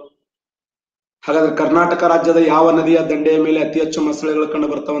 ಮೊಸಳೆಗಳು. ಹಾಗಾದ್ರೆ ಕರ್ನಾಟಕ ರಾಜ್ಯದ ಯಾವ ನದಿಯ ದಂಡೆಯ ಮೇಲೆ ಅತಿ ಹೆಚ್ಚು ಮೊಸಳೆಗಳು ಕಂಡು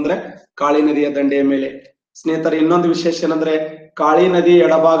ಬರ್ತಾವಂದ್ರೆ ಕಾಳಿ ನದಿಯ ದಂಡೆಯ ಮೇಲೆ. ಸ್ನೇಹಿತರೆ, ಇನ್ನೊಂದು ವಿಶೇಷ ಏನಂದ್ರೆ ಕಾಳಿ ನದಿ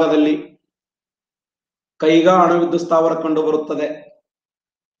ಎಡಭಾಗದಲ್ಲಿ ಕೈಗಾ ಅಣು ವಿದ್ಯುತ್ ಸ್ಥಾವರ ಕಂಡು ಬರುತ್ತದೆ.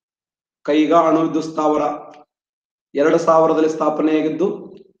 ಕೈಗಾ ಅಣು ವಿದ್ಯುತ್ ಸ್ಥಾವರ 2000ರಲ್ಲಿ ಸ್ಥಾಪನೆಯಾಗಿದ್ದು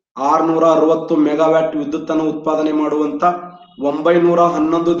 660 ಮೆಗಾವ್ಯಾಟ್ ವಿದ್ಯುತ್ ಅನ್ನು ಉತ್ಪಾದನೆ ಮಾಡುವಂತ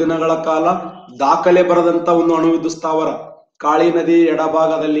 911 ದಿನಗಳ ಕಾಲ ದಾಖಲೆ ಬರೆದಂತ ಒಂದು ಅಣು ವಿದ್ಯುತ್ ಸ್ಥಾವರ ಕಾಳಿ ನದಿ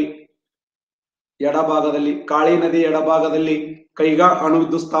ಕಾಳಿ ನದಿ ಎಡಭಾಗದಲ್ಲಿ ಕೈಗಾ ಅಣು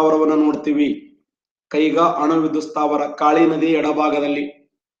ವಿದ್ಯುತ್ ಸ್ಥಾವರವನ್ನು ನೋಡ್ತೀವಿ. ಕೈಗಾ ಅಣು ವಿದ್ಯುತ್ ಸ್ಥಾವರ ಕಾಳಿ ನದಿ ಎಡಭಾಗದಲ್ಲಿ.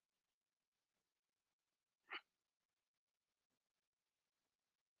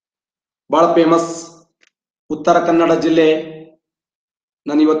 ಬಹಳ ಫೇಮಸ್. ಉತ್ತರ ಕನ್ನಡ ಜಿಲ್ಲೆ,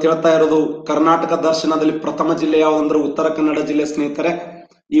 ನಾನು ಇವತ್ತು ಹೇಳ್ತಾ ಇರೋದು ಕರ್ನಾಟಕ ದರ್ಶನದಲ್ಲಿ ಪ್ರಥಮ ಜಿಲ್ಲೆ ಯಾವ್ದಂದ್ರೆ ಉತ್ತರ ಕನ್ನಡ ಜಿಲ್ಲೆ ಸ್ನೇಹಿತರೆ.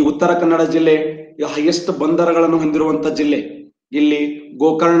 ಈ ಉತ್ತರ ಕನ್ನಡ ಜಿಲ್ಲೆ ಹೈಯೆಸ್ಟ್ ಬಂದರುಗಳನ್ನು ಹೊಂದಿರುವಂತ ಜಿಲ್ಲೆ. ಇಲ್ಲಿ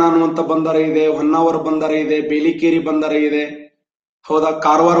ಗೋಕರ್ಣ ಅನ್ನುವಂತ ಬಂದರ ಇದೆ, ಹೊನ್ನಾವರ ಬಂದರ ಇದೆ, ಬೇಲಿಕೇರಿ ಬಂದರ ಇದೆ, ಹೌದಾ,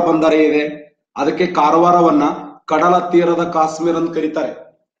 ಕಾರವಾರ ಬಂದರ ಇದೆ. ಅದಕ್ಕೆ ಕಾರವಾರವನ್ನ ಕಡಲ ತೀರದ ಕಾಶ್ಮೀರ್ ಅಂತ ಕರೀತಾರೆ.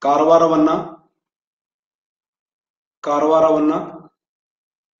 ಕಾರವಾರವನ್ನ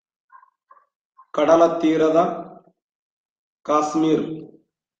ಕಡಲ ತೀರದ ಕಾಶ್ಮೀರ್.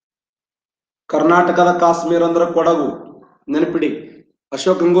 ಕರ್ನಾಟಕದ ಕಾಶ್ಮೀರ್ ಅಂದ್ರೆ ಕೊಡಗು, ನೆನಪಿಡಿ.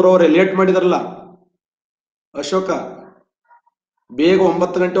 ಅಶೋಕ್ ಗಂಗೂರ್ ಅವರೇ ಲೇಟ್ ಮಾಡಿದಾರಲ್ಲ, ಅಶೋಕ ಬೇಗ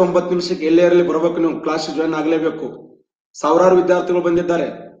 9 ಗಂಟೆ 9 ನಿಮಿಷಕ್ಕೆ ಎಲ್ಲೇ ಇರಲಿ ಬರ್ಬೇಕು, ನೀವು ಕ್ಲಾಸ್ ಜಾಯಿನ್ ಆಗ್ಲೇಬೇಕು. ಸಾವಿರಾರು ವಿದ್ಯಾರ್ಥಿಗಳು ಬಂದಿದ್ದಾರೆ,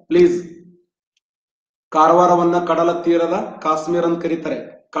 ಪ್ಲೀಸ್. ಕಾರವಾರವನ್ನ ಕಡಲ ತೀರದ ಕಾಶ್ಮೀರ್ ಅಂತ ಕರೀತಾರೆ.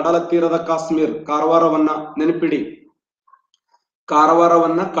 ಕಡಲ ತೀರದ ಕಾಶ್ಮೀರ್, ಕಾರವಾರವನ್ನ ನೆನಪಿಡಿ.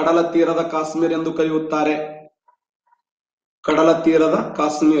 ಕಾರವಾರವನ್ನ ಕಡಲ ತೀರದ ಕಾಶ್ಮೀರ್ ಎಂದು ಕರೆಯುತ್ತಾರೆ. ಕಡಲ ತೀರದ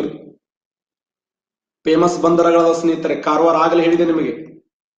ಕಾಶ್ಮೀರ್. ಫೇಮಸ್ ಬಂದರಗಳ ಸ್ನೇಹಿತರೆ ಕಾರವಾರ. ಆಗಲೇ ಹೇಳಿದೆ ನಿಮಗೆ,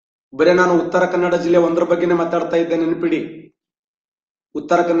 ಬರೀ ನಾನು ಉತ್ತರ ಕನ್ನಡ ಜಿಲ್ಲೆ ಒಂದರ ಬಗ್ಗೆನೇ ಮಾತಾಡ್ತಾ ಇದ್ದೇನೆ, ನೆನಪಿಡಿ.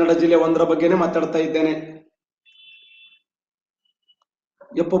 ಉತ್ತರ ಕನ್ನಡ ಜಿಲ್ಲೆ ಒಂದರ ಬಗ್ಗೆನೇ ಮಾತಾಡ್ತಾ ಇದ್ದೇನೆ.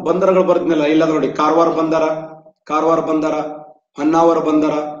 ಯಪ್ಪ ಬಂದರಗಳು ಬರ್ತಿನಲ್ಲ, ಇಲ್ಲ ನೋಡಿ. ಕಾರವಾರ ಬಂದರ, ಹೊನ್ನಾವರ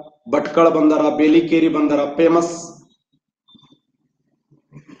ಬಂದರ, ಭಟ್ಕಳ ಬಂದರ, ಬೇಲಿಕೇರಿ ಬಂದರ ಫೇಮಸ್.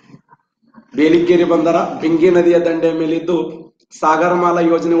 ಬೇಲಿಕೇರಿ ಬಂದರ ಬಿಂಗಿ ನದಿಯ ದಂಡೆಯ ಮೇಲಿದ್ದು ಸಾಗರಮಾಲಾ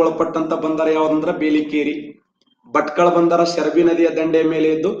ಯೋಜನೆ ಒಳಪಟ್ಟಂತ ಬಂದರ ಯಾವ್ದಂದ್ರ ಬೇಲಿಕೇರಿ. ಭಟ್ಕಳ ಬಂದರ ಶರ್ಬಿ ನದಿಯ ದಂಡೆಯ ಮೇಲೆ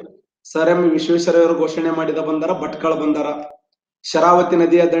ಇದ್ದು ಸರ್ ಎಂ ವಿಶ್ವೇಶ್ವರಯ್ಯವರು ಘೋಷಣೆ ಮಾಡಿದ ಬಂದರ ಭಟ್ಕಳ ಬಂದರ. ಶರಾವತಿ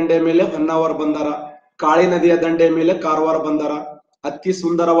ನದಿಯ ದಂಡೆಯ ಮೇಲೆ ಹೊನ್ನಾವರ ಬಂದರ. ಕಾಳಿ ನದಿಯ ದಂಡೆಯ ಮೇಲೆ ಕಾರವಾರ ಬಂದರ. ಅತಿ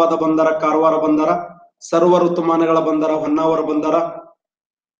ಸುಂದರವಾದ ಬಂದರ ಕಾರವಾರ ಬಂದರ. ಸರ್ವ ಋತುಮಾನಗಳ ಬಂದರ ಹೊನ್ನಾವರ ಬಂದರ.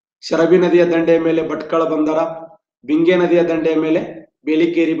 ಶರಬಿ ನದಿಯ ದಂಡೆಯ ಮೇಲೆ ಭಟ್ಕಳ ಬಂದರ. ಬಿಂಗೆ ನದಿಯ ದಂಡೆಯ ಮೇಲೆ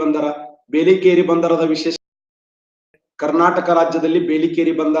ಬೇಲಿಕೇರಿ ಬಂದರ. ಬೇಲಿಕೇರಿ ಬಂದರದ ವಿಶೇಷ, ಕರ್ನಾಟಕ ರಾಜ್ಯದಲ್ಲಿ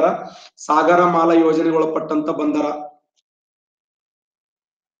ಬೇಲಿಕೇರಿ ಬಂದರ ಸಾಗರಮಾಲಾ ಯೋಜನೆಗೊಳಪಟ್ಟಂತ ಬಂದರ.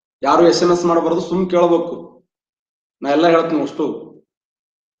 ಯಾರು SMS ಮಾಡಬಾರದು, ಸುಮ್ ಕೇಳಬೇಕು. ನಾ ಎಲ್ಲ ಹೇಳ್ತೀನಿ ಅಷ್ಟು.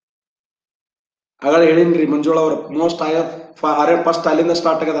 ಆಗಲೇ ಹೇಳಿನ್ರಿ ಮಂಜುಳ ಅವರು, ಮೋಸ್ಟ್ ಫಸ್ಟ್ ಅಲ್ಲಿಂದ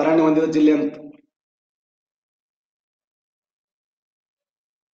ಸ್ಟಾರ್ಟ್ ಆಗದ ಅರಣ್ಯ ಹೊಂದಿದ ಜಿಲ್ಲೆ ಅಂತ.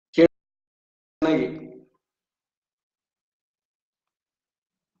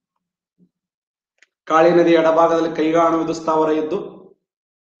 ಕಾಳಿ ನದಿ ಎಡಭಾಗದಲ್ಲಿ ಕೈಗಾ ಅಣು ವಿದ್ಯುತ್ ಸ್ಥಾವರ ಇದ್ದು,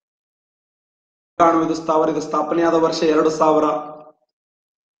 ಅಣು ವಿದ್ಯುತ್ ಸ್ಥಾವರ ಇದು ಸ್ಥಾಪನೆಯಾದ ವರ್ಷ 2000.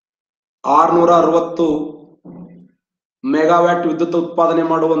 660 ಮೆಗಾವ್ಯಾಟ್ ವಿದ್ಯುತ್ ಉತ್ಪಾದನೆ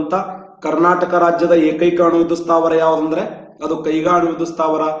ಮಾಡುವಂತ ಕರ್ನಾಟಕ ರಾಜ್ಯದ ಏಕೈಕ ಅಣು ವಿದ್ಯುತ್ ಸ್ಥಾವರ ಯಾವ್ದಂದ್ರೆ ಅದು ಕೈಗಾ ಅಣು ವಿದ್ಯುತ್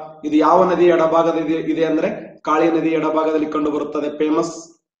ಸ್ಥಾವರ. ಇದು ಯಾವ ನದಿ ಎಡಭಾಗದ ಇದೆ ಅಂದ್ರೆ ಕಾಳಿ ನದಿ ಎಡಭಾಗದಲ್ಲಿ ಕಂಡು ಬರುತ್ತದೆ. ಫೇಮಸ್.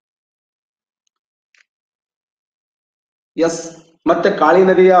 ಎಸ್. ಮತ್ತೆ ಕಾಳಿ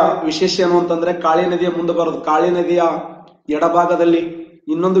ನದಿಯ ವಿಶೇಷ ಏನು ಅಂತಂದ್ರೆ, ಕಾಳಿ ನದಿಯ ಮುಂದೆ ಬರೋದು, ಕಾಳಿ ನದಿಯ ಎಡಭಾಗದಲ್ಲಿ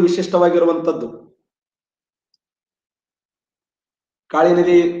ಇನ್ನೊಂದು ವಿಶಿಷ್ಟವಾಗಿರುವಂತದ್ದು, ಕಾಳಿ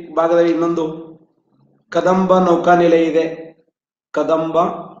ನದಿ ಭಾಗದಲ್ಲಿ ಇನ್ನೊಂದು ಕದಂಬ ನೌಕಾನೆಲೆ ಇದೆ. ಕದಂಬ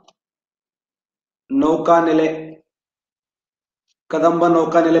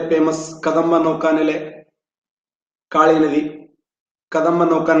ನೌಕಾನೆಲೆ ಫೇಮಸ್. ಕದಂಬ ನೌಕಾನೆಲೆ ಕಾಳಿ ನದಿ. ಕದಂಬ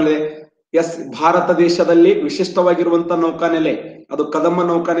ನೌಕಾನೆಲೆ ಎಸ್, ಭಾರತ ದೇಶದಲ್ಲಿ ವಿಶಿಷ್ಟವಾಗಿರುವಂತಹ ನೌಕಾನೆಲೆ ಅದು ಕದಂಬ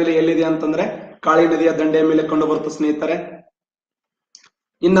ನೌಕಾನೆಲೆ ಎಲ್ಲಿದೆ ಅಂತಂದ್ರೆ ಕಾಳಿ ನದಿಯ ದಂಡೆಯ ಮೇಲೆ ಕಂಡು ಬರುತ್ತೆ ಸ್ನೇಹಿತರೆ.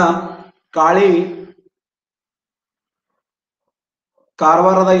 ಇನ್ನ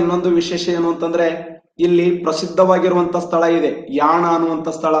ಕಾರವಾರದ ಇನ್ನೊಂದು ವಿಶೇಷ ಏನು ಅಂತಂದ್ರೆ ಇಲ್ಲಿ ಪ್ರಸಿದ್ಧವಾಗಿರುವಂತ ಸ್ಥಳ ಇದೆ, ಯಾಣ ಅನ್ನುವಂತ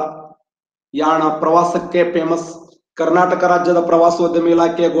ಸ್ಥಳ. ಯಾಣ ಪ್ರವಾಸಕ್ಕೆ ಫೇಮಸ್. ಕರ್ನಾಟಕ ರಾಜ್ಯದ ಪ್ರವಾಸೋದ್ಯಮ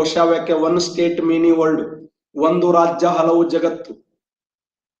ಇಲಾಖೆಯ ಘೋಷವಾಕ್ಯ ಒನ್ ಸ್ಟೇಟ್ ಮಿನಿ ವರ್ಲ್ಡ್, ಒಂದು ರಾಜ್ಯ ಹಲವು ಜಗತ್ತು.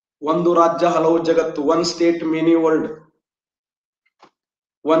 ಒಂದು ರಾಜ್ಯ ಹಲವು ಜಗತ್ತು, one state mini world,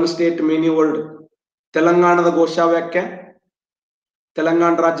 one state mini world. ತೆಲಂಗಾಣದ ಘೋಷವಾಕ್ಯ,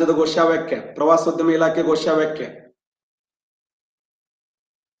 ತೆಲಂಗಾಣ ರಾಜ್ಯದ ಘೋಷವಾಕ್ಯ, ಪ್ರವಾಸೋದ್ಯಮ ಇಲಾಖೆ ಘೋಷವಾಕ್ಯ.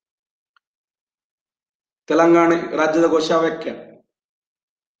 ತೆಲಂಗಾಣ ರಾಜ್ಯದ ಘೋಷವಾಕ್ಯ.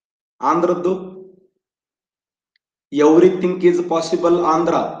 ಆಂಧ್ರದ್ದು everything is possible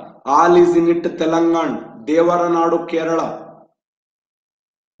Andhra, all is in it Telangana. ದೇವರ ನಾಡು ಕೇರಳ,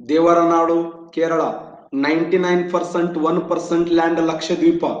 ದೇವರ Nadu Kerala. 99% 1% land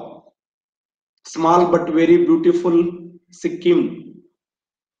Lakshadweep. Small but very beautiful Sikkim.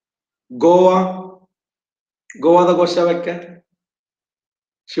 Goa, ಗೋವಾದ ಘೋಷವಾಕ್ಯ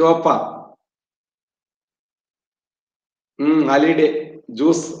ಶಿವಪ್ಪ. Holiday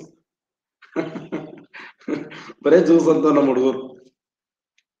juice. ಬರೇ ಜ್ಯೂಸ್ ಅಂತ ನಮ್ಮ ಹುಡುಗರು.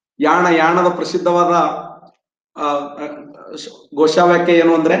 ಯಾಣ, ಯಾಣದ ಪ್ರಸಿದ್ಧವಾದ ಘೋಷವಾಕ್ಯ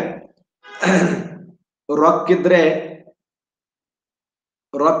ಏನು ಅಂದ್ರೆ ರೊಕ್ಕಿದ್ರೆ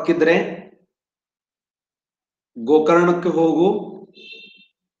ಗೋಕರ್ಣಕ್ಕೆ ಹೋಗು,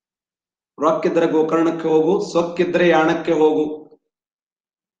 ರೊಕ್ಕಿದ್ರೆ ಗೋಕರ್ಣಕ್ಕೆ ಹೋಗು, ಸೊಕ್ಕಿದ್ರೆ ಯಾಣಕ್ಕೆ ಹೋಗು.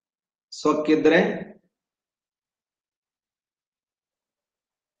 ಸೊಕ್ಕಿದ್ರೆ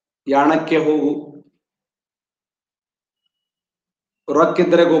ಯಾಣಕ್ಕೆ ಹೋಗು,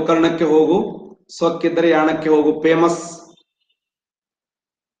 ರೊಕ್ಕಿದ್ರೆ ಗೋಕರ್ಣಕ್ಕೆ ಹೋಗು, ಸೊಕ್ಕಿದ್ರೆ ಯಾಣಕ್ಕೆ ಹೋಗು. ಫೇಮಸ್.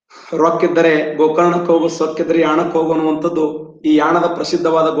 ರೊಕ್ಕಿದ್ದರೆ ಗೋಕರ್ಣಕ್ಕೆ ಹೋಗು, ಸೊಕ್ಕಿದ್ರೆ ಯಾಣಕ್ಕೆ ಹೋಗು ಅನ್ನುವಂಥದ್ದು ಈ ಯಾಣದ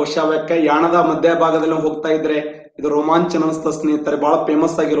ಪ್ರಸಿದ್ಧವಾದ ಘೋಷವಾಕ್ಯ. ಯಾಣದ ಮಧ್ಯಭಾಗದಲ್ಲಿ ಹೋಗ್ತಾ ಇದ್ರೆ ಇದು ರೋಮಾಂಚನ ಅನಿಸ್ತ ಸ್ನೇಹಿತರೆ. ಬಹಳ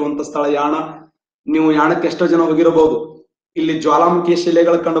ಫೇಮಸ್ ಆಗಿರುವಂತ ಸ್ಥಳ ಯಾಣ. ನೀವು ಯಾಣಕ್ಕೆ ಎಷ್ಟೋ ಜನ ಹೋಗಿರಬಹುದು. ಇಲ್ಲಿ ಜ್ವಾಲಾಮುಖಿಯ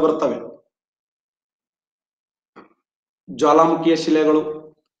ಶಿಲೆಗಳು ಕಂಡು ಬರ್ತವೆ, ಜ್ವಾಲಾಮುಖಿಯ ಶಿಲೆಗಳು.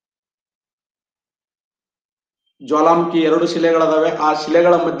 ಜ್ವಾಲಾಮುಖಿ 2 ಶಿಲೆಗಳದಾವೆ. ಆ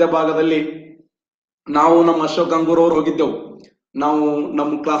ಶಿಲೆಗಳ ಮಧ್ಯಭಾಗದಲ್ಲಿ ನಾವು ನಮ್ಮ ಅಶೋಕ್ ಗಂಗೂರ್ ಅವರು ಹೋಗಿದ್ದೆವು. ನಾವು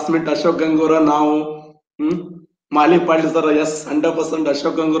ನಮ್ಮ ಕ್ಲಾಸ್ಮೇಟ್ ಅಶೋಕ್ ಗಂಗೂರ, ನಾವು ಮಾಲಿಪಾಳ್ಳಿ ಸರ್. ಎಸ್, 100%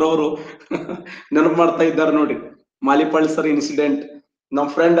 ಅಶೋಕ್ ಗಂಗೂರ್ ಅವರು ನೆನಪು ಮಾಡ್ತಾ ಇದ್ದಾರೆ ನೋಡಿ. ಮಾಲಿಪಾಳ್ಳಿ ಸರ್ ಇನ್ಸಿಡೆಂಟ್. ನಮ್ಮ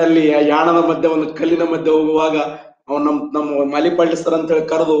ಫ್ರೆಂಡ್ ಅಲ್ಲಿ ಯಾಣದ ಮಧ್ಯೆ ಒಂದು ಕಲ್ಲಿನ ಮಧ್ಯೆ ಹೋಗುವಾಗ ಅವ್ನು ನಮ್ಮ ಮಾಲಿಪಾಳ್ಳಿ ಸರ್ ಅಂತ ಹೇಳಿ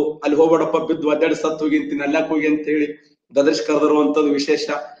ಕರೆದು, ಅಲ್ಲಿ ಹೋಗ್ಬೇಡಪ್ಪ ಬಿದ್ದು ಒದ್ದಾಡಿ ಸತ್ತು ಹೋಗಿ ಅಂತೀನಿ, ಅಲ್ಲಾಕ್ ಹೋಗಿ ಅಂತ ಹೇಳಿ ಗದರ್ಶ್ ಕರೆದಿರುವಂತದ್ದು ವಿಶೇಷ.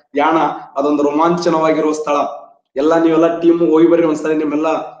 ಯಾಣ ಅದೊಂದು ರೋಮಾಂಚನವಾಗಿರುವ ಸ್ಥಳ. ನೀವೆಲ್ಲ ಟೀಮ್ ಹೋಗಿ ಬರ್ರಿ ಒಂದ್ಸರಿ ನಿಮ್ಮೆಲ್ಲ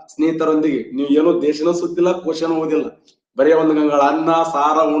ಸ್ನೇಹಿತರೊಂದಿಗೆ. ನೀವು ಏನೋ ದೇಶನೂ ಸುತ್ತಿಲ್ಲ, ಕೋಶನೂ ಓದಿಲ್ಲ, ಬರೀ ಒಂದು ಗಂಗಳ ಅನ್ನ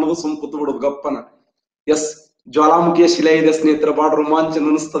ಸಾರ ಉಣದು ಸುಮ್ ಕೂತ್ ಬಿಡುದು ಗಪ್ಪನ. ಎಸ್, ಜ್ವಾಲಾಮುಖಿಯ ಶಿಲೆ ಇದೆ ಸ್ನೇಹಿತರೆ, ಬಹಳ ರೋಮಾಂಚನ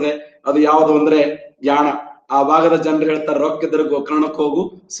ಅನಿಸ್ತದೆ. ಅದು ಯಾವುದು ಅಂದ್ರೆ ಯಾಣ. ಆ ಭಾಗದ ಜನರು ಹೇಳ್ತಾರೆ ರೊಕ್ಕಿದ್ರೆ ಗೋಕರ್ಣಕ್ಕೆ ಹೋಗು,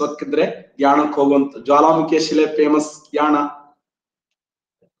 ಸೊಕ್ಕಿದ್ರೆ ಯಾಣಕ್ಕೆ ಹೋಗು ಅಂತ. ಜ್ವಾಲಾಮುಖಿಯ ಶಿಲೆ ಫೇಮಸ್ ಯಾಣ.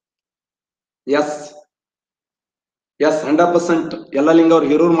 ಎಸ್ ಎಸ್ 100% ಎಲ್ಲ ಲಿಂಗ ಅವ್ರು,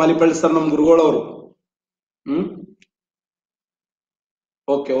 ಹಿರೂರ್ ಮಾಲಿಪಳ್ಳಿ ಸರ್ ನಮ್ ಗುರುಗಳವರು.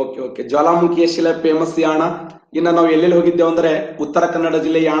 Okay okay okay. ಜ್ವಾಲಾಮುಖಿಯ ಶಿಲೆ ಫೇಮಸ್ ಯಾಣ. ಇನ್ನ ನಾವು ಎಲ್ಲೆಲ್ಲಿ ಹೋಗಿದ್ದೇವೆ ಅಂದ್ರೆ ಉತ್ತರ ಕನ್ನಡ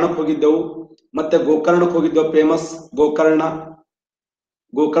ಜಿಲ್ಲೆ ಯಾಣಕ್ಕೆ ಹೋಗಿದ್ದೆವು, ಮತ್ತೆ ಗೋಕರ್ಣಕ್ಕೆ ಹೋಗಿದ್ದೆವು. ಫೇಮಸ್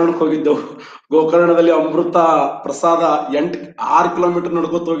ಗೋಕರ್ಣಕ್ಕೆ ಹೋಗಿದ್ದೆವು. ಗೋಕರ್ಣದಲ್ಲಿ ಅಮೃತ ಪ್ರಸಾದ 6 ಕಿಲೋಮೀಟರ್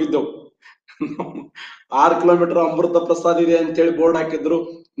ನಡ್ಕೋತ ಹೋಗಿದ್ದೆವು. 6 ಕಿಲೋಮೀಟರ್ ಅಮೃತ ಪ್ರಸಾದ ಇದೆ ಅಂತೇಳಿ ಬೋರ್ಡ್ ಹಾಕಿದ್ರು.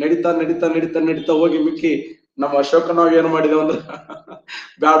 ನಡೀತಾ ನಡೀತಾ ನಡೀತಾ ನಡೀತಾ ಹೋಗಿ ಮಿಕ್ಕಿ ನಮ್ಮ ಅಶೋಕ ನಾವ್ ಏನ್ ಮಾಡಿದೇವ್ ಅಂದ್ರೆ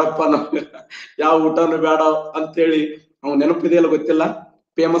ಬ್ಯಾಡಪ್ಪ, ನಮ್ಗೆ ಯಾವ ಊಟನು ಬೇಡ ಅಂತೇಳಿ, ಅವ್ನು ನೆನಪಿದೆಯಲ್ಲ ಗೊತ್ತಿಲ್ಲ.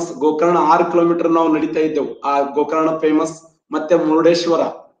 ಫೇಮಸ್ ಗೋಕರ್ಣ 6 ಕಿಲೋಮೀಟರ್ ನಾವು ನಡೀತಾ ಇದ್ದೆವು. ಆ ಗೋಕರ್ಣ ಫೇಮಸ್. ಮತ್ತೆ ಮುರುಡೇಶ್ವರ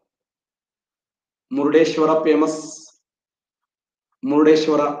ಫೇಮಸ್.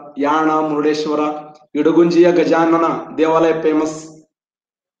 ಮುರುಡೇಶ್ವರ, ಯಾಣ, ಮುರುಡೇಶ್ವರ. ಇಡಗುಂಜಿಯ ಗಜಾನನ ದೇವಾಲಯ ಫೇಮಸ್.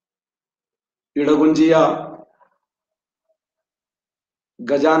 ಇಡಗುಂಜಿಯ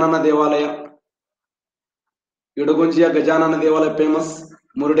ಗಜಾನನ ದೇವಾಲಯ, ಇಡಗುಂಜಿಯ ಗಜಾನನ ದೇವಾಲಯ ಫೇಮಸ್.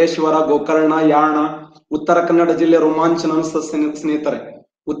 ಮುರುಡೇಶ್ವರ, ಗೋಕರ್ಣ, ಯಾಣ. ಉತ್ತರ ಕನ್ನಡ ಜಿಲ್ಲೆ ರೋಮಾಂಚನ ಅನಿಸ್ತ ಸ್ನೇಹಿತರೆ.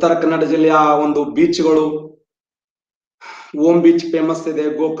 ಉತ್ತರ ಕನ್ನಡ ಜಿಲ್ಲೆಯ ಒಂದು ಬೀಚ್ಗಳು, ಓಂ ಬೀಚ್ ಫೇಮಸ್ ಇದೆ,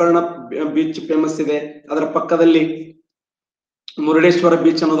 ಗೋಕರ್ಣ ಬೀಚ್ ಫೇಮಸ್ ಇದೆ. ಅದರ ಪಕ್ಕದಲ್ಲಿ ಮುರುಡೇಶ್ವರ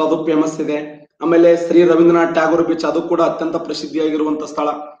ಬೀಚ್ ಅನ್ನೋದು ಅದು ಫೇಮಸ್ ಇದೆ. ಆಮೇಲೆ ಶ್ರೀ ರವೀಂದ್ರನಾಥ್ ಟ್ಯಾಗೋರ್ ಬೀಚ್, ಅದು ಕೂಡ ಅತ್ಯಂತ ಪ್ರಸಿದ್ಧಿಯಾಗಿರುವಂತ ಸ್ಥಳ.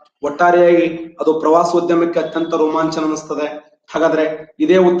 ಒಟ್ಟಾರೆಯಾಗಿ ಅದು ಪ್ರವಾಸೋದ್ಯಮಕ್ಕೆ ಅತ್ಯಂತ ರೋಮಾಂಚನ ಅನಿಸ್ತದೆ. ಹಾಗಾದ್ರೆ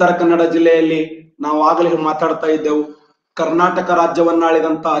ಇದೇ ಉತ್ತರ ಕನ್ನಡ ಜಿಲ್ಲೆಯಲ್ಲಿ ನಾವು ಆಗಲೇ ಮಾತಾಡ್ತಾ ಇದ್ದೆವು, ಕರ್ನಾಟಕ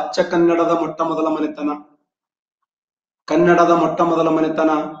ರಾಜ್ಯವನ್ನಾಳಿದಂತ ಅಚ್ಚ ಕನ್ನಡದ ಮೊಟ್ಟ ಮೊದಲ ಮನೆತನ, ಕನ್ನಡದ ಮೊಟ್ಟ ಮೊದಲ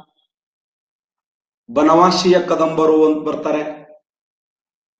ಮನೆತನ ಬನವಾಸಿಯ ಕದಂಬರು ಅಂತ ಬರ್ತಾರೆ.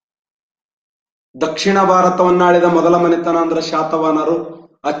 ದಕ್ಷಿಣ ಭಾರತವನ್ನಾಳಿದ ಮೊದಲ ಮನೆತನ ಅಂದ್ರೆ ಶಾತವಾಹನರು.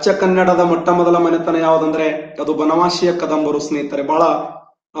 ಅಚ್ಚ ಕನ್ನಡದ ಮೊಟ್ಟ ಮೊದಲ ಮನೆತನ ಯಾವ್ದಂದ್ರೆ ಅದು ಬನವಾಸಿಯ ಕದಂಬರು ಸ್ನೇಹಿತರೆ. ಬಹಳ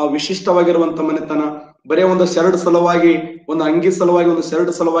ವಿಶಿಷ್ಟವಾಗಿರುವಂತ ಮನೆತನ. ಬರೇ ಒಂದು ಶರಡ್ ಸಲುವಾಗಿ, ಒಂದು ಅಂಗಿ ಸಲುವಾಗಿ, ಒಂದು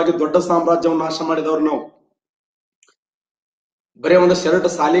ಶರಡ್ ಸಲುವಾಗಿ ದೊಡ್ಡ ಸಾಮ್ರಾಜ್ಯವನ್ನು ನಾಶ ಮಾಡಿದವರು ನಾವು. ಬರೇ ಒಂದು ಶರಡ್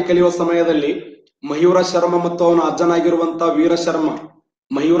ಸಾಲಿ ಕಲಿಯುವ ಸಮಯದಲ್ಲಿ ಮಯೂರ ಶರ್ಮ ಮತ್ತು ಅವನ ಅಜ್ಜನಾಗಿರುವಂತ ವೀರ ಶರ್ಮ,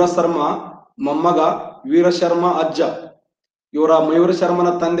 ಮಯೂರ ಶರ್ಮ ಮೊಮ್ಮಗ, ವೀರ ಶರ್ಮ ಅಜ್ಜ. ಇವರ ಮಯೂರ ಶರ್ಮನ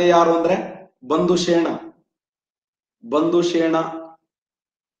ತಂದೆ ಯಾರು ಅಂದ್ರೆ ಬಂಧುಶೇಣ.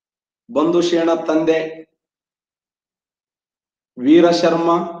 ಬಂಧುಶೇಣ ತಂದೆ ವೀರಶರ್ಮ,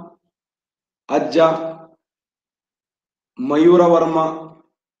 ಅಜ್ಜ ಮಯೂರವರ್ಮ.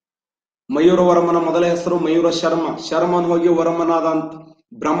 ಮಯೂರವರ್ಮನ ಮೊದಲ ಹೆಸರು ಮಯೂರ ಶರ್ಮ. ಶರ್ಮನ್ ಹೋಗಿ ವರ್ಮನಾದ ಅಂತ,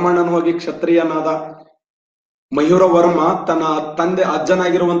 ಬ್ರಾಹ್ಮಣನ್ ಹೋಗಿ ಕ್ಷತ್ರಿಯನಾದ. ಮಯೂರವರ್ಮ ತನ್ನ ತಂದೆ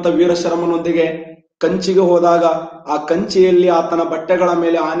ಅಜ್ಜನಾಗಿರುವಂತ ವೀರಶರ್ಮನೊಂದಿಗೆ ಕಂಚಿಗೆ ಹೋದಾಗ ಆ ಕಂಚಿಯಲ್ಲಿ ಆತನ ಬಟ್ಟೆಗಳ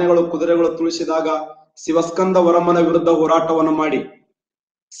ಮೇಲೆ ಆನೆಗಳು, ಕುದುರೆಗಳು ತುಳಿಸಿದಾಗ ಶಿವಸ್ಕಂದ ವರ್ಮನ ವಿರುದ್ಧ ಹೋರಾಟವನ್ನು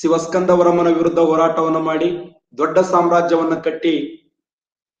ಮಾಡಿ ದೊಡ್ಡ ಸಾಮ್ರಾಜ್ಯವನ್ನ ಕಟ್ಟಿ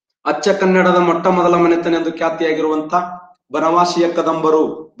ಅಚ್ಚ ಕನ್ನಡದ ಮೊಟ್ಟ ಮೊದಲ ಮನೆತನ ಎಂದು ಖ್ಯಾತಿಯಾಗಿರುವಂತ ಬನವಾಸಿಯ ಕದಂಬರು.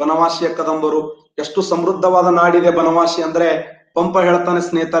 ಎಷ್ಟು ಸಮೃದ್ಧವಾದ ನಾಡಿದೆ ಬನವಾಸಿ ಅಂದ್ರೆ ಪಂಪ ಹೇಳ್ತಾನೆ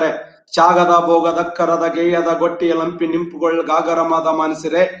ಸ್ನೇಹಿತರೆ, ಚಾಗದ ಭೋಗದ ಕರದ ಗೇಯದ ಗೊಟ್ಟಿಯ ಲಂಪಿ ನಿಂಪುಗೊಳ್ ಗಾಗರಮಾದ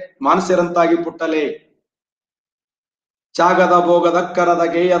ಮಾನಸಿರಂತಾಗಿ ಪುಟ್ಟಲೆ. ಚಾಗದ ಭೋಗದ ಕರದ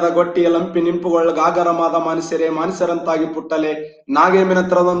ಗೇಯದ ಗೊಟ್ಟಿಯ ಲಂಪಿ ನಿಂಪುಗೊಳ್ ಗಾಗರಮಾದ ಮಾನಸರಂತಾಗಿ ಪುಟ್ಟಲೆ. ನಾಗೇಮಿನ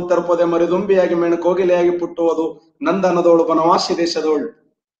ತರಪೊದೆ ಮರಿದುಂಬಿಯಾಗಿ ಮೇಣ ಕೋಗಿಲೆಯಾಗಿ ಪುಟ್ಟುವುದು ನಂದನದೋಳು ಬನವಾಸಿ ದೇಶದೋಳು.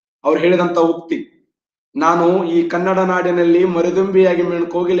 ಅವ್ರು ಹೇಳಿದಂತ ಉಕ್ತಿ, ನಾನು ಈ ಕನ್ನಡ ನಾಡಿನಲ್ಲಿ ಮರಿದುಂಬಿಯಾಗಿ ಮೇಣ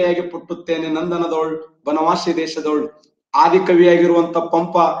ಕೋಗಿಲೆಯಾಗಿ ಪುಟ್ಟುತ್ತೇನೆ, ನಂದನದೋಳು ಬನವಾಸಿ ದೇಶದೋಳು. ಆದಿಕವಿಯಾಗಿರುವಂತ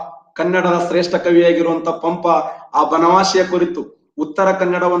ಪಂಪ, ಕನ್ನಡದ ಶ್ರೇಷ್ಠ ಕವಿಯಾಗಿರುವಂತ ಪಂಪ ಆ ಬನವಾಸಿಯ ಕುರಿತು, ಉತ್ತರ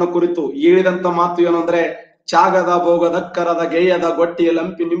ಕನ್ನಡವನ್ನು ಕುರಿತು ಹೇಳಿದಂತ ಮಾತು ಏನು ಅಂದ್ರೆ, ಚಾಗದ ಭೋಗದ ಕರದ ಗೇಯದ ಗೊಟ್ಟಿಯ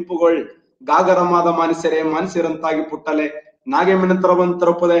ಲಂಪಿ ನಿಂಪುಗೊಳ್ ಗಾಗರಮಾದ ಮಾನಸಿರಂತಾಗಿ ಪುಟ್ಟಲೆ. ನಾಗೇಮಿನ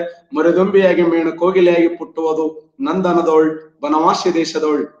ತರಪೊದೆ ಮರಿದುಂಬಿಯಾಗಿ ಮೇಣು ಕೋಗಿಲೆಯಾಗಿ ಪುಟ್ಟುವುದು ನಂದನದೋಳ್ ಬನವಾಸಿ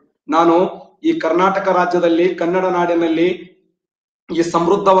ದೇಶದೋಳ್. ನಾನು ಈ ಕರ್ನಾಟಕ ರಾಜ್ಯದಲ್ಲಿ, ಕನ್ನಡ ನಾಡಿನಲ್ಲಿ, ಈ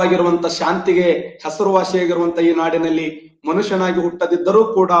ಸಮೃದ್ಧವಾಗಿರುವಂತ ಶಾಂತಿಗೆ ಹೆಸರುವಾಸಿಯಾಗಿರುವಂತ ಈ ನಾಡಿನಲ್ಲಿ ಮನುಷ್ಯನಾಗಿ ಹುಟ್ಟದಿದ್ದರೂ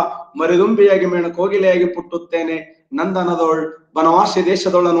ಕೂಡ ಮರಿದುಂಬಿಯಾಗಿ ಮೇಣ ಕೋಗಿಲೆಯಾಗಿ ಪುಟ್ಟುತ್ತೇನೆ, ನಂದನದೋಳ್ ಬನವಾಸಿ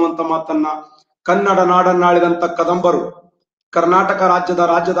ದೇಶದೋಳ್ ಅನ್ನುವಂತ ಮಾತನ್ನ ಕನ್ನಡ ನಾಡನ್ನಾಳಿದಂತ ಕದಂಬರು. ಕರ್ನಾಟಕ ರಾಜ್ಯದ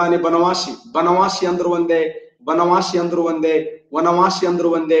ರಾಜಧಾನಿ ಬನವಾಸಿ ಅಂದ್ರು ಒಂದೇ, ವನವಾಸಿ ಅಂದ್ರು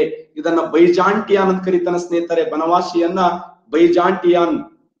ಒಂದೇ. ಇದನ್ನ ಬೈಜಾಂಟಿಯಾನ್ ಅಂತ ಕರೀತಾನೆ ಸ್ನೇಹಿತರೆ. ಬನವಾಸಿಯನ್ನ ಬೈಜಾಂಟಿಯಾನ್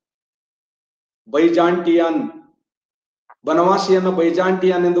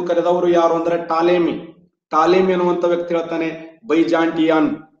ಎಂದು ಕರೆದವರು ಯಾರು ಅಂದ್ರೆ ಟಾಲೆಮಿ ಅನ್ನುವಂತ ವ್ಯಕ್ತಿ ಹೇಳ್ತಾನೆ ಬೈಜಾಂಟಿಯಾನ್.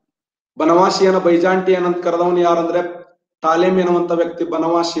 ಬನವಾಸಿಯನ್ನ ಬೈಜಾಂಟಿಯಾನ್ ಅಂತ ಕರೆದವನು ಯಾರು ಅಂದ್ರೆ ಟಾಲೆಮಿ ಅನ್ನುವಂತ ವ್ಯಕ್ತಿ.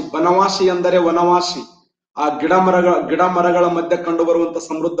 ಬನವಾಸಿ ಅಂದರೆ ವನವಾಸಿ, ಆ ಗಿಡ ಮರಗಳ ಮಧ್ಯೆ ಕಂಡು ಬರುವಂತ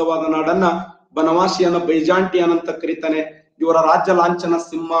ಸಮೃದ್ಧವಾದ ನಾಡನ್ನ ಬನವಾಸಿಯನ್ನ ಬೈಜಾಂಟಿಯಾನ್ ಅಂತ ಕರೀತಾನೆ. ಇವರ ರಾಜ್ಯ ಲಾಂಛನ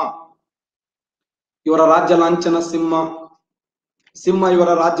ಸಿಂಹ. ಇವರ ರಾಜ್ಯ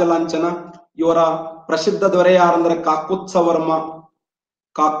ಲಾಂಛನ. ಇವರ ಪ್ರಸಿದ್ಧ ದೊರೆ ಯಾರಂದ್ರೆ ಕಾಕುತ್ಸ ವರ್ಮ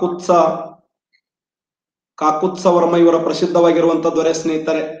ಇವರ ಪ್ರಸಿದ್ಧವಾಗಿರುವಂತ ದೊರೆ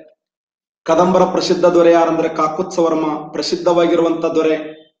ಸ್ನೇಹಿತರೆ. ಕದಂಬರ ಪ್ರಸಿದ್ಧ ದೊರೆ ಯಾರಂದ್ರೆ ಕಾಕುತ್ಸ ವರ್ಮ, ಪ್ರಸಿದ್ಧವಾಗಿರುವಂತ ದೊರೆ.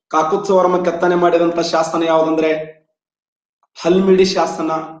 ಕಾಕುತ್ಸ ವರ್ಮ ಕೆತ್ತನೆ ಮಾಡಿದಂತ ಶಾಸನ ಯಾವ್ದಂದ್ರೆ ಹಲ್ಮಿಡಿ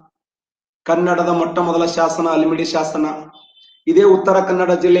ಶಾಸನ. ಕನ್ನಡದ ಮೊಟ್ಟ ಮೊದಲ ಶಾಸನ ಹಲ್ಮಿಡಿ ಶಾಸನ. ಇದೇ ಉತ್ತರ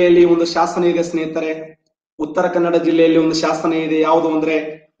ಕನ್ನಡ ಜಿಲ್ಲೆಯಲ್ಲಿ ಒಂದು ಶಾಸನ ಇದೆ ಸ್ನೇಹಿತರೆ. ಉತ್ತರ ಕನ್ನಡ ಜಿಲ್ಲೆಯಲ್ಲಿ ಒಂದು ಶಾಸನ ಇದೆ, ಯಾವುದು ಅಂದ್ರೆ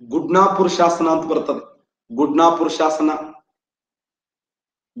ಗುಡ್ನಾಪುರ ಶಾಸನ ಅಂತ ಬರ್ತದೆ.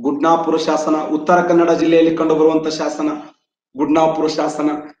 ಗುಡ್ನಾಪುರ ಶಾಸನ ಉತ್ತರ ಕನ್ನಡ ಜಿಲ್ಲೆಯಲ್ಲಿ ಕಂಡು ಬರುವಂತ ಶಾಸನ ಗುಡ್ನಾಪುರ ಶಾಸನ.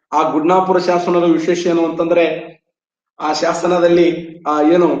 ಆ ಗುಡ್ನಾಪುರ ಶಾಸನದ ವಿಶೇಷ ಏನು ಅಂತಂದ್ರೆ, ಆ ಶಾಸನದಲ್ಲಿ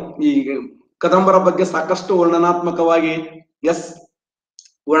ಏನು ಈ ಕದಂಬರ ಬಗ್ಗೆ ಸಾಕಷ್ಟು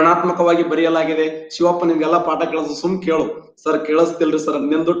ವರ್ಣನಾತ್ಮಕವಾಗಿ ಬರೆಯಲಾಗಿದೆ. ಶಿವಪ್ಪ ನಿಮ್ಗೆಲ್ಲ ಪಾಠ ಕೇಳಿಸ್ ಸುಮ್ ಕೇಳು. ಸರ್ ಕೇಳಿಸ್ತಿಲ್ರಿ ಸರ್,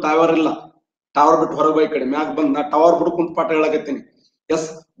 ನಿಂದು ಟವರ್ ಇಲ್ಲ, ಟವರ್ ಬಿಟ್ಟು ಹೊರಗೆ ಬೈ ಕಡೆ ಮ್ಯಾಕ್ ಬಂದ್, ನಾ ಟವರ್ ಬಿಟ್ಟು ಕುಂತ ಪಾಠ ಹೇಳಕತ್ತೀನಿ.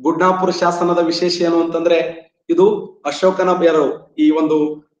 ಗುಡ್ನಾಪುರ ಶಾಸನದ ವಿಶೇಷ ಏನು ಅಂತಂದ್ರೆ, ಇದು ಅಶೋಕನ ಬೇರು. ಈ ಒಂದು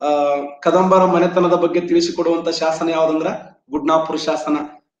ಕದಂಬರ ಮನೆತನದ ಬಗ್ಗೆ ತಿಳಿಸಿಕೊಡುವಂತ ಶಾಸನ ಯಾವ್ದಂದ್ರ ಗುಡ್ನಾಪುರ ಶಾಸನ.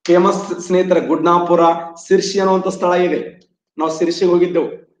 ಫೇಮಸ್ ಸ್ನೇಹಿತರೆ ಗುಡ್ನಾಪುರ. ಸಿರ್ಸಿ ಅನ್ನುವಂತ ಸ್ಥಳ ಇದೆ. ನಾವು ಸಿರ್ಸಿಗೆ ಹೋಗಿದ್ದೆವು.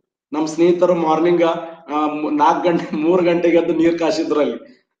 ನಮ್ ಸ್ನೇಹಿತರು ಮಾರ್ನಿಂಗ್ 3 ಗಂಟೆಗೆ ಎದ್ದು ನೀರ್ ಕಾಸಿದ್ರು ಅಲ್ಲಿ.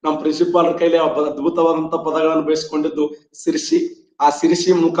 ನಮ್ ಪ್ರಿನ್ಸಿಪಾಲ್ ಕೈಲಿ ಅದ್ಭುತವಾದಂತ ಪದಗಳನ್ನು ಬೇಯಿಸ್ಕೊಂಡಿದ್ದು ಸಿರ್ಸಿ. ಆ ಸಿರ್ಸಿ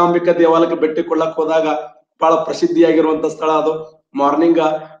ಮೂಕಾಂಬಿಕಾ ದೇವಾಲಯಕ್ಕೆ ಭೇಟಿ ಕೊಡ್ಲಕ್ ಹೋದಾಗ ಬಹಳ ಪ್ರಸಿದ್ಧಿಯಾಗಿರುವಂತ ಸ್ಥಳ ಅದು. ಮಾರ್ನಿಂಗ್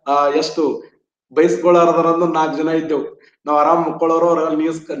ಎಷ್ಟು ಬಯಸ್ಕೊಳ್ಳಾರದರಂದು 4 ಜನ ಇದ್ದೆವು. ನಾವ್ ಆರಾಮ್ ಮುಕ್ಕೊಳ್ಳೋರು, ಅವ್ರಲ್ಲಿ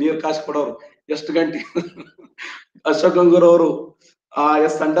ನೀರ್ ಕಾಸಿ ಕೊಡೋರು. ಎಷ್ಟು ಗಂಟೆ ಅಶೋಕ್ ಗಂಗೂರ್ ಅವರು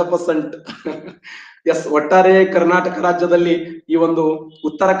 100%. ಒಟ್ಟಾರೆ ಕರ್ನಾಟಕ ರಾಜ್ಯದಲ್ಲಿ ಈ ಒಂದು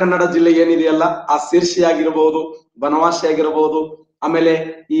ಉತ್ತರ ಕನ್ನಡ ಜಿಲ್ಲೆ ಏನಿದೆಯಲ್ಲ, ಆ ಸಿರ್ಸಿ ಆಗಿರಬಹುದು, ಬನವಾಸಿ ಆಗಿರಬಹುದು, ಆಮೇಲೆ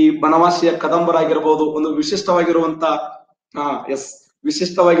ಈ ಬನವಾಸಿಯ ಕದಂಬರಾಗಿರ್ಬೋದು. ಒಂದು ವಿಶಿಷ್ಟವಾಗಿರುವಂತ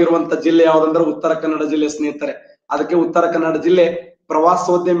ವಿಶಿಷ್ಟವಾಗಿರುವಂತ ಜಿಲ್ಲೆ ಯಾವ್ದಂದ್ರೆ ಉತ್ತರ ಕನ್ನಡ ಜಿಲ್ಲೆ ಸ್ನೇಹಿತರೆ. ಅದಕ್ಕೆ ಉತ್ತರ ಕನ್ನಡ ಜಿಲ್ಲೆ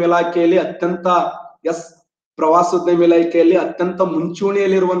ಪ್ರವಾಸೋದ್ಯಮ ಇಲಾಖೆಯಲ್ಲಿ ಪ್ರವಾಸೋದ್ಯಮ ಇಲಾಖೆಯಲ್ಲಿ ಅತ್ಯಂತ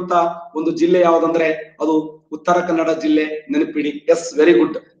ಮುಂಚೂಣಿಯಲ್ಲಿರುವಂತ ಒಂದು ಜಿಲ್ಲೆ ಯಾವ್ದಂದ್ರೆ ಅದು ಉತ್ತರ ಕನ್ನಡ ಜಿಲ್ಲೆ. ನೆನಪಿಡಿ. Very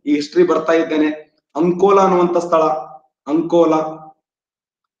good. ಈ ಹಿಸ್ಟ್ರಿ ಬರ್ತಾ ಇದ್ದೇನೆ. ಅಂಕೋಲಾ ಅನ್ನುವಂತ ಸ್ಥಳ,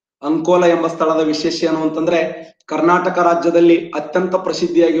 ಅಂಕೋಲಾ ಎಂಬ ಸ್ಥಳದ ವಿಶೇಷ ಏನು ಅಂತಂದ್ರೆ ಕರ್ನಾಟಕ ರಾಜ್ಯದಲ್ಲಿ ಅತ್ಯಂತ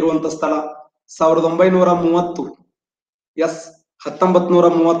ಪ್ರಸಿದ್ಧಿಯಾಗಿರುವಂತ ಸ್ಥಳ. 1930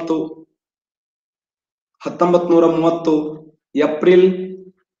 1930 ಏಪ್ರಿಲ್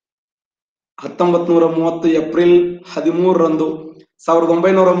 13ರಂದು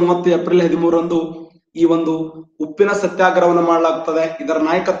 1930 ಏಪ್ರಿಲ್ 13ರಂದು ಈ ಒಂದು ಉಪ್ಪಿನ ಸತ್ಯಾಗ್ರಹವನ್ನು ಮಾಡಲಾಗ್ತದೆ. ಇದರ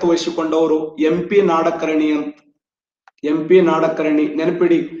ನಾಯಕತ್ವ ವಹಿಸಿಕೊಂಡವರು MP ನಾಡಕರ್ಣಿ ಅಂತ. MP ನಾಡಕರ್ಣಿ.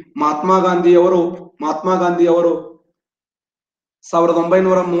 ನೆನಪಿಡಿ. ಮಹಾತ್ಮ ಗಾಂಧಿಯವರು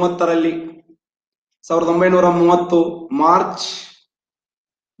 1930ರಲ್ಲಿ 1930 ಮಾರ್ಚ್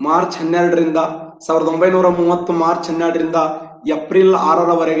 12ರಿಂದ 1930 ಮಾರ್ಚ್ 12ರಿಂದ ಏಪ್ರಿಲ್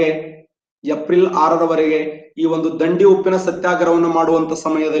 6ರವರೆಗೆ ಈ ಒಂದು ದಂಡಿ ಉಪ್ಪಿನ ಸತ್ಯಾಗ್ರಹವನ್ನು ಮಾಡುವಂತ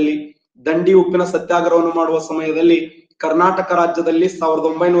ಸಮಯದಲ್ಲಿ ಕರ್ನಾಟಕ ರಾಜ್ಯದಲ್ಲಿ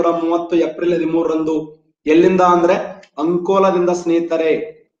 1930 ಏಪ್ರಿಲ್ 13ರಂದು ಎಲ್ಲಿಂದ ಅಂದ್ರೆ ಅಂಕೋಲದಿಂದ ಸ್ನೇಹಿತರೆ.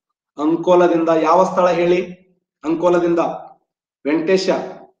 ಅಂಕೋಲದಿಂದ. ಯಾವ ಸ್ಥಳ ಹೇಳಿ? ಅಂಕೋಲದಿಂದ Venkatesha.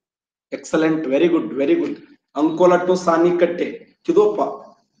 Excellent. Very good. Ankola to ಸಾನಿಕಟ್ಟೆ. ಕಿದೋಪ್ಪ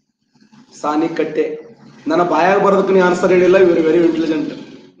ಸಾನಿಕಟ್ಟೆ. ನನ್ನ ಬಾಯಾಗ ಬರೋದಕ್ಕೆ ನೀವು ಆನ್ಸರ್ ಹೇಳಿಲ್ಲ. ಇವರು ವೆರಿ ಇಂಟೆಲಿಜೆಂಟ್.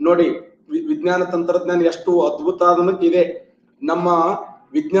 ನೋಡಿ ವಿಜ್ಞಾನ ತಂತ್ರಜ್ಞಾನ ಎಷ್ಟು ಅದ್ಭುತ ಅದಕ್ಕೆ ಇದೆ. ನಮ್ಮ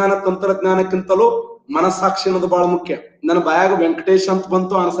ವಿಜ್ಞಾನ ತಂತ್ರಜ್ಞಾನಕ್ಕಿಂತಲೂ ಮನಸ್ಸಾಕ್ಷಿ ಅನ್ನೋದು ಬಹಳ ಮುಖ್ಯ. ನನ್ನ ಬಾಯಾಗ ವೆಂಕಟೇಶ್ ಅಂತ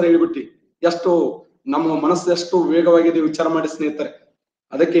ಬಂತು, ಆನ್ಸರ್ ಹೇಳಿಬಿಟ್ಟಿ. ಎಷ್ಟು ನಮ್ಮ ಮನಸ್ಸು ಎಷ್ಟು ವೇಗವಾಗಿದೆ ವಿಚಾರ ಮಾಡಿ ಸ್ನೇಹಿತರೆ.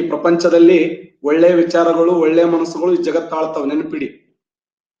 ಅದಕ್ಕೆ ಈ ಪ್ರಪಂಚದಲ್ಲಿ ಒಳ್ಳೆಯ ವಿಚಾರಗಳು, ಒಳ್ಳೆಯ ಮನಸ್ಸುಗಳು ಈ ಜಗತ್ತಾಳ್ತಾವೆ. ನೆನಪಿಡಿ.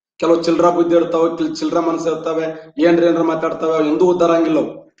 ಕೆಲವು ಚಿಲ್ರ ಬುದ್ಧಿ ಇರ್ತಾವೆ, ಚಿಲ್ರ ಮನಸ್ಸು ಇರ್ತವೆ, ಏನ್ರ ಮಾತಾಡ್ತವೆ, ಎಂದೂ ಉದ್ಧಾರ ಆಗಿಲ್ಲ.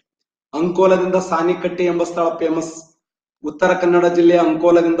 ಅಂಕೋಲದಿಂದ ಸಾನಿಕಟ್ಟಿ ಎಂಬ ಸ್ಥಳ ಫೇಮಸ್. ಉತ್ತರ ಕನ್ನಡ ಜಿಲ್ಲೆಯ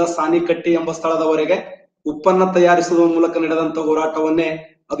ಅಂಕೋಲದಿಂದ ಸಾನಿಕಟ್ಟಿ ಎಂಬ ಸ್ಥಳದವರೆಗೆ ಉಪ್ಪನ್ನ ತಯಾರಿಸುವ ಮೂಲಕ ನಡೆದಂತ ಹೋರಾಟವನ್ನೇ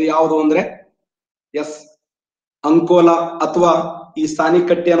ಅದು ಯಾವುದು ಅಂದ್ರೆ ಅಂಕೋಲ ಅಥವಾ ಈ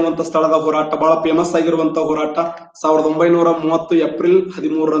ಸಾನಿಕಟ್ಟಿ ಅನ್ನುವಂತ ಸ್ಥಳದ ಹೋರಾಟ ಬಹಳ ಫೇಮಸ್ ಆಗಿರುವಂತ ಹೋರಾಟ. 1930 ಏಪ್ರಿಲ್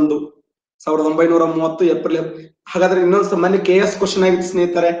 13ರಂದು 1930 ಏಪ್ರಿಲ್. ಹಾಗಾದ್ರೆ ಇನ್ನೊಂದು ಮೊನ್ನೆ KS ಕ್ವಶನ್ ಆಗಿತ್ತು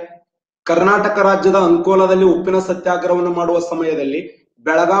ಸ್ನೇಹಿತರೆ. ಕರ್ನಾಟಕ ರಾಜ್ಯದ ಅಂಕೋಲದಲ್ಲಿ ಉಪ್ಪಿನ ಸತ್ಯಾಗ್ರಹವನ್ನು ಮಾಡುವ ಸಮಯದಲ್ಲಿ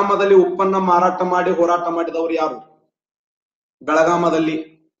ಬೆಳಗಾಮದಲ್ಲಿ ಉಪ್ಪನ್ನ ಮಾರಾಟ ಮಾಡಿ ಹೋರಾಟ ಮಾಡಿದವರು ಯಾರು? ಬೆಳಗಾಮದಲ್ಲಿ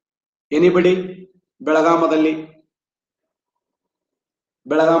ಎನಿಬಡಿ?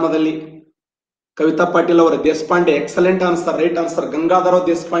 ಬೆಳಗಾಮದಲ್ಲಿ ಕವಿತಾ ಪಾಟೀಲ್ ಅವರ Deshpande. Excellent answer. Right answer. Gangadhara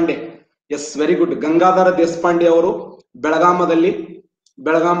Deshpande. Very good. Gangadhara Deshpande ಅವರು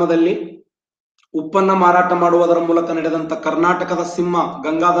ಬೆಳಗಾಮದಲ್ಲಿ ಉಪ್ಪನ್ನ ಮಾರಾಟ ಮಾಡುವುದರ ಮೂಲಕ ನಡೆದಂತ ಕರ್ನಾಟಕದ ಸಿಂಹ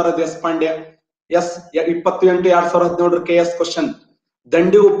ಗಂಗಾಧರ ದೇಶಪಾಂಡೆ. 28/2017 KS question.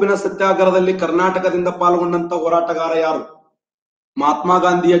 ದಂಡಿ ಉಪ್ಪಿನ ಸತ್ಯಾಗ್ರಹದಲ್ಲಿ ಕರ್ನಾಟಕದಿಂದ ಪಾಲ್ಗೊಂಡಂತ ಹೋರಾಟಗಾರ ಯಾರು? ಮಹಾತ್ಮ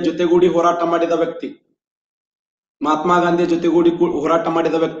ಗಾಂಧಿಯ ಜೊತೆಗೂಡಿ ಹೋರಾಟ ಮಾಡಿದ ವ್ಯಕ್ತಿ.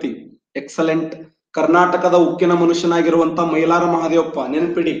 ಎಕ್ಸಲೆಂಟ್. ಕರ್ನಾಟಕದ ಉಕ್ಕಿನ ಮನುಷ್ಯನಾಗಿರುವಂತ ಮೈಲಾರ ಮಹದೇವಪ್ಪ.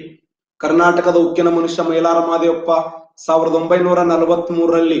 ನೆನಪಿಡಿ. ಕರ್ನಾಟಕದ ಉಕ್ಕಿನ ಮನುಷ್ಯ ಮೈಲಾರ ಮಹದೇವಪ್ಪ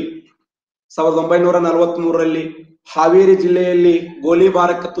 1943ರಲ್ಲಿ ಹಾವೇರಿ ಜಿಲ್ಲೆಯಲ್ಲಿ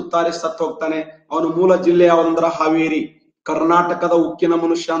ಗೋಲಿಬಾರಕ್ಕೆ ತುತ್ತಾರಿ ಸತ್ತು ಹೋಗ್ತಾನೆ. ಅವನ ಮೂಲ ಜಿಲ್ಲೆ ಯಾವಂದ್ರ ಹಾವೇರಿ. ಕರ್ನಾಟಕದ ಉಕ್ಕಿನ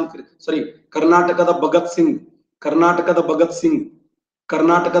ಮನುಷ್ಯ ಅಂತ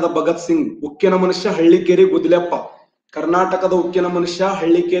ಕರ್ನಾಟಕದ ಭಗತ್ ಸಿಂಗ್. ಉಕ್ಕಿನ ಮನುಷ್ಯ ಹಳ್ಳಿಕೇರಿ ಗುದ್ಲೆಪ್ಪ. ಕರ್ನಾಟಕದ ಉಕ್ಕಿನ ಮನುಷ್ಯ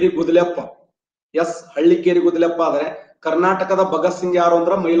ಹಳ್ಳಿಕೇರಿ ಗುದ್ಲೆಪ್ಪ. ಹಳ್ಳಿಕೇರಿ ಗುದ್ಲೆಪ್ಪ. ಆದ್ರೆ ಕರ್ನಾಟಕದ ಭಗತ್ ಸಿಂಗ್ ಯಾರು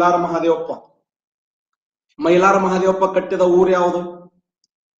ಅಂದ್ರ ಮೈಲಾರ ಮಹದೇವಪ್ಪ ಕಟ್ಟಿದ ಊರು ಯಾವುದು?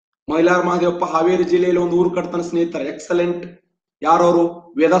 ಮೈಲಾರ ಮಹದೇವಪ್ಪ ಹಾವೇರಿ ಜಿಲ್ಲೆಯಲ್ಲಿ ಒಂದು ಊರು ಕಟ್ತಾನೆ ಸ್ನೇಹಿತರೆ. ಎಕ್ಸಲೆಂಟ್. ಯಾರವರು?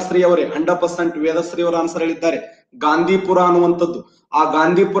 ವೇದಶ್ರೀ ಅವರೇ. 100% ವೇದಶ್ರೀ ಅವರು ಆನ್ಸರ್ ಹೇಳಿದ್ದಾರೆ. ಗಾಂಧಿಪುರ ಅನ್ನುವಂಥದ್ದು. ಆ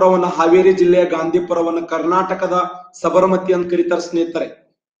ಗಾಂಧಿಪುರವನ್ನ, ಹಾವೇರಿ ಜಿಲ್ಲೆಯ ಗಾಂಧಿಪುರವನ್ನ ಕರ್ನಾಟಕದ ಸಬರಮತಿ ಅಂತ ಕರೀತಾರೆ ಸ್ನೇಹಿತರೆ.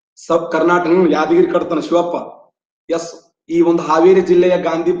 ಕರ್ನಾಟಕ ಯಾದಗಿರಿ ಕಟ್ತಾನೆ ಶಿವಪ್ಪ. ಈ ಒಂದು ಹಾವೇರಿ ಜಿಲ್ಲೆಯ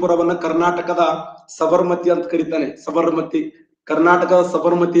ಗಾಂಧಿಪುರವನ್ನ ಕರ್ನಾಟಕದ ಸಬರಮತಿ ಅಂತ ಕರೀತಾನೆ. ಕರ್ನಾಟಕದ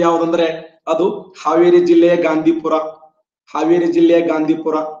ಸಬರಮತಿ ಯಾವ್ದಂದ್ರೆ ಅದು ಹಾವೇರಿ ಜಿಲ್ಲೆಯ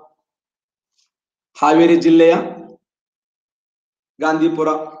ಗಾಂಧಿಪುರ.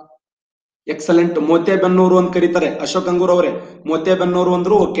 ಎಕ್ಸಲೆಂಟ್. ಮೋತಿಬೆನ್ನೂರು ಅಂತ ಕರೀತಾರೆ. ಅಶೋಕ್ ಅಂಗೂರ್ ಅವರೇ. ಮೋತಿಬೆನ್ನೂರು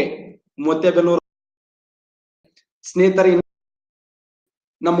ಅಂದ್ರು ಓಕೆ. ಮೋತಿಬೆನ್ನೂರು ಸ್ನೇಹಿತರೆ.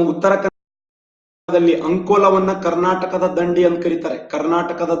 ನಮ್ಮ ಉತ್ತರ ಕನ್ನಡದಲ್ಲಿ ಅಂಕೋಲವನ್ನ ಕರ್ನಾಟಕದ ದಂಡಿ ಅಂತ ಕರೀತಾರೆ.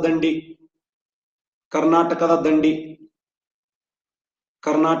 ಕರ್ನಾಟಕದ ದಂಡಿ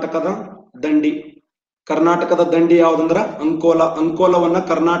ಯಾವ್ದಂದ್ರ ಅಂಕೋಲವನ್ನ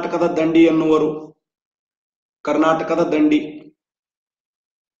ಕರ್ನಾಟಕದ ದಂಡಿ ಎನ್ನುವರು. ಕರ್ನಾಟಕದ ದಂಡಿ.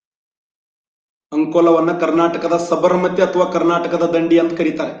 ಅಂಕೋಲವನ್ನ ಕರ್ನಾಟಕದ ಸಬರಮತಿ ಅಥವಾ ಕರ್ನಾಟಕದ ದಂಡಿ ಅಂತ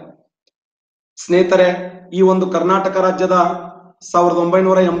ಕರೀತಾರೆ. ಸ್ನೇಹಿತರೆ, ಈ ಒಂದು ಕರ್ನಾಟಕ ರಾಜ್ಯದ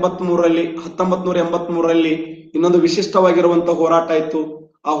 1983ರಲ್ಲಿ ಇನ್ನೊಂದು ವಿಶಿಷ್ಟವಾಗಿರುವಂತಹ ಹೋರಾಟ ಇತ್ತು.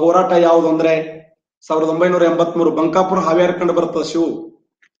 ಆ ಹೋರಾಟ ಯಾವುದು ಅಂದ್ರೆ 1983 ಬಂಕಾಪುರ ಹಾವೇರಿ ಕಂಡು ಬರ್ತದೆ ಶಿವು.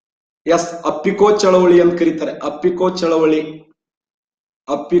 ಎಸ್, ಅಪ್ಪಿಕೋ ಚಳವಳಿ ಅಂತ ಕರೀತಾರೆ. ಅಪ್ಪಿಕೋ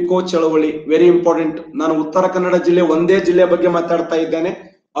ಚಳವಳಿ ವೆರಿ ಇಂಪಾರ್ಟೆಂಟ್. ನಾನು ಉತ್ತರ ಕನ್ನಡ ಜಿಲ್ಲೆ ಒಂದೇ ಜಿಲ್ಲೆ ಬಗ್ಗೆ ಮಾತಾಡ್ತಾ ಇದ್ದೇನೆ.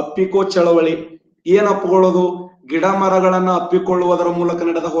 ಅಪ್ಪಿಕೋ ಚಳವಳಿ ಏನ್ ಅಪ್ಪಿಕೊಳ್ಳೋದು? ಗಿಡ ಮರಗಳನ್ನ ಅಪ್ಪಿಕೊಳ್ಳುವುದರ ಮೂಲಕ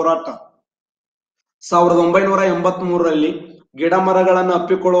ನಡೆದ ಹೋರಾಟ. 1983ರಲ್ಲಿ ಗಿಡ ಮರಗಳನ್ನ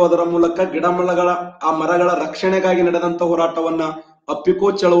ಅಪ್ಪಿಕೊಳ್ಳುವುದರ ಮೂಲಕ ಆ ಮರಗಳ ರಕ್ಷಣೆಗಾಗಿ ನಡೆದಂತ ಹೋರಾಟವನ್ನ ಅಪ್ಪಿಕೋ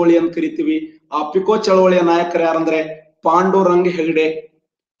ಚಳವಳಿ ಅಂತ ಕರಿತೀವಿ. ಆ ಅಪ್ಪಿಕೋ ಚಳವಳಿಯ ನಾಯಕರು ಯಾರಂದ್ರೆ ಪಾಂಡುರಂಗ್ ಹೆಗಡೆ.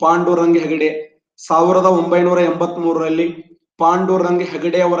 1983ರಲ್ಲಿ ಪಾಂಡುರಂಗ್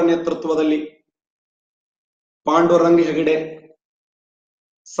ಹೆಗಡೆ ಅವರ ನೇತೃತ್ವದಲ್ಲಿ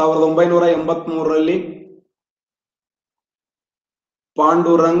 1983ರಲ್ಲಿ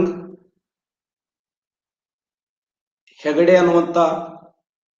ಪಾಂಡುರಂಗ್ ಹೆಗಡೆ ಅನ್ನುವಂತ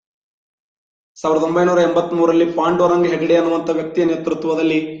 1983ರಲ್ಲಿ ಪಾಂಡುರಂಗ್ ಹೆಗಡೆ ಅನ್ನುವಂತ ವ್ಯಕ್ತಿಯ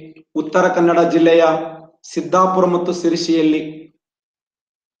ನೇತೃತ್ವದಲ್ಲಿ ಉತ್ತರ ಕನ್ನಡ ಜಿಲ್ಲೆಯ ಸಿದ್ದಾಪುರ ಮತ್ತು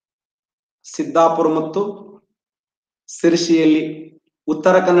ಸಿರ್ಸಿಯಲ್ಲಿ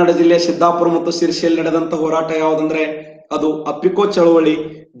ಉತ್ತರ ಕನ್ನಡ ಜಿಲ್ಲೆಯ ಸಿದ್ದಾಪುರ ಮತ್ತು ಸಿರ್ಸಿಯಲ್ಲಿ ನಡೆದಂತ ಹೋರಾಟ ಯಾವುದಂದ್ರೆ ಅದು ಅಪ್ಪಿಕೋ ಚಳವಳಿ.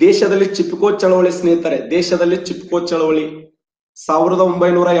 ದೇಶದಲ್ಲಿ ಚಿಪ್ಕೋ ಚಳವಳಿ ಸ್ನೇಹಿತರೆ, ದೇಶದಲ್ಲಿ ಚಿಪ್ಕೋ ಚಳವಳಿ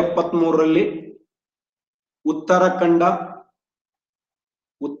 1973ರಲ್ಲಿ ಉತ್ತರ ಕಂಡ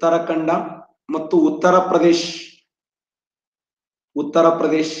ಮತ್ತು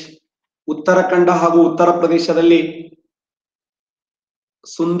ಉತ್ತರಾಖಂಡ ಹಾಗೂ ಉತ್ತರ ಪ್ರದೇಶದಲ್ಲಿ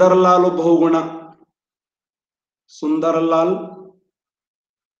ಸುಂದರ್ಲಾಲ್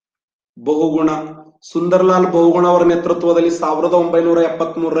ಬಹುಗುಣ ಅವರ ನೇತೃತ್ವದಲ್ಲಿ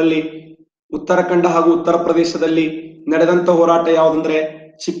 1973ರಲ್ಲಿ ಉತ್ತರಾಖಂಡ ಹಾಗೂ ಉತ್ತರ ಪ್ರದೇಶದಲ್ಲಿ ನಡೆದಂತ ಹೋರಾಟ ಯಾವುದಂದ್ರೆ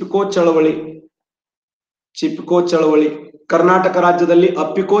ಚಿಪ್ಕೋ ಚಳವಳಿ. ಕರ್ನಾಟಕ ರಾಜ್ಯದಲ್ಲಿ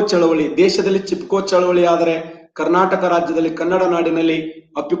ಅಪ್ಪಿಕೋ ಚಳವಳಿ. ದೇಶದಲ್ಲಿ ಚಿಪ್ಕೋ ಚಳವಳಿ ಆದರೆ ಕರ್ನಾಟಕ ರಾಜ್ಯದಲ್ಲಿ ಕನ್ನಡ ನಾಡಿನಲ್ಲಿ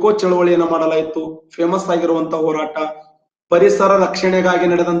ಅಪ್ಪಿಕೋ ಚಳವಳಿಯನ್ನು ಮಾಡಲಾಯಿತು. ಫೇಮಸ್ ಆಗಿರುವಂತಹ ಹೋರಾಟ, ಪರಿಸರ ರಕ್ಷಣೆಗಾಗಿ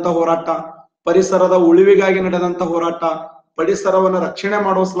ನಡೆದಂತ ಹೋರಾಟ, ಪರಿಸರದ ಉಳಿವಿಗಾಗಿ ನಡೆದಂತ ಹೋರಾಟ, ಪರಿಸರವನ್ನು ರಕ್ಷಣೆ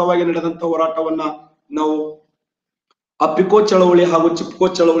ಮಾಡುವ ಸಲುವಾಗಿ ನಡೆದಂತ ಹೋರಾಟವನ್ನ ನಾವು ಅಪ್ಪಿಕೋ ಚಳವಳಿ ಹಾಗೂ ಚಿಪ್ಕೋ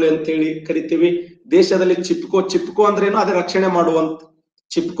ಚಳವಳಿ ಅಂತೇಳಿ ಕರಿತೀವಿ. ದೇಶದಲ್ಲಿ ಚಿಪ್ಕೋ ಅಂದ್ರೆ ಏನು? ಅದೇ ರಕ್ಷಣೆ ಮಾಡುವಂತ.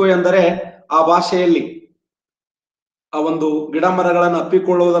 ಚಿಪ್ಕೋ ಎಂದರೆ ಆ ಭಾಷೆಯಲ್ಲಿ ಆ ಒಂದು ಗಿಡ ಮರಗಳನ್ನು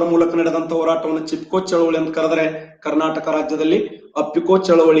ಅಪ್ಪಿಕೊಳ್ಳುವುದರ ಮೂಲಕ ನಡೆದಂತ ಹೋರಾಟವನ್ನು ಚಿಪ್ಕೋ ಚಳವಳಿ ಅಂತ ಕರೆದರೆ ಕರ್ನಾಟಕ ರಾಜ್ಯದಲ್ಲಿ ಅಪ್ಪಿಕೋ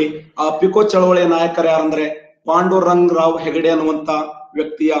ಚಳವಳಿ. ಆ ಅಪ್ಪಿಕೋ ಚಳವಳಿಯ ನಾಯಕರು ಯಾರಂದ್ರೆ ಪಾಂಡುರಂಗ್ ರಾವ್ ಹೆಗಡೆ ಅನ್ನುವಂತ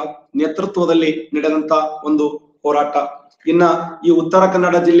ವ್ಯಕ್ತಿಯ ನೇತೃತ್ವದಲ್ಲಿ ನಡೆದಂತ ಒಂದು ಹೋರಾಟ. ಇನ್ನ ಈ ಉತ್ತರ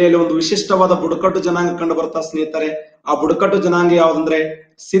ಕನ್ನಡ ಜಿಲ್ಲೆಯಲ್ಲಿ ಒಂದು ವಿಶಿಷ್ಟವಾದ ಬುಡಕಟ್ಟು ಜನಾಂಗ ಕಂಡು ಬರ್ತಾ ಸ್ನೇಹಿತರೆ. ಆ ಬುಡಕಟ್ಟು ಜನಾಂಗ ಯಾವ್ದಂದ್ರೆ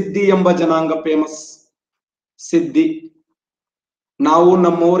ಸಿದ್ದಿ ಎಂಬ ಜನಾಂಗ. ಫೇಮಸ್ ಸಿದ್ದಿ. ನಾವು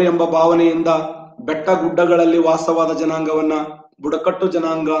ನಮ್ಮವರು ಎಂಬ ಭಾವನೆಯಿಂದ ಬೆಟ್ಟ ಗುಡ್ಡಗಳಲ್ಲಿ ವಾಸವಾದ ಜನಾಂಗವನ್ನ ಬುಡಕಟ್ಟು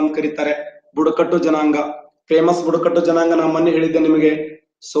ಜನಾಂಗ ಅಂತ ಕರೀತಾರೆ. ಬುಡಕಟ್ಟು ಜನಾಂಗ ಫೇಮಸ್. ಬುಡಕಟ್ಟು ಜನಾಂಗ ನಾನು ಮೊನ್ನೆ ಹೇಳಿದ್ದೆ ನಿಮಗೆ.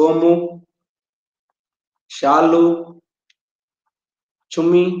 ಸೋಮು, ಶಾಲು,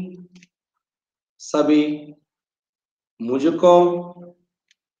 ಚುಮ್ಮಿ, ಸಬಿ, ಮುಜುಕೋ,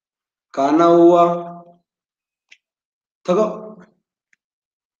 ಕಾನವ್ವ, ತಗೋ,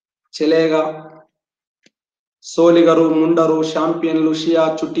 ಚೆಲೇಗ, ಸೋಲಿಗರು, ಮುಂಡರು, ಶಾಂಪಿಯನ್, ಲುಷಿಯಾ,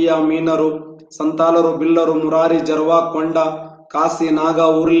 ಚುಟಿಯಾ, ಮೀನರು, ಸಂತಾಲರು, ಬಿಲ್ಲರು, ಮುರಾರಿ, ಜರ್ವಾ, ಕೊಂಡ, ಕಾಸಿ, ನಾಗ,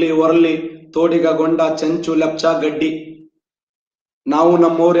 ಉರ್ಲಿ, ವರ್ಲಿ, ತೋಡಿಗ, ಗೊಂಡ, ಚೆಂಚು, ಲೆಪ್ಚ, ಗಡ್ಡಿ. ನಾವು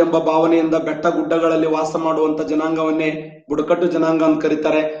ನಮ್ಮವರು ಎಂಬ ಭಾವನೆಯಿಂದ ಬೆಟ್ಟ ಗುಡ್ಡಗಳಲ್ಲಿ ವಾಸ ಮಾಡುವಂತ ಜನಾಂಗವನ್ನೇ ಬುಡಕಟ್ಟು ಜನಾಂಗ ಅಂತ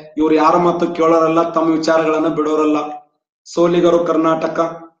ಕರೀತಾರೆ. ಇವರು ಯಾರ ಮಾತು ಕೇಳೋರಲ್ಲ, ತಮ್ಮ ವಿಚಾರಗಳನ್ನ ಬಿಡೋರಲ್ಲ. ಸೋಲಿಗರು ಕರ್ನಾಟಕ,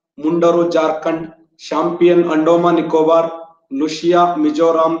 ಮುಂಡರು ಜಾರ್ಖಂಡ್, ಶಾಂಪಿಯನ್ ಅಂಡೋಮಾನ್ ನಿಕೋಬಾರ್, ಲುಷಿಯಾ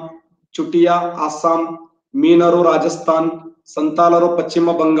ಮಿಜೋರಾಂ, ಚುಟಿಯಾ ಅಸ್ಸಾಂ, ಮೀನರು ರಾಜಸ್ಥಾನ್, ಸಂತಾಲರು ಪಶ್ಚಿಮ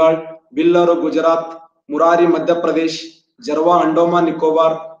ಬಂಗಾಳ, ಬಿಲ್ಲರು ಗುಜರಾತ್, ಮುರಾರಿ ಮಧ್ಯಪ್ರದೇಶ್, ಜರ್ವಾ ಅಂಡೋಮಾನ್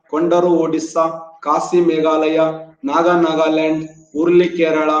ನಿಕೋಬಾರ್, ಕೊಂಡರು ಒಡಿಸ್ಸಾ, ಕಾಸಿ ಮೇಘಾಲಯ, ನಾಗ ನಾಗಾಲ್ಯಾಂಡ್, ಉರ್ಲಿ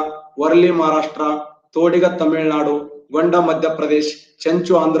ಕೇರಳ, ವರ್ಲಿ ಮಹಾರಾಷ್ಟ್ರ, ತೋಡಿಗ ತಮಿಳುನಾಡು, ಗೊಂಡ ಮಧ್ಯಪ್ರದೇಶ್,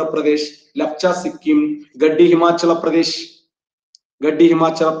 ಚೆಂಚು ಆಂಧ್ರ ಪ್ರದೇಶ್, ಲೆಪ್ಚಾ ಸಿಕ್ಕಿಂ, ಗಡ್ಡಿ ಹಿಮಾಚಲ ಪ್ರದೇಶ್.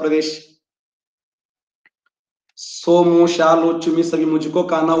 ಸೋಮು, ಶಾಲು, ಚುಮಿ, ಸವಿ, ಮುಜುಕೋ,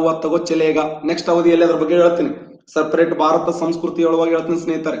 ಕಾನವ್ವ, ತಗೋ, ಚೆಲೇಗ. ನೆಕ್ಸ್ಟ್ ಅವಧಿಯಲ್ಲಿ ಅದ್ರ ಬಗ್ಗೆ ಹೇಳ್ತೀನಿ. ಸಪರೇಟ್ ಭಾರತ ಸಂಸ್ಕೃತಿ ಒಳಗೆ ಹೇಳ್ತೀನಿ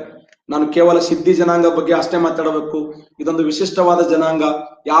ಸ್ನೇಹಿತರೆ. ನಾನು ಕೇವಲ ಸಿದ್ಧಿ ಜನಾಂಗ ಬಗ್ಗೆ ಅಷ್ಟೇ ಮಾತಾಡಬೇಕು. ಇದೊಂದು ವಿಶಿಷ್ಟವಾದ ಜನಾಂಗ.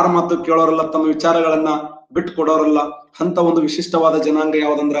 ಯಾರ ಮಾತು ಕೇಳೋರಲ್ಲ, ತಮ್ಮ ವಿಚಾರಗಳನ್ನ ಬಿಟ್ಟು ಕೊಡೋರಲ್ಲ. ಅಂತ ಒಂದು ವಿಶಿಷ್ಟವಾದ ಜನಾಂಗ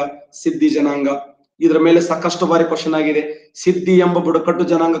ಯಾವ್ದಂದ್ರ ಸಿದ್ಧಿ ಜನಾಂಗ. ಇದ್ರ ಮೇಲೆ ಸಾಕಷ್ಟು ಬಾರಿ ಕ್ವಶನ್ ಆಗಿದೆ. ಸಿದ್ಧಿ ಎಂಬ ಬುಡಕಟ್ಟು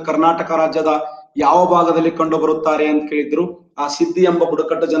ಜನಾಂಗ ಕರ್ನಾಟಕ ರಾಜ್ಯದ ಯಾವ ಭಾಗದಲ್ಲಿ ಕಂಡು ಬರುತ್ತಾರೆ ಅಂತ ಕೇಳಿದ್ರು. ಆ ಸಿದ್ಧಿ ಎಂಬ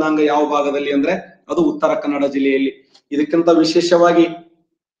ಬುಡಕಟ್ಟು ಜನಾಂಗ ಯಾವ ಭಾಗದಲ್ಲಿ ಅಂದ್ರೆ ಅದು ಉತ್ತರ ಕನ್ನಡ ಜಿಲ್ಲೆಯಲ್ಲಿ. ಇದಕ್ಕಿಂತ ವಿಶೇಷವಾಗಿ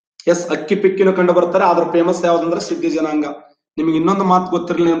ಎಸ್, ಅಕ್ಕಿ ಪಿಕ್ಕಿನೂ ಕಂಡು ಬರ್ತಾರೆ. ಆದ್ರ ಫೇಮಸ್ ಯಾವ್ದಂದ್ರೆ ಸಿದ್ಧಿ ಜನಾಂಗ. ನಿಮ್ಗೆ ಇನ್ನೊಂದು ಮಾತು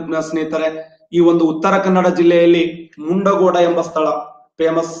ಗೊತ್ತಿರಲಿ ಸ್ನೇಹಿತರೆ, ಈ ಒಂದು ಉತ್ತರ ಕನ್ನಡ ಜಿಲ್ಲೆಯಲ್ಲಿ ಮುಂಡಗೋಡ ಎಂಬ ಸ್ಥಳ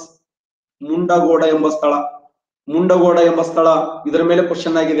ಫೇಮಸ್. ಮುಂಡಗೋಡ ಎಂಬ ಸ್ಥಳ, ಮುಂಡಗೋಡ ಎಂಬ ಸ್ಥಳ ಇದರ ಮೇಲೆ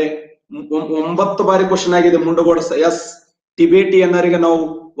ಕ್ವಶನ್ ಆಗಿದೆ. 9 ಬಾರಿ ಕ್ವಶನ್ ಆಗಿದೆ ಮುಂಡಗೋಡ. ಎಸ್, ಟಿಬೇಟಿಯನ್ನರಿಗೆ ನಾವು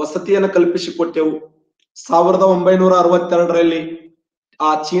ವಸತಿಯನ್ನು ಕಲ್ಪಿಸಿಕೊಟ್ಟೆವು. 1962ರಲ್ಲಿ ಆ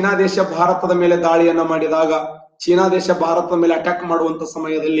ಚೀನಾ ದೇಶ ಭಾರತದ ಮೇಲೆ ದಾಳಿಯನ್ನ ಮಾಡಿದಾಗ, ಚೀನಾ ದೇಶ ಭಾರತದ ಮೇಲೆ ಅಟ್ಯಾಕ್ ಮಾಡುವಂತ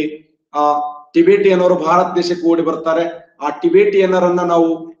ಸಮಯದಲ್ಲಿ ಆ ಟಿಬೇಟಿಯನ್ನರು ಭಾರತ ದೇಶಕ್ಕೆ ಓಡಿ ಬರ್ತಾರೆ. ಆ ಟಿಬೇಟಿಯನ್ನರನ್ನ ನಾವು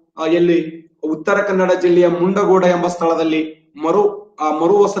ಎಲ್ಲಿ ಉತ್ತರ ಕನ್ನಡ ಜಿಲ್ಲೆಯ ಮುಂಡಗೋಡ ಎಂಬ ಸ್ಥಳದಲ್ಲಿ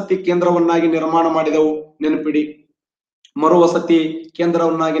ಮರು ವಸತಿ ಕೇಂದ್ರವನ್ನಾಗಿ ನಿರ್ಮಾಣ ಮಾಡಿದೆವು. ನೆನಪಿಡಿ, ಮರು ವಸತಿ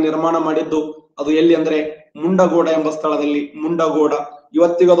ಕೇಂದ್ರವನ್ನಾಗಿ ನಿರ್ಮಾಣ ಮಾಡಿದ್ದು ಅದು ಎಲ್ಲಿ ಅಂದ್ರೆ ಮುಂಡಗೋಡ ಎಂಬ ಸ್ಥಳದಲ್ಲಿ. ಮುಂಡಗೋಡ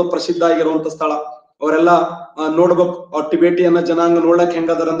ಇವತ್ತಿಗೂ ಅದು ಪ್ರಸಿದ್ಧ ಆಗಿರುವಂತ ಸ್ಥಳ. ಅವರೆಲ್ಲ ನೋಡ್ಬೇಕು, ಟಿಬೇಟಿಯನ್ನ ಜನಾಂಗ ನೋಡ್ಲಕ್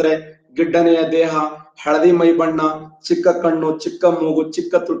ಹೆಂಗದರಂದ್ರೆ ಗಿಡ್ಡನೆಯ ದೇಹ, ಹಳದಿ ಮೈ ಬಣ್ಣ, ಚಿಕ್ಕ ಕಣ್ಣು, ಚಿಕ್ಕ ಮೂಗು,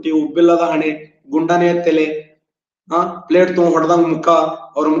 ಚಿಕ್ಕ ತುಟಿ, ಉಬ್ಬಿಲ್ಲದ ಹಣೆ, ಗುಂಡನೆಯ ತಲೆ, ಪ್ಲೇಟ್ ತಗೊಂಡ್ ಹೊಡೆದಂಗ ಮುಖ.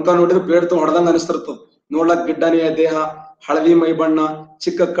 ಅವ್ರ ಮುಖ ನೋಡಿದ್ರೆ ಪ್ಲೇಟ್ ತಗೊಂಡ್ ಹೊಡೆದಂಗ ಅನಿಸ್ತಿರ್ತದ. ನೋಡ್ಲಕ್ ಗಿಡ್ಡನೆಯ ದೇಹ, ಹಳದಿ ಮೈ ಬಣ್ಣ,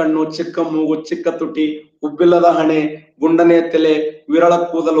 ಚಿಕ್ಕ ಕಣ್ಣು, ಚಿಕ್ಕ ಮೂಗು, ಚಿಕ್ಕ ತುಟಿ, ಉಬ್ಬಿಲ್ಲದ ಹಣೆ, ಗುಂಡನೆಯ ತಲೆ, ವಿರಳ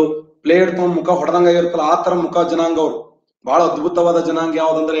ಕೂದಲು, ಪ್ಲೇಟ್ ತಗೊಂಡ್ ಮುಖ ಹೊಡೆದಂಗಾಗಿರ್ತಲ್ಲ ಆ ತರ ಮುಖ ಜನಾಂಗ. ಅವರು ಬಹಳ ಅದ್ಭುತವಾದ ಜನಾಂಗ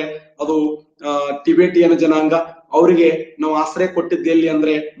ಯಾವ್ದಂದ್ರೆ ಅದು ಟಿಬೇಟಿಯನ್ ಜನಾಂಗ. ಅವರಿಗೆ ನಾವು ಆಶ್ರಯ ಕೊಟ್ಟಿದ್ದ ಎಲ್ಲಿ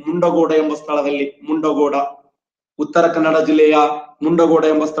ಅಂದ್ರೆ ಮುಂಡಗೋಡ ಎಂಬ ಸ್ಥಳದಲ್ಲಿ. ಮುಂಡಗೋಡ, ಉತ್ತರ ಕನ್ನಡ ಜಿಲ್ಲೆಯ ಮುಂಡಗೋಡ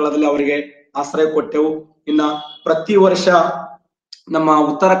ಎಂಬ ಸ್ಥಳದಲ್ಲಿ ಅವರಿಗೆ ಆಶ್ರಯ ಕೊಟ್ಟೆವು. ಇನ್ನ ಪ್ರತಿ ವರ್ಷ ನಮ್ಮ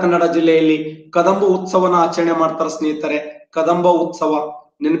ಉತ್ತರ ಕನ್ನಡ ಜಿಲ್ಲೆಯಲ್ಲಿ ಕದಂಬ ಉತ್ಸವನ ಆಚರಣೆ ಮಾಡ್ತಾರೆ ಸ್ನೇಹಿತರೆ. ಕದಂಬ ಉತ್ಸವ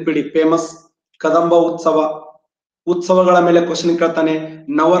ನೆನಪಿಡಿ, ಫೇಮಸ್ ಕದಂಬ ಉತ್ಸವ. ಉತ್ಸವಗಳ ಮೇಲೆ ಕ್ವಶನ್ ಕೇಳ್ತಾನೆ.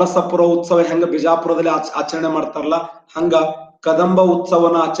 ನವರಸಪುರ ಉತ್ಸವ ಹೆಂಗ ಬಿಜಾಪುರದಲ್ಲಿ ಆಚರಣೆ ಮಾಡ್ತಾರಲ್ಲ, ಹಂಗ ಕದಂಬ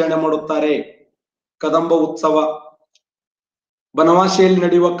ಉತ್ಸವನ ಆಚರಣೆ ಮಾಡುತ್ತಾರೆ. ಕದಂಬ ಉತ್ಸವ, ಬನವಾಸಿಯಲ್ಲಿ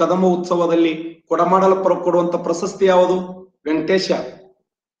ನಡೆಯುವ ಕದಂಬ ಉತ್ಸವದಲ್ಲಿ ಕೊಡುವಂತ ಪ್ರಶಸ್ತಿ ಯಾವುದು? ವೆಂಕಟೇಶ.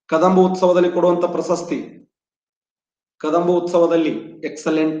 ಕದಂಬ ಉತ್ಸವದಲ್ಲಿ ಕೊಡುವಂತ ಪ್ರಶಸ್ತಿ, ಕದಂಬ ಉತ್ಸವದಲ್ಲಿ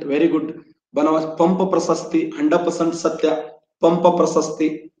excellent, very good. Banavasi Pampa ಪ್ರಶಸ್ತಿ 100% ಸತ್ಯ. ಪಂಪ ಪ್ರಶಸ್ತಿ,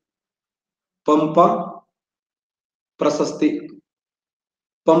 ಪಂಪ ಪ್ರಶಸ್ತಿ,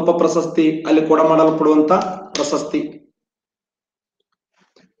 ಪಂಪ ಪ್ರಶಸ್ತಿ ಅಲ್ಲಿ ಕೊಡಮಾಡಲ್ಪಡುವಂತ ಪ್ರಶಸ್ತಿ,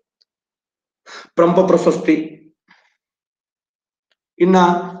 ಪಂಪ ಪ್ರಶಸ್ತಿ. ಇನ್ನ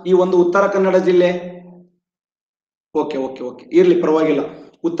ಈ ಒಂದು ಉತ್ತರ ಕನ್ನಡ ಜಿಲ್ಲೆ ಓಕೆ ಇರ್ಲಿ ಪರವಾಗಿಲ್ಲ.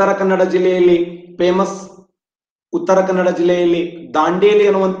 ಉತ್ತರ ಕನ್ನಡ ಜಿಲ್ಲೆಯಲ್ಲಿ ಫೇಮಸ್, ಉತ್ತರ ಕನ್ನಡ ಜಿಲ್ಲೆಯಲ್ಲಿ ದಾಂಡೇಲಿ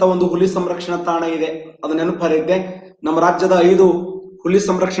ಅನ್ನುವಂತ ಒಂದು ಹುಲಿ ಸಂರಕ್ಷಣಾ ತಾಣ ಇದೆ. ಅದು ನೆನಪರಿದ್ದೆ. ನಮ್ಮ ರಾಜ್ಯದ 5 ಹುಲಿ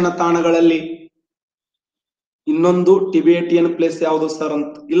ಸಂರಕ್ಷಣಾ ತಾಣಗಳಲ್ಲಿ ಇನ್ನೊಂದು ಟಿಬೇಟಿಯನ್ ಪ್ಲೇಸ್ ಯಾವುದು ಸರ್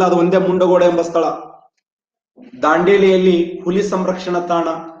ಅಂತ ಇಲ್ಲ, ಅದು ಒಂದೇ ಮುಂಡಗೋಡ ಎಂಬ ಸ್ಥಳ. ದಾಂಡೇಲಿಯಲ್ಲಿ ಹುಲಿ ಸಂರಕ್ಷಣಾ ತಾಣ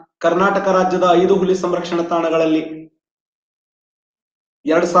ಕರ್ನಾಟಕ ರಾಜ್ಯದ 5 ಹುಲಿ ಸಂರಕ್ಷಣಾ ತಾಣಗಳಲ್ಲಿ.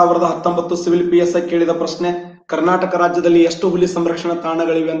 2019 ಸಿವಿಲ್ PSI ಕೇಳಿದ ಪ್ರಶ್ನೆ, ಕರ್ನಾಟಕ ರಾಜ್ಯದಲ್ಲಿ ಎಷ್ಟು ಹುಲಿ ಸಂರಕ್ಷಣಾ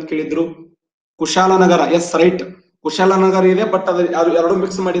ತಾಣಗಳಿವೆ ಅಂತ ಕೇಳಿದ್ರು. ಕುಶಾಲನಗರ, ಎಸ್ ರೈಟ್, ಕುಶಾಲನಗರ ಇದೆ, ಬಟ್ ಅದು ಎರಡು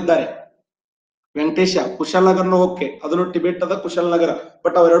ಮಿಕ್ಸ್ ಮಾಡಿದ್ದಾರೆ. ವೆಂಕಟೇಶ, ಕುಶಾಲನಗರನು ಓಕೆ, ಅದನ್ನು ಟಿಬೇಟ್ ಅದ ಕುಶಾಲನಗರ,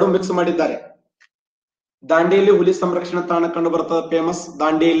 ಬಟ್ ಅವೆರಡು ಮಿಕ್ಸ್ ಮಾಡಿದ್ದಾರೆ. ದಾಂಡೇಲಿ ಹುಲಿ ಸಂರಕ್ಷಣಾ ತಾಣ ಕಂಡು ಬರ್ತದೆ, ಫೇಮಸ್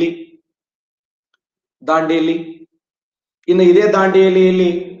ದಾಂಡೇಲಿ. ಇನ್ನು ಇದೇ ದಾಂಡೇಲಿಯಲ್ಲಿ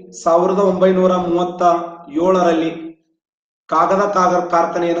 1937ರಲ್ಲಿ ಕಾಗದ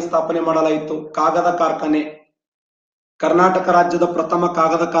ಕಾರ್ಖಾನೆಯನ್ನು ಸ್ಥಾಪನೆ ಮಾಡಲಾಯಿತು. ಕಾಗದ ಕಾರ್ಖಾನೆ, ಕರ್ನಾಟಕ ರಾಜ್ಯದ ಪ್ರಥಮ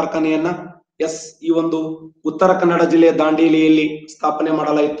ಕಾಗದ ಕಾರ್ಖಾನೆಯನ್ನ ಈ ಒಂದು ಉತ್ತರ ಕನ್ನಡ ಜಿಲ್ಲೆಯ ದಾಂಡೇಲಿಯಲ್ಲಿ ಸ್ಥಾಪನೆ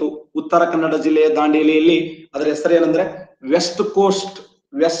ಮಾಡಲಾಯಿತು. ಉತ್ತರ ಕನ್ನಡ ಜಿಲ್ಲೆಯ ದಾಂಡೇಲಿಯಲ್ಲಿ ಅದರ ಹೆಸರು ಏನಂದ್ರೆ West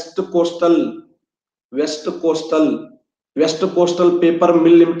coastal paper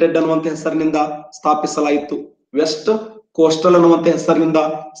mill limited ಅನ್ನುವಂತ ಹೆಸರಿನಿಂದ ಸ್ಥಾಪಿಸಲಾಯಿತು. ವೆಸ್ಟ್ ಕೋಸ್ಟಲ್ ಅನ್ನುವಂತ ಹೆಸರಿನಿಂದ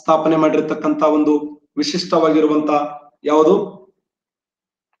ಸ್ಥಾಪನೆ ಮಾಡಿರ್ತಕ್ಕಂತ ಒಂದು ವಿಶಿಷ್ಟವಾಗಿರುವಂತ ಯಾವುದು?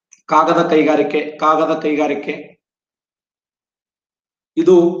 ಕಾಗದ ಕೈಗಾರಿಕೆ.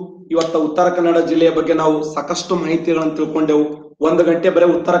 ಇದು ಇವತ್ತ ಉತ್ತರ ಕನ್ನಡ ಜಿಲ್ಲೆಯ ಬಗ್ಗೆ ನಾವು ಸಾಕಷ್ಟು ಮಾಹಿತಿಗಳನ್ನು ತಿಳ್ಕೊಂಡೆವು. 1 ಗಂಟೆ ಬರೀ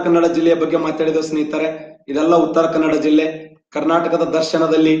ಉತ್ತರ ಕನ್ನಡ ಜಿಲ್ಲೆಯ ಬಗ್ಗೆ ಮಾತಾಡಿದ ಸ್ನೇಹಿತರೆ. ಇದೆಲ್ಲ ಉತ್ತರ ಕನ್ನಡ ಜಿಲ್ಲೆ, ಕರ್ನಾಟಕದ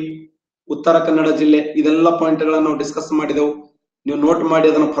ದರ್ಶನದಲ್ಲಿ ಉತ್ತರ ಕನ್ನಡ ಜಿಲ್ಲೆ, ಇದೆಲ್ಲ ಪಾಯಿಂಟ್ ಗಳನ್ನ ನಾವು ಡಿಸ್ಕಸ್ ಮಾಡಿದೆವು. ನೀವು ನೋಟ್ ಮಾಡಿ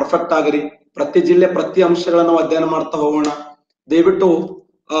ಅದನ್ನು ಪರ್ಫೆಕ್ಟ್ ಆಗಿರಿ. ಪ್ರತಿ ಜಿಲ್ಲೆ ಪ್ರತಿ ಅಂಶಗಳನ್ನ ನಾವು ಅಧ್ಯಯನ ಮಾಡ್ತಾ ಹೋಗೋಣ. ದಯವಿಟ್ಟು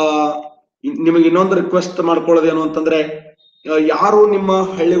ನಿಮಗೆ ಇನ್ನೊಂದು ರಿಕ್ವೆಸ್ಟ್ ಮಾಡ್ಕೊಳ್ಳೋದೇನು ಅಂತಂದ್ರೆ, ಯಾರು ನಿಮ್ಮ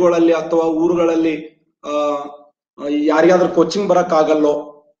ಹಳ್ಳಿಗಳಲ್ಲಿ ಅಥವಾ ಊರುಗಳಲ್ಲಿ ಯಾರಿಗಾದ್ರೂ ಕೋಚಿಂಗ್ ಬರಕ್ ಆಗಲ್ಲೋ,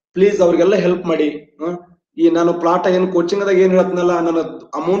 ಪ್ಲೀಸ್ ಅವ್ರಿಗೆಲ್ಲ ಹೆಲ್ಪ್ ಮಾಡಿ. ಈ ನಾನು ಪ್ಲಾಟ್ ಏನ್ ಕೋಚಿಂಗ್ದಾಗ ಏನ್ ಹೇಳ್ತೀನಲ್ಲ, ನನ್ನ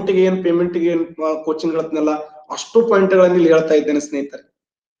ಅಮೌಂಟ್ಗೆ ಏನ್ ಪೇಮೆಂಟ್ಗೆ ಏನ್ ಕೋಚಿಂಗ್ ಹೇಳ್ತೀನಲ್ಲ, ಅಷ್ಟು ಪಾಯಿಂಟ್ಗಳನ್ನ ಇಲ್ಲಿ ಹೇಳ್ತಾ ಇದ್ದೇನೆ ಸ್ನೇಹಿತರೆ.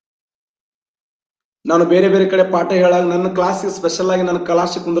 ನಾನು ಬೇರೆ ಬೇರೆ ಕಡೆ ಪಾಠ ಹೇಳಾಗ ನನ್ನ ಕ್ಲಾಸಿಗೆ ಸ್ಪೆಷಲ್ ಆಗಿ ನನ್ನ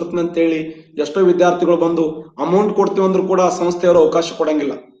ಕ್ಲಾಸಿಗೆ ಕುಂದಿರ್ತೀನಿ ಅಂತ ಹೇಳಿ ಎಷ್ಟೋ ವಿದ್ಯಾರ್ಥಿಗಳು ಬಂದು ಅಮೌಂಟ್ ಕೊಡ್ತೀವಿ ಅಂದ್ರೂ ಕೂಡ ಸಂಸ್ಥೆಯವರು ಅವಕಾಶ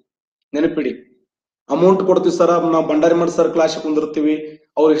ಕೊಡಂಗಿಲ್ಲ. ನೆನಪಿಡಿ, ಅಮೌಂಟ್ ಕೊಡ್ತೀವಿ ಸರ್, ನಾವು ಭಂಡಾರಿ ಮಠ ಸರ್ ಕ್ಲಾಸಿಗೆ ಕುಂದಿರ್ತೀವಿ,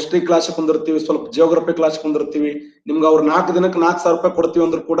 ಅವ್ರ ಹಿಸ್ಟ್ರಿ ಕ್ಲಾಸ್ ಕುಂದಿರ್ತೀವಿ, ಸ್ವಲ್ಪ ಜಿಯೋಗ್ರಫಿ ಕ್ಲಾಸ್ ಕುಂದಿರ್ತೀವಿ, ನಿಮ್ಗೆ ಅವ್ರು 4 ದಿನಕ್ಕೆ 4,000 ರೂಪಾಯಿ ಕೊಡ್ತೀವಿ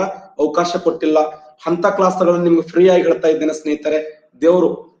ಅಂದ್ರೂ ಕೂಡ ಅವಕಾಶ ಕೊಟ್ಟಿಲ್ಲ. ಅಂತ ಕ್ಲಾಸ್ಗಳನ್ನು ನಿಮ್ಗೆ ಫ್ರೀ ಆಗಿ ಹೇಳ್ತಾ ಇದ್ದೇನೆ ಸ್ನೇಹಿತರೆ. ದೇವರು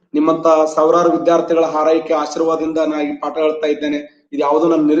ನಿಮ್ಮಂತ ಸಾವಿರಾರು ವಿದ್ಯಾರ್ಥಿಗಳ ಹಾರೈಕೆ ಆಶೀರ್ವಾದದಿಂದ ನಾನು ಈ ಪಾಠ ಹೇಳ್ತಾ ಇದ್ದೇನೆ. ಇದು ಯಾವುದೋ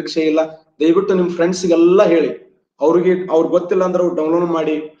ನನ್ನ ನಿರೀಕ್ಷೆ ಇಲ್ಲ. ದಯವಿಟ್ಟು ನಿಮ್ ಫ್ರೆಂಡ್ಸ್ಗೆಲ್ಲ ಹೇಳಿ, ಅವ್ರಿಗೆ ಗೊತ್ತಿಲ್ಲ ಅಂದ್ರೆ ಅವ್ರು ಡೌನ್ಲೋಡ್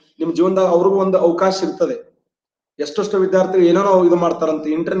ಮಾಡಿ. ನಿಮ್ ಜೀವನದಾಗ ಅವ್ರಿಗೂ ಒಂದು ಅವಕಾಶ ಇರ್ತದೆ. ಎಷ್ಟೆಷ್ಟು ವಿದ್ಯಾರ್ಥಿಗಳು ಏನೇನೋ ಇದು ಮಾಡ್ತಾರಂತೆ,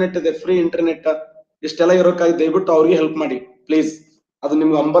 ಇಂಟರ್ನೆಟ್ ಇದೆ, ಫ್ರೀ ಇಂಟರ್ನೆಟ್, ಇಷ್ಟೆಲ್ಲ ಇರೋಕ್ಕಾಗಿ ದಯವಿಟ್ಟು ಅವ್ರಿಗೆ ಹೆಲ್ಪ್ ಮಾಡಿ ಪ್ಲೀಸ್. ಅದು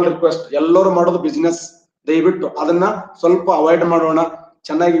ನಿಮ್ಗೆ ಹಂಬಲ್ ರಿಕ್ವೆಸ್ಟ್. ಎಲ್ಲರೂ ಮಾಡೋದು ಬಿಸ್ನೆಸ್, ದಯವಿಟ್ಟು ಅದನ್ನ ಸ್ವಲ್ಪ ಅವಾಯ್ಡ್ ಮಾಡೋಣ.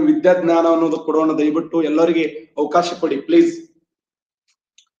 ಚೆನ್ನಾಗಿ ವಿದ್ಯಾಜ್ಞಾನ ಅನ್ನೋದು ಕೊಡೋಣ. ದಯವಿಟ್ಟು ಎಲ್ಲರಿಗೆ ಅವಕಾಶ ಕೊಡಿ ಪ್ಲೀಸ್.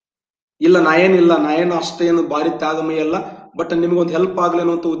 ಇಲ್ಲ ನಾ ಏನು ಅಷ್ಟೇನು ಭಾರಿ ತ್ಯಾಗಮಯ ಅಲ್ಲ, ಬಟ್ ನಿಮ್ಗೊಂದು ಹೆಲ್ಪ್ ಆಗ್ಲಿ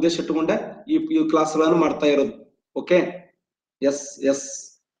ಅನ್ನೋ ಉದ್ದೇಶ ಇಟ್ಟುಕೊಂಡೆ ಈ ಕ್ಲಾಸ್ಗಳನ್ನು ಮಾಡ್ತಾ ಇರೋದು. Okay, S S.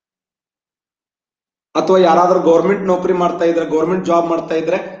 ಅಥವಾ ಯಾರಾದ್ರೂ ಗೌರ್ಮೆಂಟ್ ನೌಕರಿ ಮಾಡ್ತಾ ಇದ್ರೆ, ಗೌರ್ಮೆಂಟ್ ಜಾಬ್ ಮಾಡ್ತಾ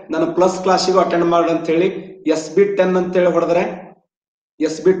ಇದ್ರೆ ನಾನು ಪ್ಲಸ್ ಕ್ಲಾಸಿಗೂ ಅಟೆಂಡ್ ಮಾಡಿ ಅಂತ ಹೇಳಿ SB10 ಅಂತ ಹೇಳಿ ಹೊಡೆದ್ರೆ,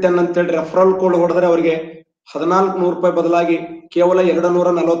 SB10 ಅಂತ ಹೇಳಿ ರೆಫರಲ್ ಕೋಡ್ ಹೊಡೆದ್ರೆ ಅವರಿಗೆ 1,400 ರೂಪಾಯಿ ಬದಲಾಗಿ ಕೇವಲ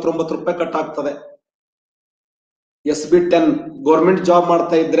 249 ರೂಪಾಯಿ ಕಟ್ ಆಗ್ತದೆ. SB10 ಗೌರ್ಮೆಂಟ್ ಜಾಬ್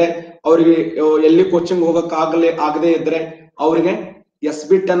ಮಾಡ್ತಾ ಇದ್ರೆ ಅವ್ರಿಗೆ ಎಲ್ಲಿ ಕೋಚಿಂಗ್ ಹೋಗಕ್ ಆಗದೆ ಇದ್ರೆ ಅವ್ರಿಗೆ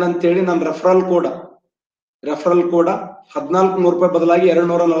SB10 ಅಂತ ಹೇಳಿ ನಾನು ರೆಫರಲ್ ಕೋಡ್ 1,400 ರೂಪಾಯಿ ಬದಲಾಗಿ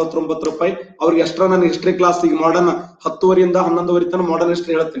 249 ರೂಪಾಯಿ. ಅವ್ರಿಗೆ ಎಕ್ಸ್ಟ್ರಾ ನಾನು ಹಿಸ್ಟ್ರಿ ಕ್ಲಾಸ್ ಈಗ ಮಾಡರ್ನ್ 10:30 11:30 ತನಕ ಮಾಡರ್ನ್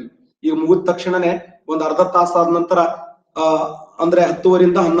ಹಿಸ್ಟ್ರಿ ಹೇಳ್ತೀನಿ. ಈಗ ಮುಗಿದ ತಕ್ಷಣನೇ ಒಂದು ಅರ್ಧ ತಾಸು ಆದ ನಂತರ ಅಂದ್ರೆ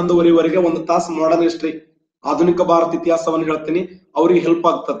 10:30 11:30 ಒಂದು ತಾಸು ಮಾಡರ್ನ್ ಹಿಸ್ಟ್ರಿ, ಆಧುನಿಕ ಭಾರತ ಇತಿಹಾಸವನ್ನು ಹೇಳ್ತೀನಿ. ಅವ್ರಿಗೆ ಹೆಲ್ಪ್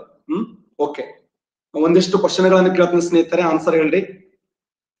ಆಗ್ತದೆ. ಓಕೆ, ಒಂದಿಷ್ಟು ಕ್ವಶನ್ಗಳನ್ನು ಕೇಳ್ತೀನಿ ಸ್ನೇಹಿತರೆ, ಆನ್ಸರ್ ಹೇಳ್ರಿ.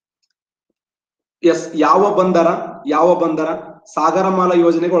 ಎಸ್, ಯಾವ ಬಂದರ ಸಾಗರಮಾಲಾ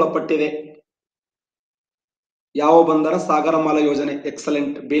ಯೋಜನೆಗೆ ಒಳಪಟ್ಟಿದೆ? ಯಾವ ಬಂದರ ಸಾಗರಮಾಲಾ ಯೋಜನೆ?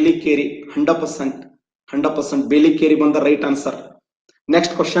 ಎಕ್ಸಲೆಂಟ್, ಬೇಲಿಕೇರಿ. 100% ಬೇಲಿಕೇರಿ ಬಂದರ right answer.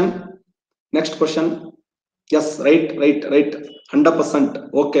 Next question. S, right 100%.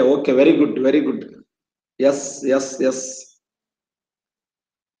 Okay, very good. S.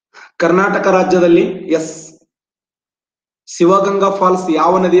 Karnataka ರಾಜ್ಯದಲ್ಲಿ ಶಿವಗಂಗಾ ಫಾಲ್ಸ್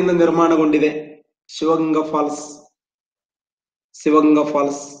ಯಾವ ನದಿಯಿಂದ ನಿರ್ಮಾಣಗೊಂಡಿದೆ? ಶಿವಗಂಗಾ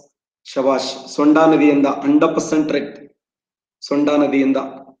ಫಾಲ್ಸ್ ಶಬಾಷ್, ಸೊಂಡಾ ನದಿಯಿಂದ. 100% ರೈಟ್, ಸೊಂಡಾ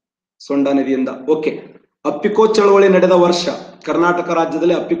ನದಿಯಿಂದ. ಓಕೆ, ಅಪ್ಪಿಕೋ ಚಳವಳಿ ನಡೆದ ವರ್ಷ? ಕರ್ನಾಟಕ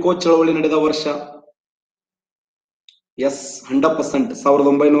ರಾಜ್ಯದಲ್ಲಿ ಅಪ್ಪಿಕೋ ಚಳವಳಿ ನಡೆದ ವರ್ಷ? ಎಸ್, 100%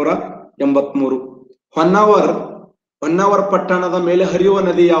 1983. ಹೊನ್ನಾವರ್ ಪಟ್ಟಣದ ಮೇಲೆ ಹರಿಯುವ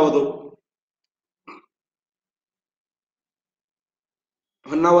ನದಿ ಯಾವುದು?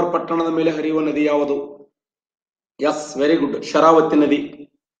 ಹೊನ್ನಾವರ್ ಪಟ್ಟಣದ ಮೇಲೆ ಹರಿಯುವ ನದಿ ಯಾವುದು? ಎಸ್, ವೆರಿ ಗುಡ್, ಶರಾವತಿ ನದಿ.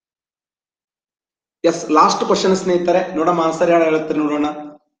 ಎಸ್, ಲಾಸ್ಟ್ ಕ್ವಶನ್ ಸ್ನೇಹಿತರೆ, ನೋಡೋಣ ಆನ್ಸರ್ ಯಾರು ಹೇಳ್ತಾರೆ ನೋಡೋಣ.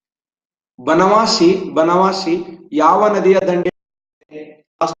 ಬನವಾಸಿ ಯಾವ ನದಿಯ ದಂಡೆ?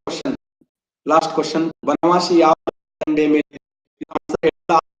 ಲಾಸ್ಟ್ ಕ್ವಶನ್, ಬನವಾಸಿ ಯಾವ ದಂಡೆ ಮೇಲೆ?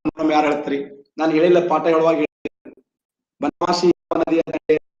 ಯಾರು ಹೇಳ್ತೀರಿ? ನಾನು ಹೇಳಿಲ್ಲ, ಪಾಠ ಹೇಳುವಾಗ ಬನವಾಸಿ ಯಾವ ನದಿಯ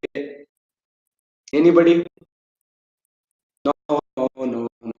ದಂಡೆ? ಎನಿಬಡಿ?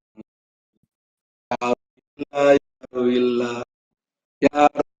 ಯಾರು ಇಲ್ಲ.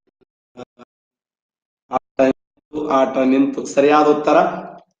 ಆಟ ನಿಂತು. ಸರಿಯಾದ ಉತ್ತರ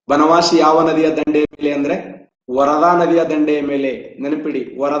ಬನವಾಸಿ ಯಾವ ನದಿಯ ದಂಡೆಯ ಮೇಲೆ ಅಂದ್ರೆ ವರದಾ ನದಿಯ ದಂಡೆಯ ಮೇಲೆ. ನೆನಪಿಡಿ,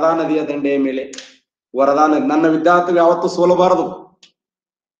 ವರದಾ ನದಿಯ ದಂಡೆಯ ಮೇಲೆ. ವರದಾ ನದಿ. ನನ್ನ ವಿದ್ಯಾರ್ಥಿಗಳು ಯಾವತ್ತೂ ಸೋಲಬಾರದು,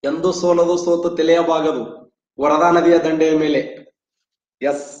 ಎಂದು ಸೋತು ತಿಳಿಯಬಾಗದು. ವರದಾ ನದಿಯ ದಂಡೆಯ ಮೇಲೆ.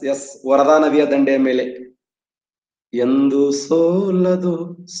 ಎಸ್, ವರದಾ ನದಿಯ ದಂಡೆಯ ಮೇಲೆ. ಎಂದು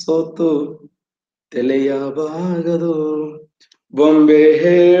ಸೋತು ತಿಳಿಯಬಾಗದು. ಬೊಂಬೆ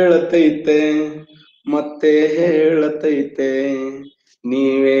ಹೇಳತೈತೆ ಮತ್ತೆ ಹೇಳತೈತೆ,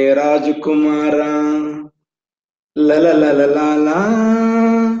 ನೀವೇ ರಾಜಕುಮಾರ.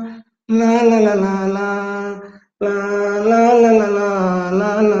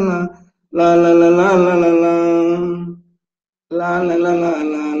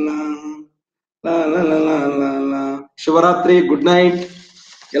 ಶಿವರಾತ್ರಿ, ಗುಡ್ ನೈಟ್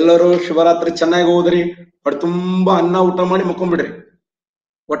ಎಲ್ಲರೂ. ಶಿವರಾತ್ರಿ ಚೆನ್ನಾಗಿ ಓದ್ರಿ, ಹೊಟ್ಟೆ ತುಂಬಾ ಅನ್ನ ಊಟ ಮಾಡಿ ಮಕ್ಕೊಂಡ್ಬಿಡ್ರಿ,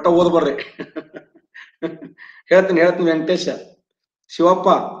 ಒಟ್ಟ ಓದ್ ಬರ್ರಿ. ಹೇಳ್ತೀನಿ ವೆಂಕಟೇಶ. ಶಿವಪ್ಪ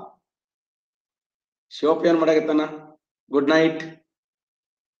ಏನ್ ಮಾಡಾಕತ್ತಾನ? ಗುಡ್ ನೈಟ್,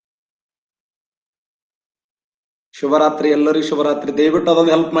 ಶುಭರಾತ್ರಿ ಎಲ್ಲರಿಗೂ ಶುಭರಾತ್ರಿ. ದಯವಿಟ್ಟು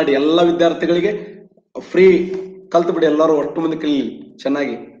ಅದೊಂದು ಹೆಲ್ಪ್ ಮಾಡಿ, ಎಲ್ಲ ವಿದ್ಯಾರ್ಥಿಗಳಿಗೆ ಫ್ರೀ ಕಲ್ತು ಬಿಡಿ, ಎಲ್ಲರೂ ಒಟ್ಟು ಮುಂದೆ ಕಲೀಲಿ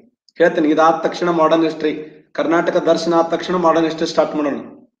ಚೆನ್ನಾಗಿ. ಹೇಳ್ತೀನಿ, ಇದಾದ ತಕ್ಷಣ ಮಾಡರ್ನ್ ಹಿಸ್ಟ್ರಿ, ಕರ್ನಾಟಕ ದರ್ಶನ ಆದ ತಕ್ಷಣ ಮಾಡರ್ನ್ ಹಿಸ್ಟ್ರಿ ಸ್ಟಾರ್ಟ್ ಮಾಡೋಣ.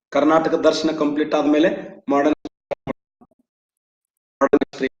 ಕರ್ನಾಟಕ ದರ್ಶನ ಕಂಪ್ಲೀಟ್ ಆದ್ಮೇಲೆ ಮಾಡರ್ನ್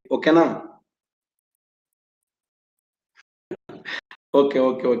ಹಿಸ್ಟ್ರಿ. ಓಕೆನಾ? Okay.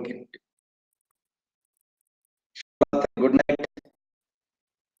 Good night.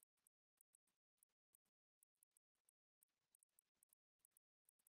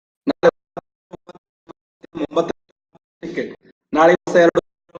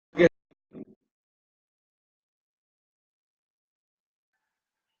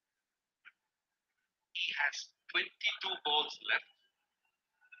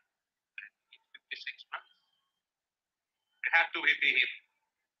 have to be him.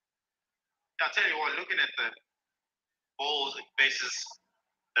 I'll tell you what, looking at the balls, bases,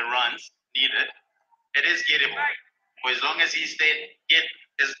 the runs needed, it is gettable. For as long as he's there,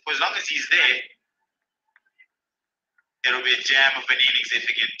 for as long as he's there, it'll be a jam of an innings if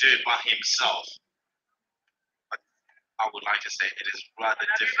he can do it by himself. But I would like to say it is rather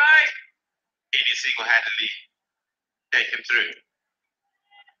difficult. Can you single-handedly take him through?